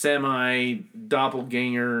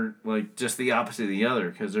semi-doppelganger, like just the opposite of the other,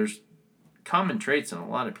 because there's common traits in a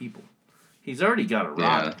lot of people. He's already got a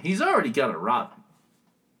Robin. Yeah. He's already got a Robin.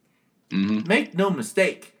 Mm-hmm. Make no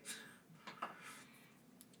mistake.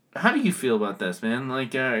 How do you feel about this, man?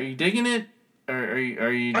 Like, are you digging it? Or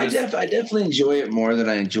are you just... I definitely enjoy it more than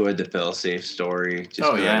I enjoyed the Failsafe story.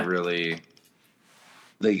 Just I really...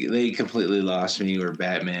 They completely lost me where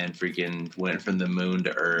Batman freaking went from the moon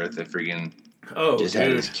to Earth and freaking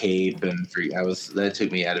had his cape and that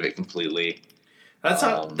took me out of it completely. That's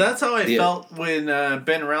how I felt when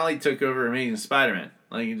Ben Reilly took over Amazing Spider-Man.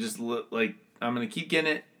 Like it just like I'm gonna keep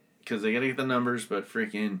getting it because I gotta get the numbers, but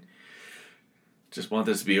freaking just want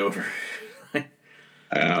this to be over. Like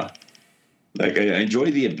I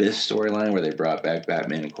enjoyed the Abyss storyline where they brought back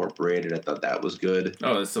Batman Incorporated. I thought that was good.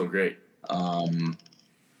 Oh, that's so great.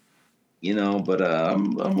 But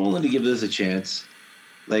I'm willing to give this a chance.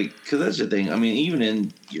 Like, cause that's the thing. I mean, even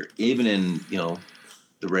in the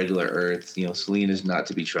regular Earth, Selina's not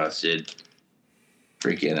to be trusted.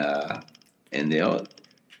 Freaking and the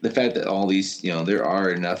fact that all these, there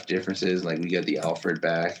are enough differences. Like we got the Alfred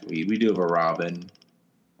back. We do have a Robin,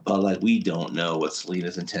 but like we don't know what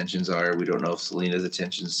Selina's intentions are. We don't know if Selina's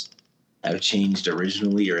intentions have changed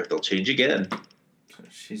originally or if they'll change again.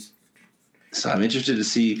 So I'm interested to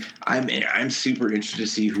see. I'm super interested to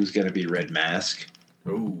see who's going to be Red Mask.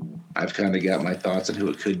 Ooh. I've kind of got my thoughts on who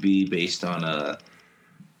it could be based on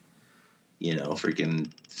freaking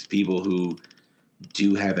people who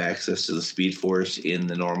do have access to the Speed Force in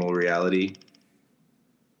the normal reality.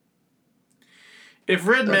 If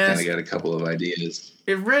Red Mask, I kind of got a couple of ideas.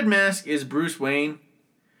 If Red Mask is Bruce Wayne,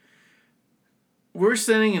 we're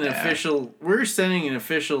sending an official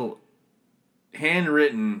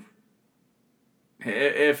handwritten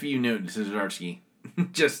F.U. note to Zdarsky.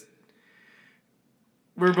 Just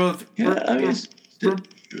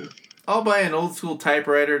I'll buy an old school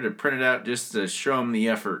typewriter to print it out just to show him the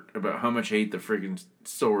effort about how much I hate the freaking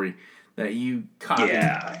story that you copied.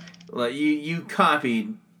 Yeah. Like you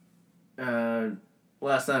copied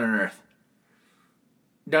Last Night on Earth.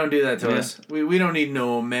 Don't do that to us. We don't need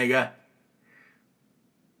no Omega.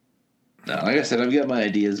 No, like I said, I've got my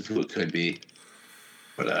ideas of who it could be,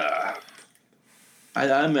 but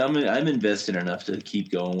I'm invested enough to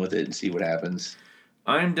keep going with it and see what happens.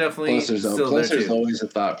 I'm definitely there's always a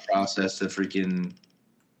thought process to freaking,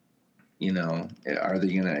 are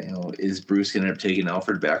they gonna, is Bruce gonna end up taking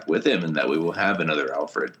Alfred back with him, and that we will have another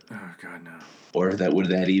Alfred? Oh God, no. Or would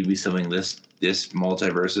that even be something this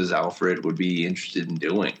multiverse's Alfred would be interested in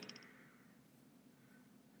doing?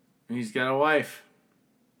 He's got a wife.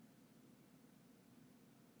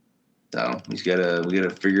 So we gotta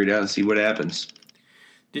figure it out and see what happens.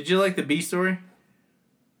 Did you like the B story?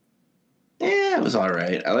 Yeah, it was all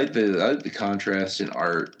right. I like the contrast in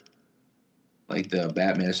art. Like the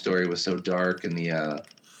Batman story was so dark, and the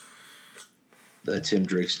Tim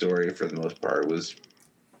Drake story, for the most part, was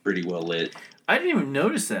pretty well lit. I didn't even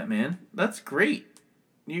notice that, man. That's great.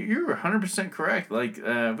 You're 100% correct. Like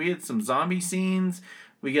we had some zombie scenes,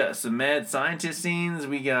 we got some mad scientist scenes,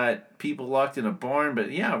 we got people locked in a barn.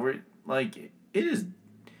 But yeah, we're like, it is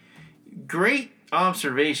great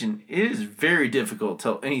observation. It is very difficult to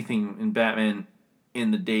tell anything in Batman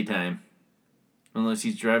in the daytime, unless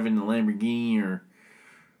he's driving the Lamborghini or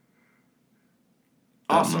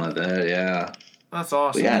something like that. Yeah, that's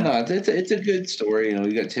awesome. But yeah, no, it's a good story.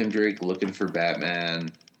 You got Tim Drake looking for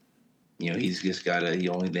Batman. He's just he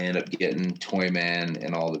only end up getting Toyman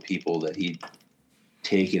and all the people that he'd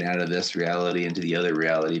taken out of this reality into the other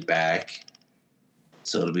reality back.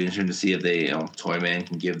 So it'll be interesting to see if Toyman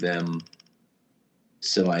can give them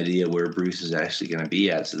some idea where Bruce is actually going to be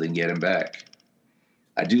at, so they can get him back.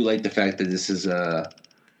 I do like the fact that this is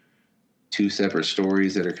two separate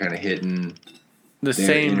stories that are kind of hidden. They're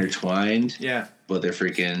same intertwined. Yeah. But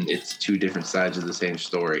it's two different sides of the same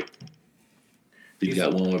story. You've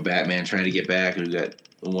got one with Batman trying to get back, and we've got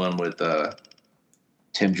the one with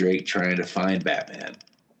Tim Drake trying to find Batman.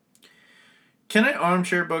 Can I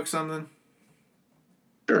armchair book something?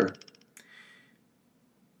 Sure.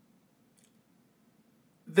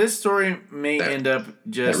 this story may end up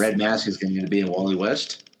just... That red mask is going to be in Wally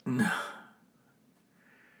West? No.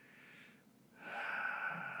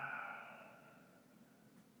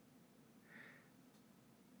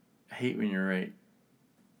 I hate when you're right.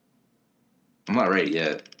 I'm not right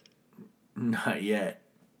yet. Not yet.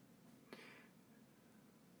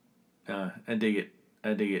 I dig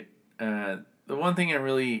it. The one thing I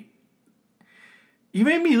really... You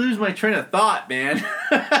made me lose my train of thought, man.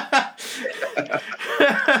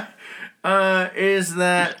 Is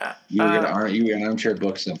that... You were an armchair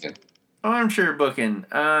book something. Armchair booking.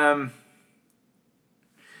 You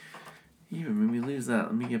even made me lose that.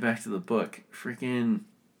 Let me get back to the book. Freaking...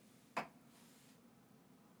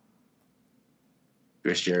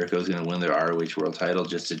 Chris Jericho's going to win their ROH World Title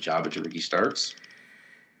just to job it to Ricky Starks.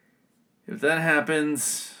 If that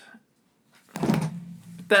happens,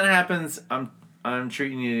 I'm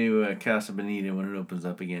treating you to Casa Bonita when it opens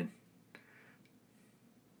up again.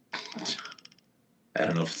 I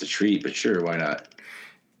don't know if it's a treat, but sure, why not?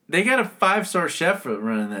 They got a 5-star chef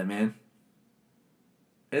running that, man.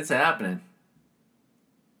 It's happening.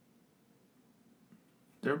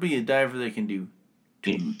 There'll be a diver that can do.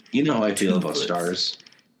 You know how I feel about flips. stars.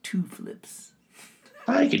 2 flips.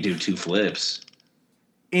 I could do 2 flips.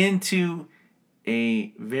 Into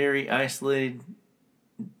a very isolated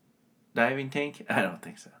diving tank? I don't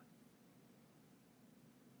think so.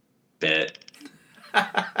 Bet.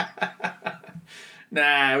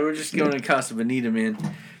 Nah, we're just going to Casa Bonita, man.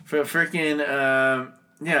 For freaking,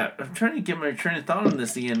 yeah, I'm trying to get my train of thought on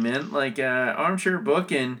this again, man. Like, armchair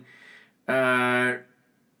booking, wow,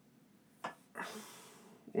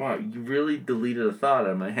 you really deleted a thought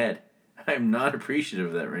out of my head. I'm not appreciative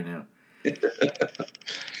of that right now.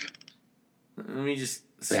 Let me just...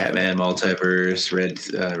 Batman Multiverse,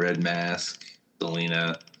 Red Mask,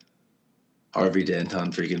 Selena, Harvey Dent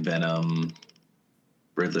on freaking Venom,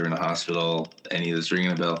 Riddler in a hospital. Any of this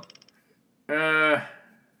ringing a bell? I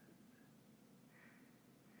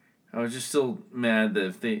was just still mad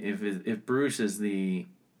that if Bruce is the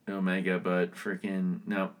Omega, but freaking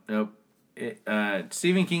nope.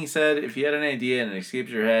 Stephen King said if you had an idea and it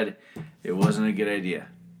escapes your head, it wasn't a good idea.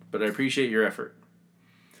 But I appreciate your effort.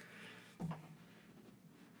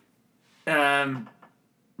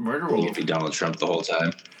 Murder Wolf. It'd be Donald Trump the whole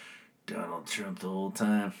time. Donald Trump the whole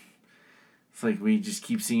time. It's like we just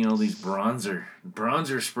keep seeing all these bronzer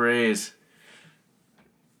sprays,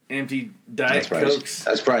 empty Diet Cokes.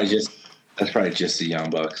 That's probably just the Young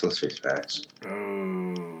Bucks. Let's face facts.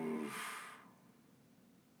 Oh.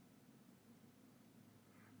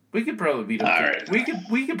 We could probably beat up. We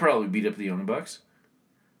could probably beat up the Young Bucks.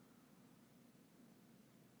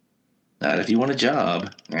 Not if you want a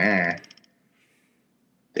job.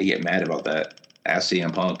 They get mad about that. Ask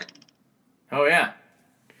CM Punk. Oh yeah.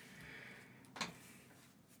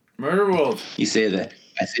 Murder Wolf. You say that.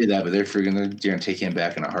 I say that, but they're gonna take him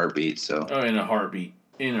back in a heartbeat. So. Oh, in a heartbeat.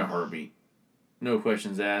 No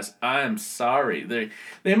questions asked. I'm sorry. They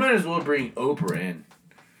might as well bring Oprah in.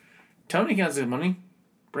 Tony got some money.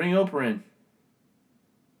 Bring Oprah in.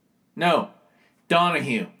 No.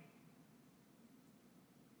 Donahue.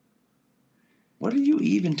 What are you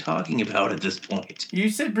even talking about at this point? You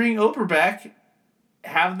said bring Oprah back.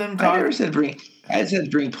 Have them talk. I never said bring. I said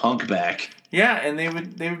bring Punk back. Yeah, and they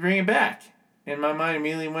would bring it back. And my mind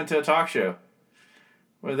immediately went to a talk show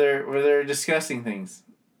where they're discussing things.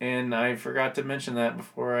 And I forgot to mention that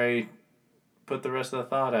before I put the rest of the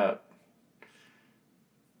thought out.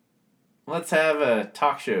 Let's have a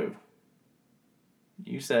talk show.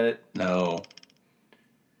 You said it. No.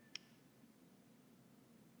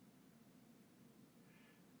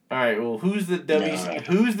 All right. Well, who's the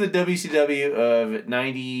WCW of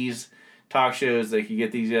 '90s talk shows that could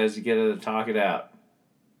get these guys together to talk it out?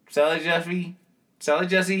 Sally Jesse,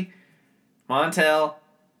 Montel,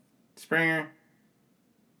 Springer,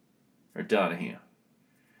 or Donahue,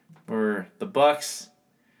 or the Bucks,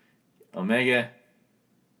 Omega.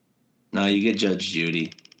 No, you get Judge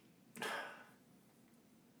Judy.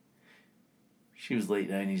 She was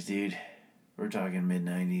late '90s, dude. We're talking mid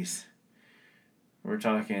 '90s. We're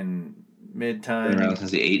talking mid-time. He's been around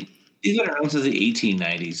since the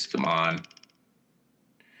 1890s. Come on.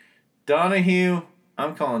 Donahue.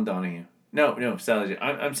 I'm calling Donahue. No, Sally.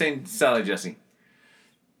 I'm saying Sally Jesse.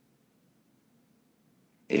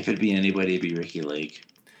 If it'd be anybody, it'd be Ricky Lake.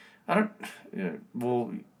 I don't. Yeah,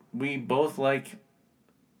 well, we both like.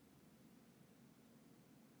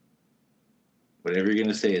 Whatever you're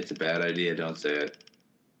gonna say, it's a bad idea. Don't say it.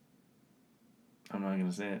 I'm not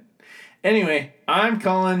gonna say it. Anyway, I'm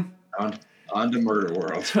calling... On to Murder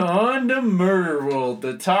World. On to Murder World,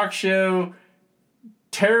 the talk show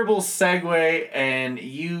terrible segue, and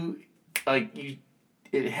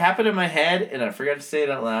it happened in my head, and I forgot to say it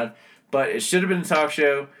out loud, but it should have been a talk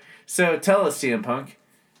show. So tell us, CM Punk,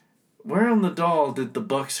 where on the doll did the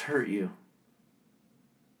Bucks hurt you?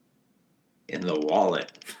 In the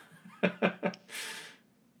wallet. Gonna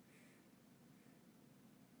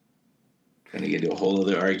get into a whole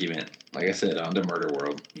other argument. Like I said, on to Murder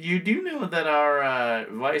World. You do know that our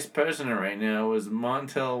vice president right now was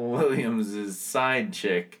Montel Williams' side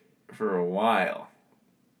chick for a while.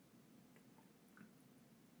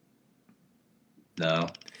 No.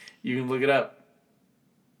 You can look it up.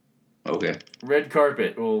 Okay. Red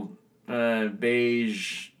carpet. Well,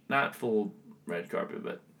 beige, not full red carpet,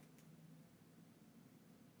 but...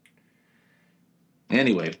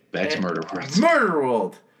 Anyway, back to Murder World. Murder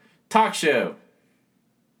World! Talk show.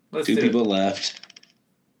 Let's Two people left.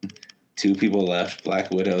 Two people left. Black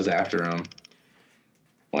Widow's after him.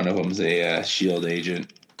 One of them's a S.H.I.E.L.D.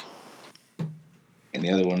 agent. And the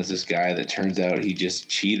other one is this guy that turns out he just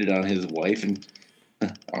cheated on his wife and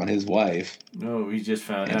on his wife. No, we just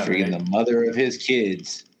found out. And freaking the mother of his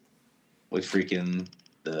kids with freaking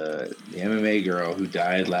the MMA girl who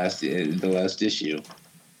died in the last issue.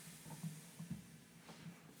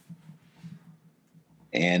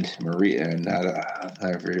 And Maria, and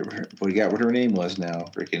I forgot what her name was now.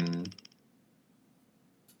 Freaking.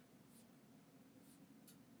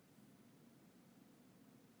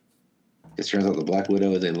 It turns out the Black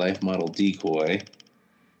Widow is a life model decoy.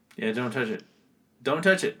 Yeah, don't touch it. Don't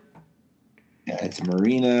touch it. Yeah, it's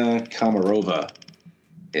Marina Komarova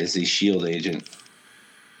is the S.H.I.E.L.D. agent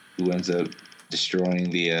who ends up destroying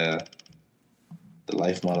the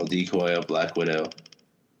life model decoy of Black Widow.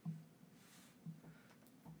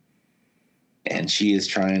 And Marina is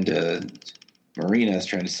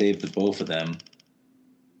trying to save the both of them.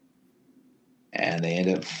 And they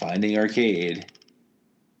end up finding Arcade.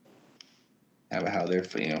 How they're,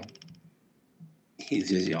 he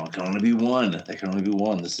says, it can only be one. There can only be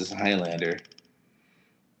one. This is Highlander.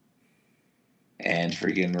 And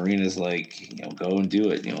freaking Marina's like, go and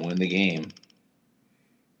do it. Win the game.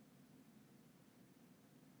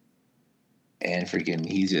 And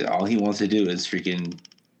freaking, all he wants to do is freaking.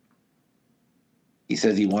 He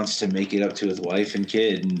says he wants to make it up to his wife and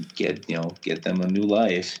kid and get them a new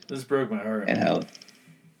life. This broke my heart. And how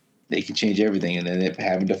they can change everything, and then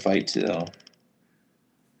having to fight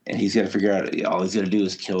And he's got to figure out all he's got to do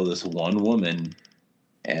is kill this one woman,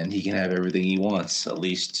 and he can have everything he wants. At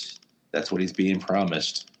least that's what he's being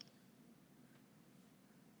promised.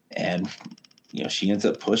 And she ends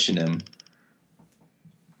up pushing him,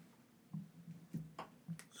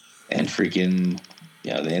 and freaking.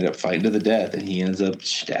 They end up fighting to the death, and he ends up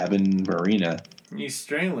stabbing Marina. He's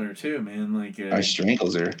strangling her too, man. He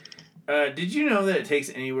strangles her. Did you know that it takes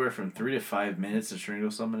anywhere from 3 to 5 minutes to strangle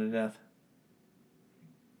someone to death?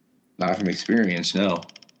 Not from experience, no.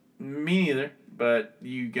 Me neither, but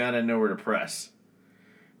you gotta know where to press.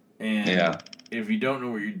 And if you don't know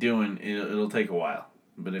what you're doing, it'll take a while.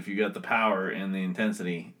 But if you got the power and the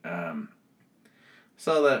intensity,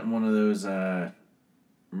 saw that in one of those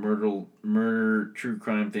murder true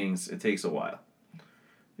crime things. It takes a while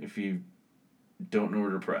if you don't know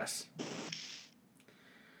where to press.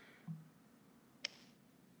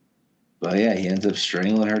 But yeah, he ends up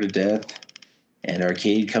strangling her to death, and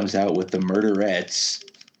Arcade comes out with the Murderettes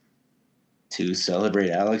to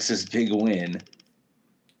celebrate Alex's big win.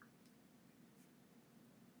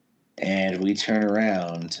 And we turn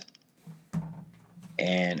around,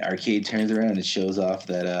 and Arcade turns around and shows off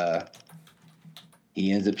that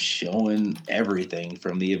he ends up showing everything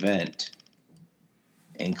from the event,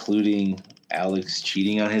 including Alex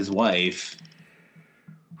cheating on his wife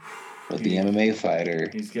with the MMA fighter.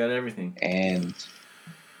 He's got everything. And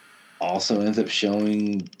also ends up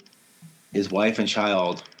showing his wife and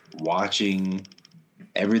child watching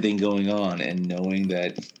everything going on and knowing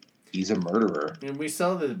that he's a murderer. And we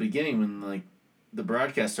saw that at the beginning when the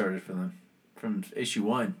broadcast started for them from issue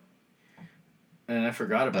 1. And I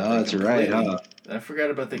forgot about that. That's right, huh? I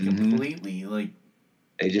forgot about that completely.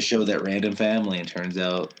 They just showed that random family, and turns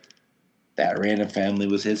out that random family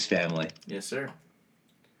was his family. Yes, sir.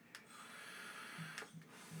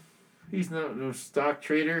 He's no stock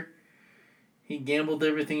trader. He gambled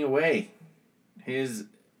everything away. His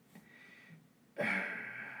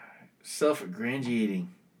self-aggrandulating.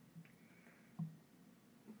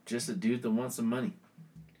 Just a dude that wants some money.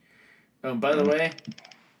 By the way,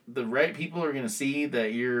 the right people are going to see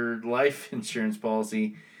that your life insurance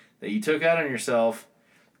policy that you took out on yourself,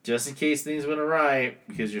 just in case things went awry,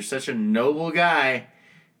 because you're such a noble guy,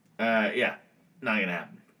 not going to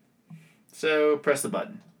happen. So, press the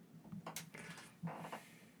button.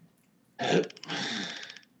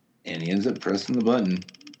 And he ends up pressing the button.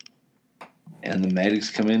 And the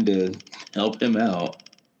medics come in to help him out.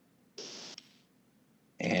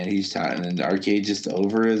 And he's talking, and Arcade just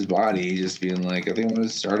over his body, just being like, I think I'm going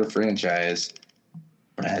to start a franchise.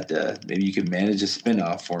 I had to, maybe you could manage a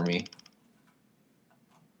spinoff for me.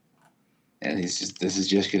 And this is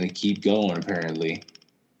just going to keep going, apparently.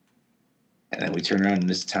 And then we turn around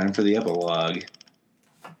and it's time for the epilogue.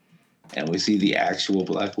 And we see the actual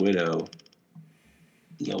Black Widow,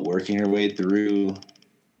 working her way through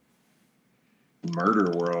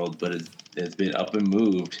murder world, but it's been up and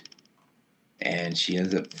moved. And she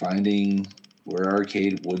ends up finding where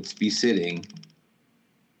Arcade would be sitting.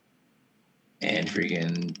 And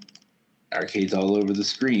freaking Arcade's all over the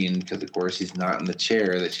screen because, of course, he's not in the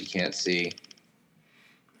chair that she can't see.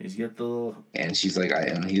 He's got the little... And she's like,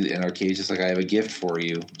 and Arcade's just like, I have a gift for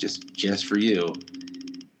you, just for you.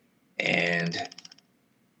 And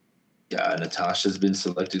Natasha's been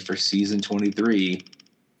selected for season 23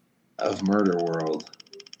 of Murder World.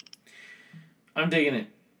 I'm digging it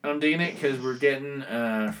because we're getting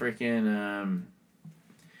freaking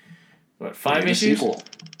 5 issues? Sequel.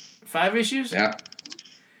 5 issues? Yeah.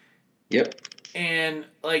 Yep. And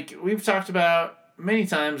like we've talked about many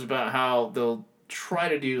times about how they'll try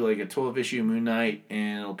to do like a 12-issue Moon Knight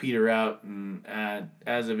and it'll peter out, and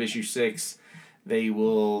as of issue 6 they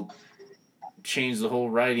will change the whole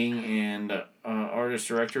writing and artist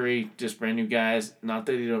directory, just brand new guys. Not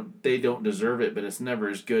that they don't deserve it, but it's never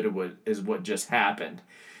as good as what just happened.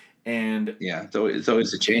 And yeah, it's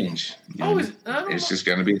always a change. It's just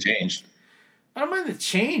going to be a change. I don't mind the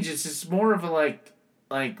change. It's just more of a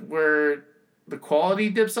like where the quality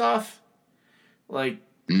dips off. Like,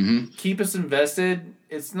 keep us invested.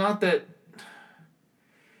 It's not that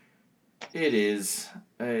it is,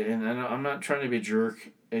 and I'm not trying to be a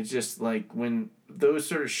jerk. It's just like when those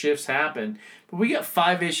sort of shifts happen. But we got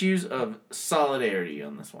 5 issues of solidarity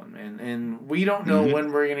on this one, man. And we don't know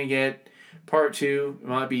when we're going to get part 2. It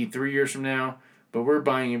might be 3 years from now, but we're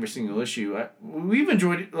buying every single issue. We've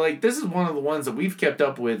enjoyed it. Like, this is one of the ones that we've kept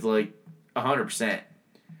up with, like, 100%.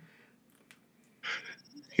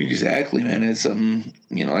 Exactly, man. It's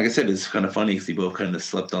like I said, it's kind of funny because we both kind of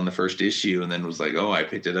slept on the first issue and then was like, oh, I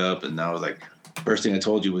picked it up, and now I was like, first thing I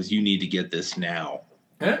told you was you need to get this now.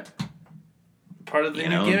 Huh? Part of the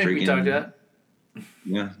new gimmick we talked about.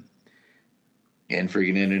 Yeah. And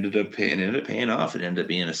freaking ended up paying off. It ended up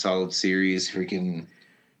being a solid series, freaking,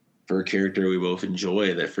 for a character we both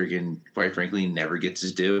enjoy that freaking, quite frankly, never gets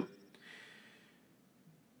his due.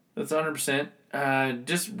 That's 100%.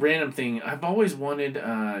 Just random thing. I've always wanted.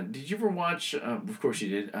 Did you ever watch? Of course you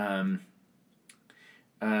did.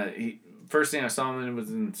 First thing I saw him in was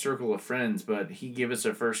in Circle of Friends, but he gave us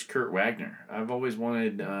our first Kurt Wagner. I've always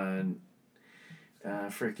wanted.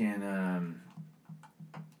 Freaking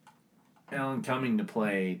Alan Cumming to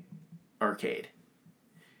play Arcade.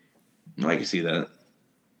 I can see that.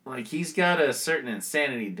 Like, he's got a certain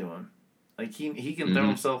insanity to him. Like, he can throw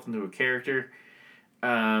himself into a character.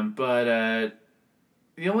 But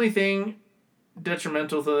the only thing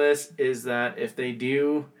detrimental to this is that if they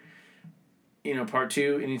do, part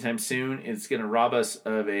 2 anytime soon, it's going to rob us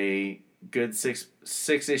of a good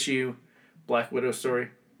six issue Black Widow story.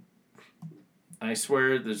 I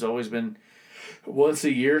swear there's always been once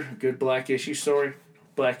a year a good Black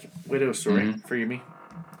Widow story, forgive me.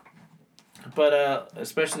 But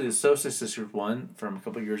especially the Sosa Sisters one from a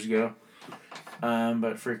couple years ago.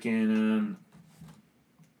 But freaking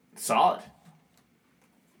solid.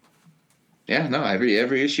 Yeah, no,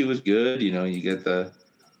 every issue was good. You get the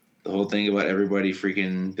whole thing about everybody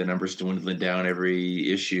freaking the numbers dwindling down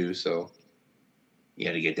every issue, so you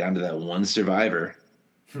had to get down to that one survivor.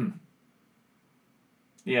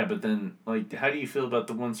 Yeah, but then, like, how do you feel about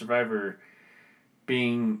the one survivor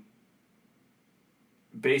being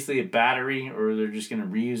basically a battery, or they're just going to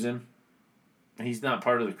reuse him? He's not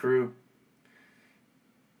part of the crew.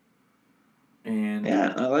 And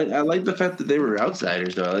yeah, I like the fact that they were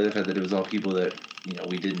outsiders, though. I like the fact that it was all people that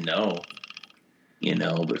we didn't know.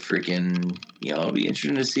 But freaking, it'll be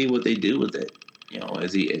interesting to see what they do with it.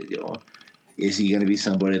 Is he going to be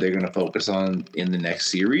somebody they're going to focus on in the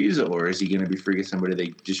next series, or is he going to be freaking somebody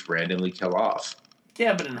they just randomly kill off?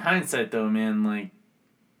 Yeah, but in hindsight, though, man, like,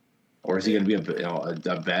 or is he going to be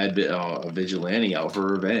a vigilante out for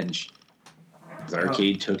revenge? Because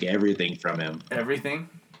Arcade took everything from him. Everything.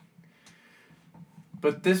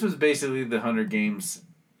 But this was basically the 100 games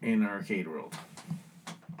in Arcade World.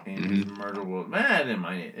 And Murder World. Man, I didn't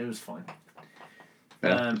mind it. It was fun.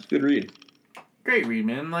 Yeah, good read. Great read,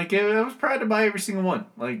 man. Like, I was proud to buy every single one.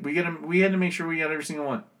 Like, we had to make sure we got every single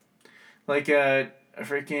one. Like, it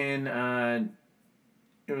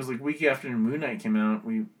was like week after Moon Knight came out.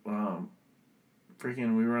 We were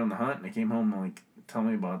on the hunt, and I came home and like, tell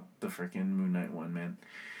me about the freaking Moon Knight one, man.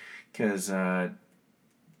 Because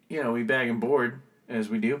we bag and board as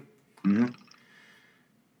we do. Mm-hmm.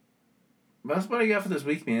 That's what I got for this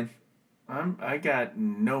week, man. I got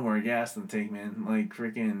no more gas in the tank, man. Like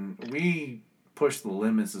we pushed the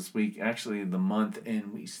limits this week, actually the month,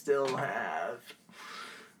 and we still have.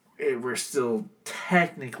 We're still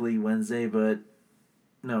technically Wednesday, but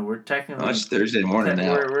no, we're technically. Oh, it's Thursday morning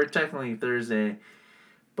now. We're technically Thursday,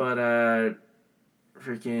 but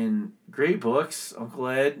great books, Uncle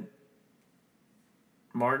Ed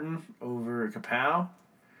Martin over Kapow.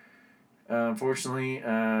 Unfortunately,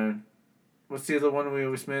 what's the other one we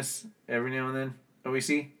always miss every now and then?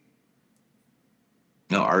 OEC?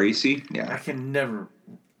 No, REC? Yeah. I can never.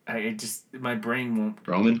 My brain won't.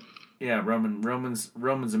 Roman? Yeah,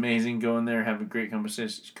 Roman's amazing. Go in there, have a great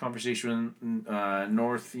conversation with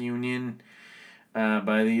North Union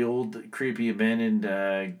by the old creepy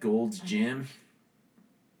abandoned Gold's Gym.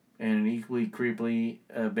 And an equally creepily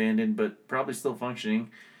abandoned, but probably still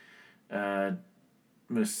functioning,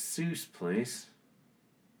 masseuse place.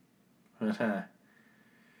 Well,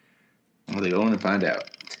 they go in and find out.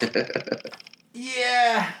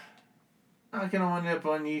 Yeah. How can I wind up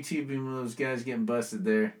on YouTube and those guys getting busted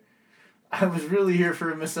there? I was really here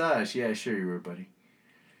for a massage. Yeah, sure you were, buddy.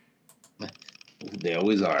 They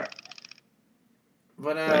always are.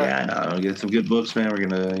 But yeah, no, we get some good books, man. We're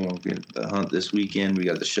gonna get the hunt this weekend. We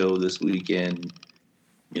got the show this weekend.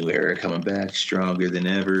 New Era coming back stronger than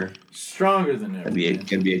ever. Stronger than ever.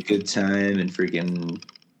 Gonna be a good time in freaking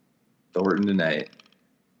Thornton tonight.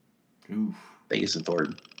 Oof. Vegas and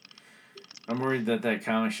Thornton. I'm worried that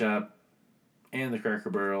comic shop and the Cracker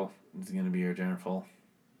Barrel is gonna be our downfall.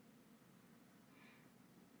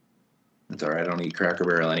 That's all right. I don't eat Cracker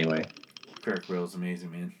Barrel anyway. Cracker Barrel's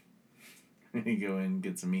amazing, man. You go in and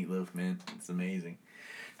get some meatloaf, man. It's amazing.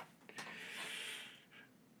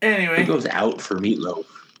 Anyway. It goes out for meatloaf.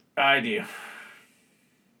 I do.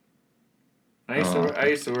 I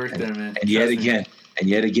used to work there, man. And yet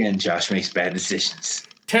again, Josh makes bad decisions.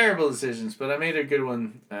 Terrible decisions, but I made a good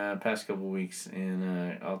one past couple weeks,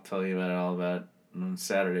 and I'll tell you all about it on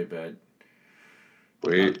Saturday, bud.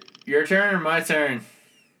 Wait. Your turn or my turn?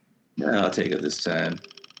 No, I'll take it this time.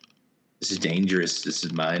 This is dangerous. This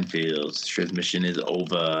is minefields. Transmission is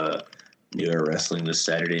over. New Era Wrestling this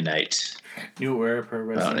Saturday night.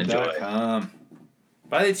 NewEraProWrestling.com.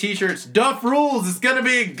 Buy the t-shirts. Duff rules. It's going to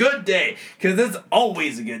be a good day, because it's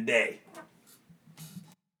always a good day.